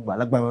Ọlọ́run gbà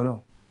lágbára Ọlọ́run.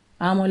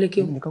 Àwọn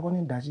ọmọlẹ́kẹ́ ní kọ́kọ́ ní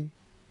ìdájí.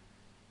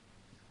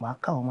 Màá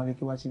ká àwọn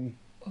ọmọlẹ́kẹ́ wá síbí.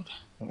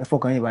 Ẹ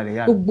fọkàn yín balẹ̀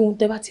yá. Gbogbo ohun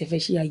tẹ́ bá tiẹ̀ fẹ́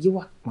ṣe ayé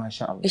wa.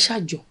 Masha Allah. Ẹ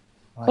ṣàjọ.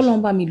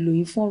 Ọlọ́run bá mi lò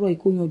yín fún ọ̀rọ̀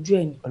ìkóyanjú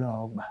ẹ̀ ni.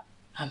 Ọlọ́run gbà.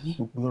 Àmín.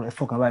 Gbogbo ọ̀rọ̀ ẹ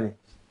fọkàn balẹ̀.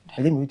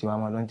 Ẹ jẹ́ mi ò tí wàá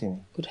máa lọ́ntì mi.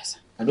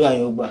 Àdúrà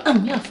yẹn ó gbà.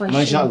 Àmín Àfà.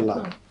 Masha Allah.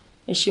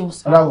 Ẹ ṣeun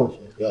sá. Bravo.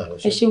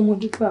 Ẹ ṣeun mo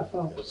dúpẹ́ Àfà.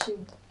 Ẹ ṣeun.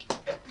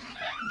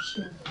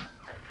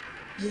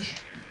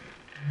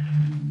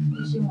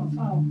 Ẹ ṣeun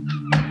Àfà.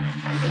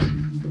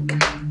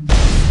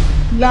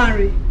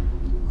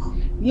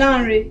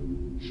 Láńre,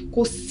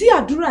 kò sí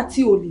àdúrà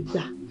tí o lè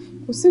gbà,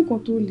 kò sí nǹkan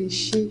tó lè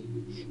ṣe,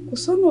 kò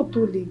sọ́nà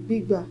tó lè gbé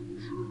gbà,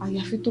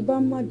 àyàfi tó bá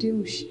má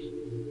déhùn ṣe.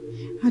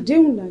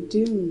 Àdéhùn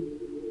làdéhùn.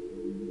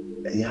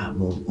 Yeah,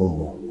 mo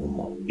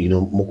mọ̀. You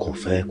know, mo kàn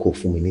fẹ́ kó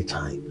fún mi ní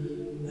time.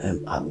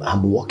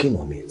 I'm working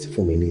on it.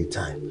 Fún mi ní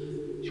time.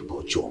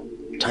 Ṣùgbọ́n jọ,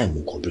 time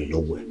mo kàn bèrè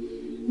lọ́wọ́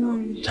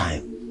ẹ̀.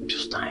 Time,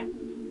 just time.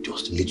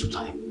 Just a little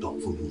time. Don't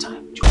fún mi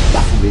time. Just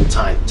fún mi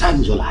time.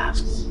 Time is all I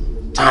ask.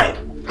 Time.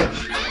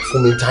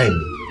 Fún mi time.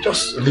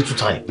 Just a little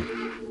time.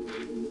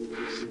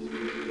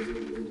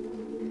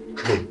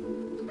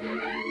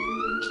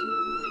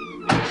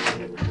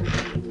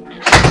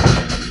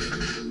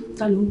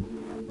 Ta ló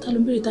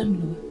ń béèrè time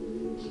lọ́wọ́?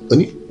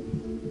 Oni?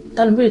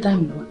 Ta ló ń béèrè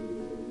time lọ́wọ́?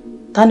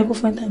 Ta ni kò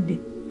fún time dé?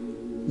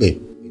 Babe.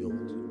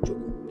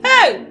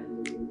 Hey!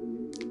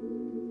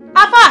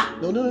 Àfà!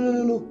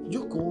 No.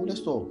 Joko,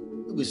 let's talk.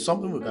 Maybe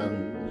something we can.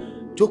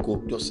 Joko,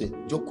 just say,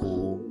 Joko.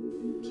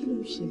 Kí ló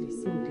ń ṣẹlẹ̀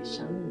sí òde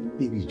ṣàánú mi?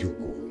 Baby,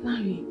 Joko.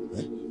 Láàrin,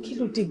 kí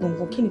ló dé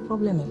gangan? Kí ni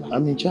problem ẹ̀ bá?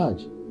 I'm in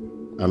charge.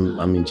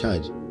 I'm in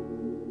charge.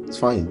 It's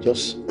fine.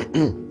 Just,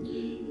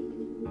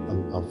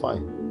 I'm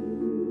fine.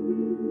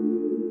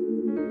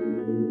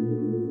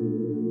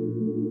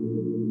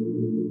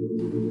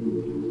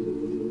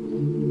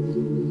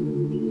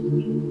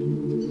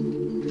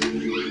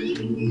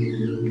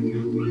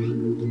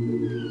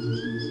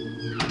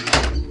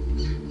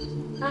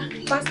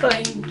 Pastor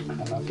yín.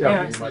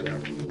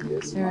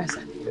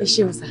 Ẹ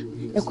ṣé o sà.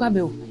 Ẹ kú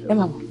àbẹ̀wò. Ẹ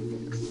máa bọ̀.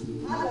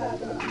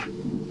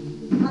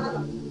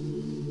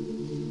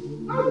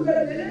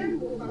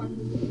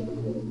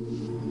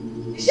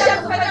 Iṣẹ́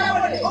tó fẹ́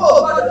dáwọ́ lè ó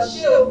gbọ́dọ̀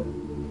ṣe o.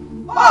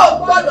 Ó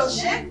gbọ́dọ̀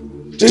ṣe.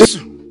 Jésù.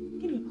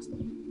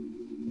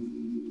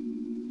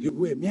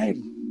 Ìwọ ẹ̀mí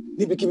àìrí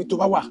níbikíbi tó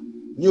bá wà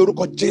ní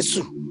orúkọ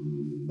Jésù.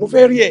 Mo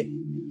fẹ́ rí ẹ.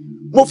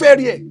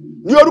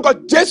 Ní orúkọ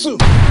Jésù.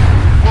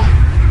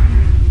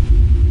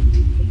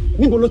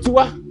 Níbo ló ti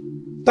wá?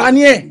 Ta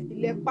ni ẹ?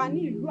 Ìlẹ̀pa ní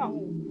ìlú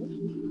àwọn òkú.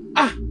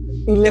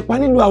 Ìlẹ̀pa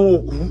nílùú àwọn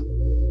òkú.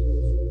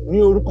 Ní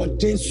orúkọ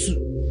Jésù.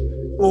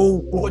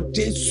 Orúkọ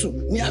Jésù.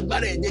 Ní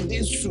agbára ẹ̀jẹ̀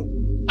Jésù.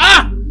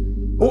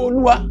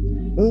 Olúwa,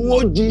 n ó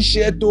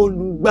jíṣẹ́ tó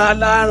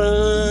lùgbàlà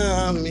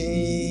rán mi.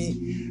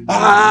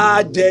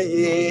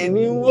 Àjẹyè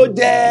ni n ó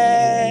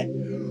jẹ́.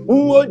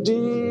 N ó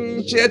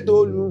jíṣẹ́ tó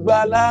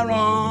lùgbàlà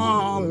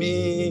rán mi.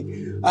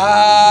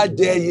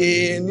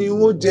 Àjẹyè ni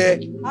n ó jẹ́.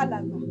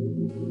 Alàgbà,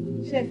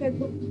 ṣé ẹ fẹ́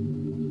gbọ́?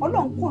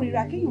 Ọlọ́run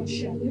kórìíra kéèyàn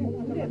ṣe àdéhùn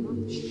kó dẹ̀ máa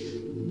ṣe.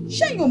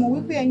 Ṣẹ́yìn ò mọ̀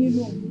wípé ẹyin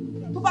lòun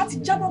tó bá ti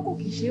jábọ́ kò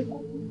kì í ṣe é kó.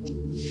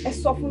 Ẹ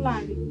sọ fún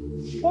Láńre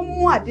kó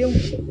mú àdéhùn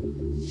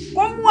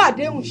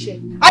ṣẹ.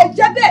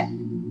 Àìjẹ́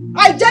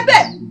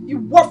bẹ́ẹ̀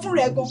ìwọ fún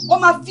rẹ̀ gan ó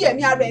máa fi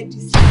ẹ̀mí ara ẹ̀ dì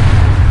sí.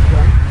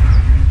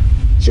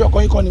 Ṣé ọkọ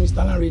yín kọ́ ni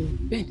Mr. Láńre ni?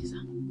 Bẹ́ẹ̀ni sá.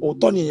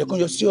 Òótọ́ ni èèyàn kan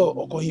yọ sí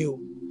ọkọ yín o.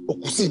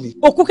 Òkú sì ni.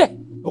 Òkú kẹ̀.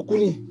 Òkú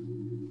ni.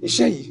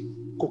 Iṣẹ́ yìí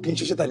kò kí n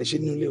ṣiṣẹ́ ta lè ṣe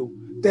nínú ilé o.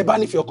 Tẹ́ bá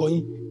nífẹ̀ẹ́ ọkọ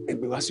yín ẹ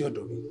gbé wá sí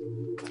ọ̀dọ̀ mi.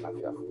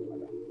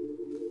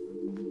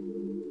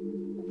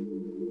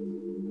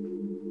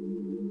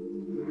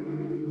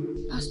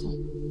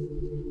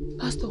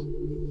 Pastor.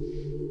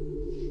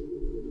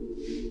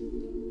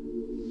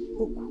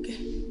 Òkú kẹ̀.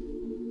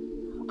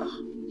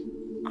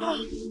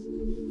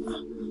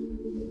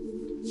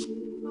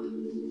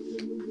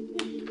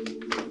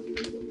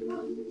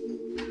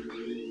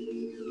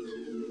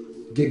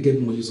 Gẹ́gẹ́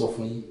bí mo ṣe sọ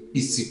fún yín,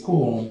 ìsìnkú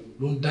ọ̀run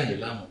ló ń dà yín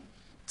láàmú.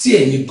 Tí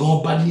ẹ̀yin gan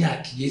bá ní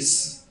àkíyèsí,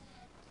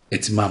 ẹ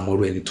ti máa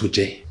mọ̀rọ̀ ẹni tó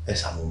jẹ́. Ẹ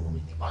ṣàmú mi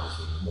ní báwo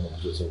ni mo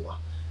tó ti wá.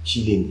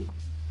 Sílé mi.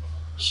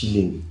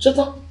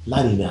 Ṣetán.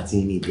 Láàrin mi àti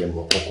mi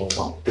ìdẹ̀mọ̀ kọ̀ọ̀kan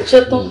wà.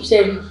 Ṣetán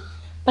ṣẹ́rí.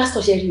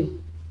 Pásítọ̀ ṣẹ́rí o.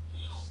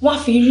 wọ́n á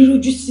fi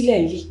rírójú sílẹ̀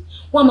lé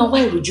wọ́n á máa wá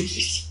ìrojú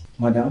kiri.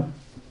 Madam,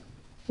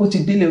 ó ti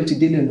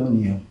délẹ̀ náà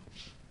nìyẹn.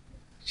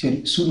 Ṣé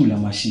sùúrù la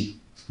máa ṣe?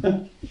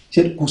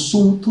 Ṣé kò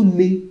sóhun tó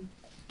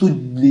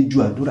le ju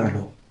àdúrà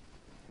lọ?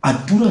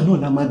 Àdúrà náà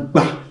la máa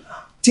gbà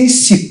tí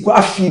ìsìnkú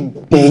á fi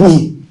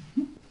bẹ̀yìn.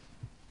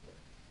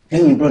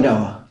 Lẹ́yìn brọ́dà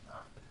wa.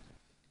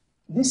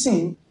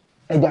 Nísìnyí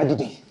ẹja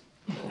dìde.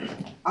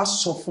 A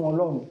sọ fún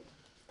Ọlọ́run,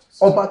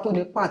 ọba tó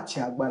ní pàtì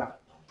agbára.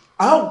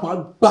 A wá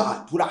gba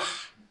àdúrà.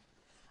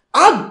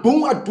 A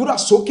gbóhùn àdúrà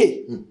sókè.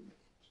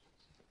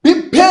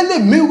 Bíbélì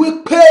mi wí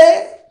pé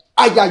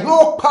àyà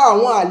yóò pa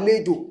àwọn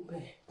àlejò.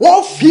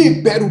 Wọ́n fi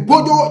ìbẹ̀rù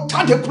bójó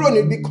jáde kúrò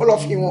níbi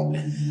kọ̀lọ̀fín wọn.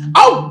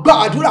 A gba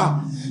àdúrà.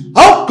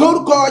 A gbé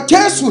orúkọ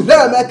Jésù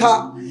lẹ́ẹ̀mẹ́ta.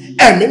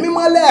 Ẹ̀mí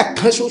mímọ́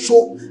lẹ́ẹ̀kan ṣoṣo.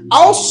 A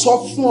ó sọ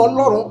fún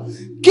Ọlọ́run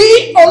kí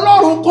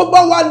Ọlọ́run kó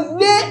bá wa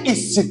lé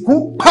ìsìnkú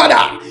padà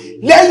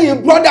lẹ́yìn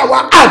brọ́dà wa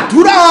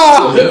àdúrà.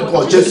 Orúkọ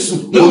Jésù,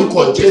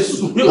 orúkọ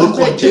Jésù,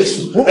 orúkọ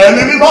Jésù.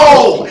 Ẹ̀mí mímọ́.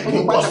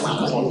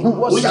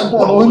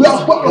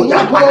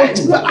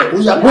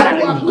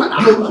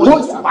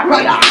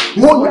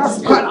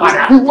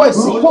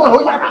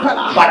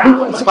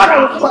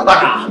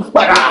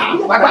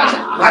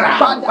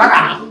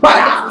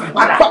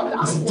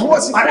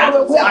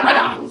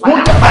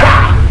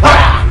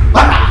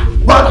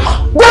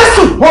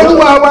 Jésù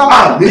Olúwa wa.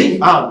 Àmín,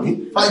 àmín.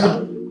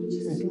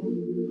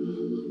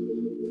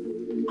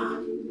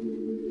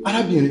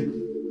 Arábìnrin,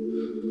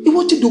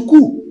 ìwọ ti dòkú,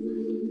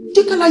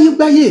 jẹ́ ká láyé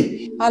gbáyé.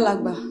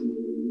 Alàgbà,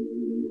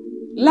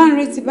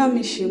 Lánrè ti bá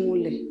mi ṣe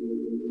múlẹ̀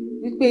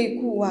wípé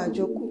ikú wa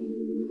àjọkú,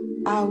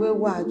 ààwẹ̀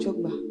wa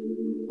àjọgbà.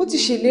 Ó ti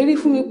ṣèlérí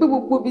fún mi pé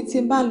gbogbo ibi tí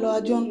n bá lọ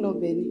àjọ ń lọ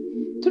bẹ̀ ni.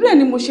 Torí ẹ̀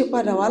ni mo ṣe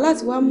padà wá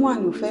láti wá mú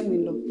àyànfẹ́ mi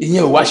lọ.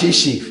 Ìyẹn ò wá ṣe é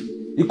ṣe,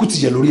 ikú ti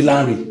jẹ lórí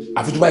Lánrè,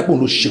 àfi tó bá ipò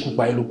ló ṣekú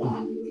pa ẹ́ ló kù.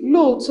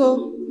 Lóòótọ́,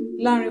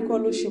 Lánrè kọ́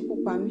ló ṣekú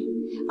pa mí.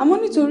 Àmọ́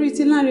nítorí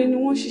tí Lánrè ni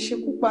wọ́n ṣe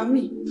ṣekú pa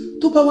mí.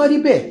 Tó bá wá rí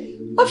bẹ́ẹ̀,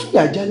 má fi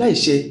àjà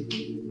láìṣẹ.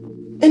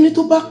 Ẹni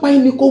tó bá pa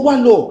ẹni kó wá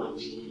lọ.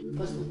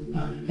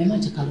 Ẹ má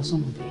jẹ́ ká lọ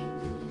sọ́nà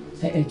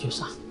bẹ́ẹ̀. Ẹ jọ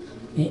sá.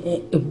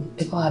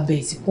 Ẹ bá wa bẹ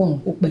ìsìnkú ọ̀hún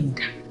kó pẹ̀yìn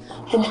dà.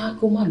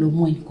 Kó má lọ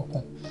mú ẹnì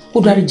kankan. Kó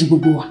dáríjì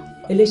gbogbo wa.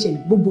 Ẹlẹ́ṣẹ̀ ni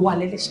gbogbo wa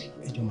lẹ́lẹ́ṣẹ̀.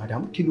 Ẹ jọ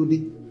màdàmú kí ló dé?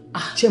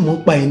 Ṣé mò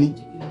ń pa ẹni?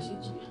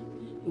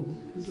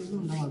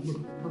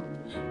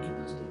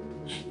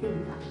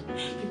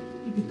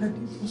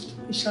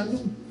 Ìṣàlù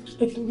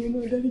ẹ̀tọ́rí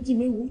náà dáríjì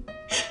mẹ́wọ́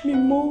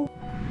mímọ́.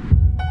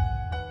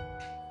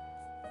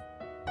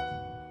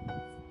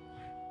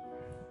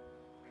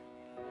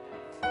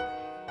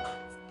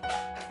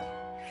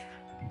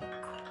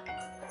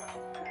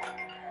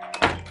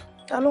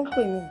 Ta ló ń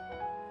pè mí?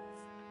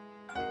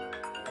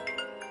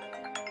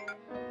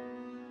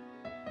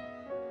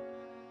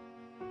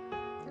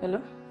 Hello?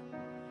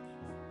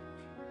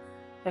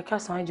 Ẹ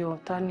káàsán ẹ jọ̀ọ́,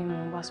 ta ni mo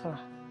bá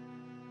sọ̀rọ̀?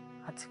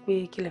 Àti pé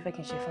kí lẹ fẹ́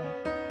kí n ṣe fún yín?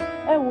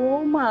 Ẹ wò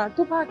ó máa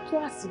tó bá tó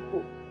àsìkò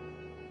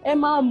ẹ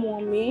máa mọ̀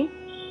mí.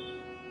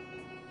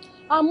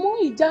 Àmọ́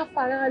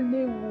ìjáfara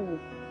léwu.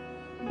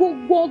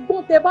 Gbogbo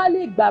ọgbọ́n tẹ bá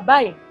lè gbà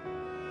báyìí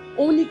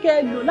òun ni kẹ́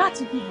ẹ lò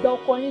láti fi gba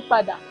ọkọ yín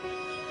padà.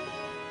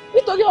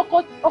 Nítorí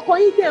ọkọ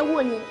yín tẹ̀ ń wò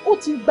yẹn ó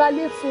ti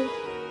gbalé fún.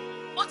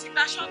 Ó ti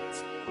gba ṣọ́ọ̀bù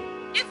fún.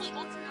 Even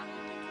ó ti ra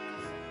mọ́tò.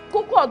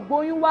 Kókó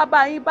ọ̀gbóyún wá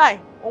bá yín báyìí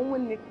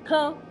òun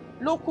nìkan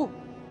ló kù.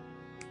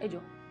 Ẹ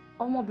jọ̀ọ́,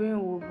 ọmọbìnrin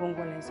wo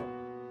gbọ̀ngàn lẹ sọ?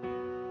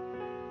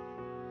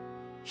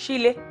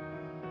 Ṣílé.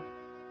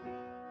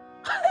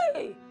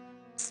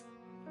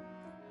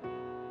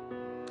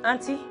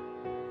 Àǹtí,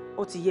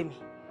 ó ti yé mi.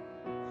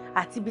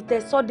 Àti ibi tẹ́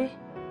sọ́dé,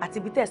 àti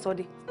ibi tẹ́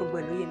sọ́dé, gbogbo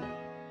ẹ̀ ló yé mi.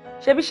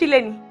 Ṣebí Ṣílé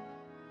ni?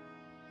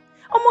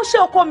 Ọmọọṣẹ́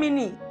ọkọ mi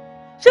ni.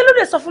 Ṣé ló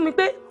dé sọ fún mi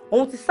pé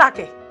òun ti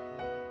sáàkẹ̀?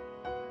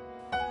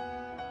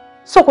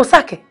 So kò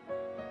sáàkẹ̀?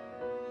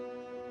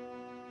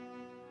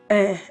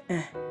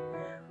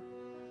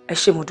 Ẹ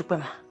ṣé mo dúpẹ́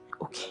mà.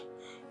 Okay.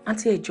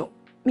 Àǹtí ẹ jọ̀ọ́,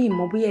 mi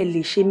mọ̀ bóyá ẹ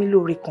lè ṣe mí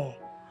lóore kan.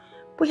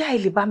 Bóyá ẹ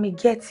lè bá mi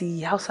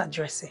gẹ́ẹ̀tì house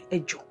address ẹ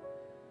jọ̀ọ́.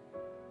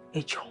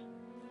 Ẹ jọ̀ọ́.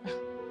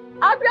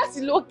 Àdírẹ́sì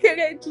ló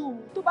kéré jù.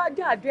 Tó bá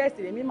jẹ́ àdírẹ́sì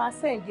rẹ̀ mi máa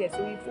send ẹ̀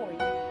sórí fóònù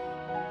yín.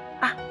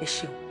 Ẹ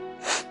ṣeun.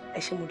 Ẹ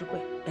ṣé mo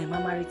dúpẹ́. Ẹ má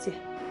má retí ẹ.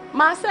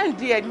 Máa send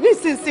ẹ̀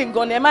nísinsìnyí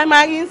gan ni ẹ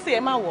má rí ń sè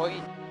ẹ má wọrí.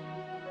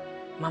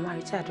 Má má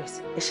retí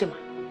àdírẹ́sì. Ẹ ṣé mà.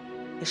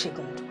 Ẹ ṣé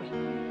gan mo dúpẹ́.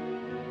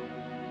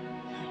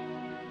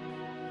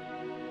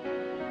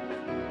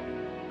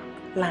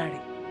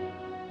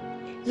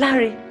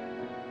 Lánrè.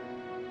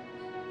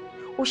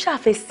 O ṣáà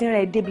fẹ́ sinra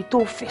ẹ débi tó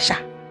fẹ́ ṣá.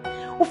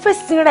 O fẹ́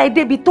sinra ẹ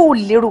débi tó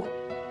lérò.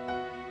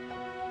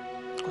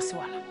 Kò sí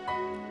wàhálà.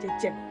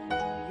 Jẹ́jẹ́ mi.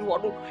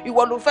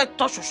 Ìwọ ló fẹ́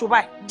tọ́ ṣoṣo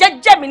báyìí.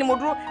 Jẹ́jẹ́ mi ni mo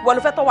dúró. Ìwọ ló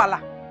fẹ́ tọ́ wàhálà.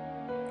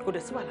 Kò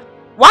dẹ̀ sí wàhálà.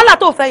 Wàhálà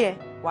tó fẹ́ yẹn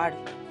wàá rí.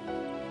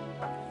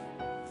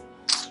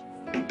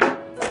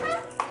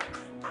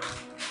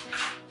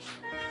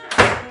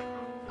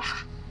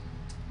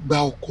 Gba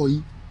ọkọ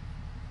yín.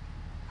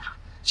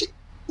 Ṣé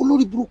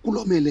olórí burúkú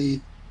lọ́mọ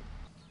ẹlẹ́yìn?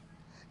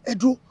 Ẹ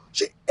dúró,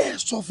 ṣé ẹ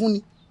sọ fún ni?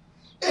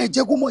 Ẹ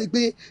jẹ́ kó mọ̀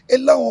pé ẹ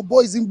láwọn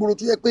boys ń gbòòrò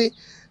tó yẹ pé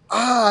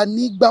a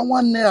ní gba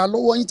 £1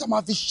 lọ́wọ́ yín tá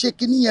máa fi ṣe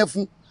kinní yẹn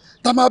fún,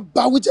 tá máa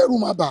bá wíjẹ́rù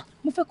máa bà.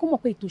 Mo fẹ́ kó mọ̀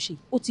pé ètò ṣe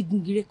ó ti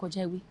gun gire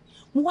kọjá ewé.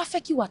 mo wá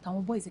fẹ́ kí wà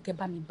táwọn boys kẹ́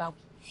bá mi báwí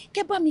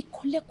kẹ́ bá mi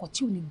kọ́ lẹ́kọ̀ọ́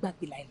tí ò ní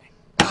gbàgbé láìláì.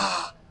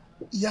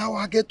 ìyá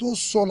wa kẹ́ tó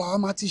sọ làwọn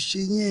máa ti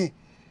ṣe yẹn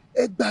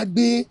ẹ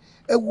gbàgbé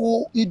ẹ wo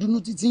ìdùnnú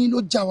títí yín ló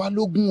jà wá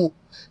lógún o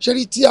ṣe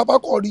rí tí a bá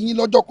kọ̀ rí yín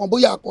lọ́jọ́ kan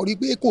bóyá a kọ̀ rí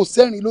pé kò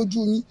sẹ́rìn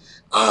lójú yín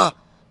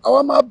àwa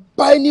máa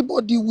bá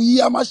anybody wí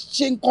a máa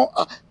ṣe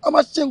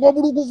nǹkan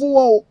burúkú fún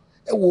wọn o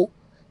ẹ wo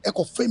ẹ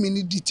kò fẹ́ mi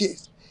ní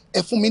details ẹ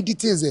fún mi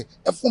details ẹ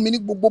fún mi ní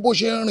gbogbo bó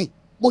ṣe ń rìn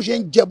bó ṣe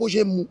ń jẹ bó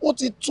ṣe ń mu ó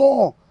ti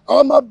tán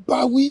àwa máa bá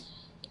wí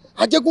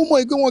àjẹkù mọ̀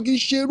pé wọn kì í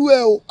ṣe irú ẹ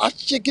o a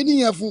ṣe kíní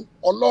yẹn fún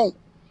Ọlọ́run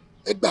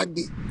ẹ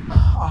gbàgbé.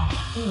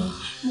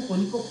 mo kàn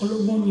ní kó kọ́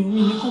lọ́gbọ́n ni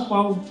òun ní kó pa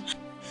o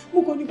mo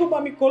kàn ní kó bá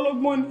mi kọ́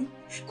lọ́gbọ́n ni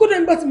kódà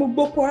nígbà tí mo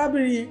gbọ́ pọ̀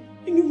arábìnrin yẹn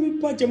inú mi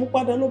bàjẹ́ mo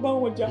padà lọ bá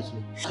wọn jà.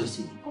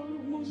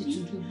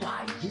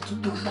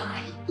 Yétúndé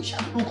wáyé ó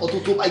ṣàlùkọ tó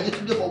tó bá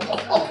Yétúndé for what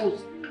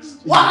purpose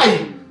why.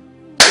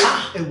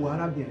 ẹ wo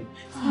arábìnrin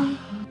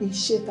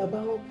iṣẹ́ tá a bá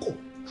rán kọ̀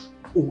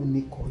òun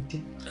ni kò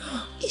jẹ́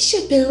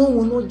iṣẹ́ tẹ rán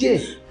wọn náà jẹ́.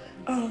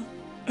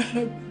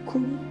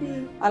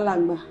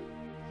 alàgbà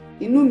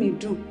inú mi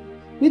dùn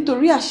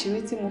nítorí àṣírí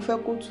tí mo fẹ́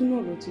kó tú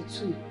náà ló ti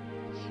tú yìí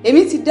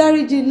èmi ti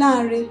dáríjì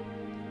láàrin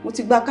mo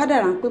ti gba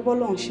kádàrá pé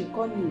bọ́lọ́run ṣe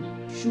kọ́ nìyí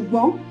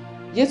ṣùgbọ́n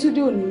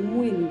Yétúndé ò ní mú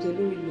èmi jẹ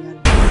lórí ilẹ̀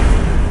àlọ́.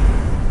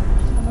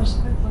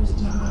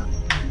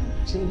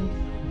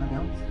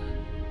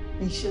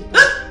 iṣẹ́ tó.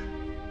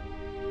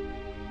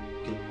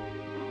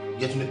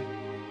 Yétúndé.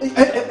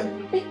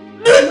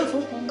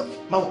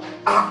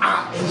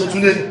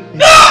 Yétúndé.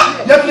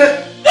 Yétúndé.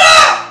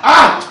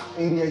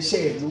 èrè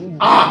ẹ̀ṣẹ̀ ẹ̀ ló ń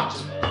bọ̀.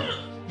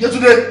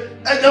 Yétúndé.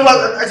 That's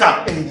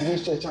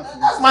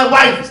my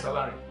wife.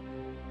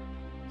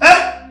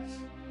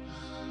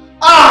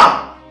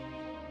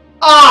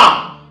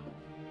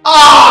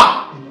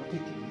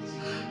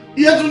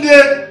 Yétúndé.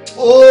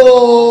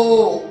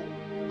 Oh.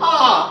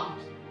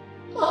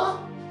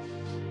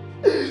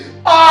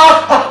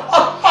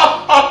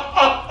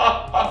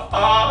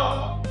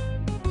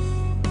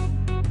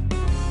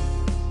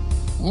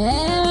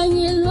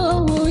 ẹ̀yin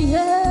lówó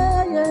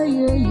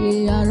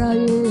yẹ́yẹ́yẹ́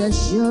aráyé ẹ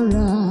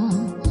ṣọ́ra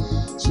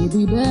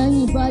ṣèbí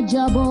bẹ́yìn bá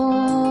jábọ́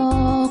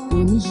kò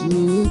ní ṣe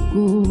é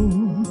kó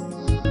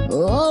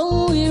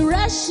ohun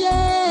ìrẹsẹ̀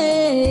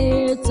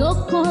tó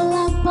kán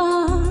lápá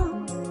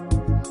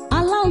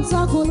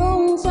aláǹtakùn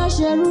lòun fẹ́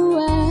ṣerú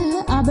ẹ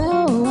abẹ́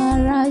ò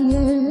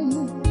aráyé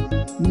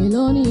mi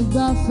lónìí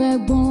gbà fẹ́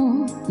gbọ́n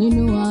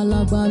nínú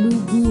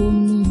alágbálúgbú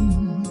omi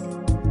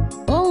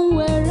ohun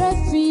èrè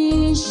fi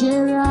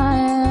ṣera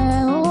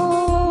ẹ̀ ó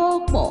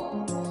pọ̀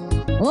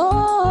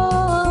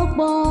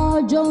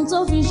jọun tó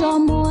fi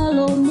ṣọmọ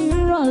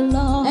ẹlòmíràn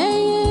lọ.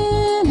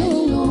 ẹ̀yin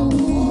ló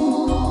mú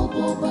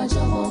bó bá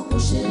jábọ́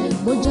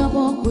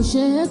kò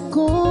ṣe é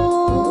kó.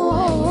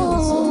 ẹ̀yà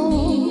tó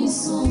ní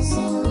ìsàn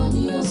sọ̀rọ̀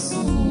ní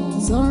ọ̀sùn.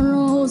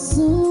 sọ̀rọ̀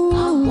òsùn.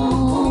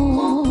 àwọn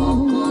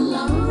kọ̀ọ̀kan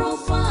là ń rọ́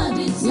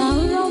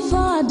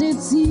fàdé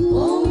tí.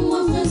 ohun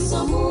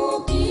àfẹsọ̀mú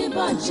kì í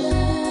bàjẹ́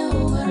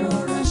ò ẹ̀rọ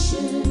rẹ̀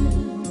ṣe.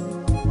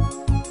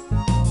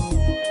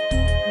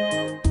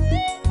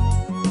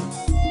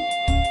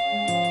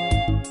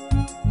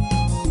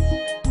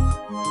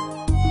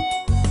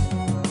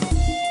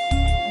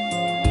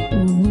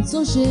 tó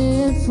ṣe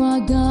é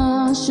fagá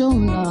ṣóun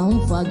là ń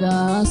fagá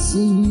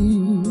sí i.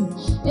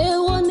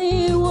 èwo ni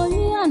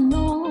ìwòye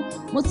àná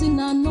mo ti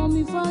nànà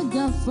mi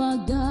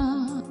fágàfágà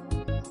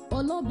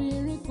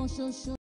olóbìnrin kan ṣoṣo.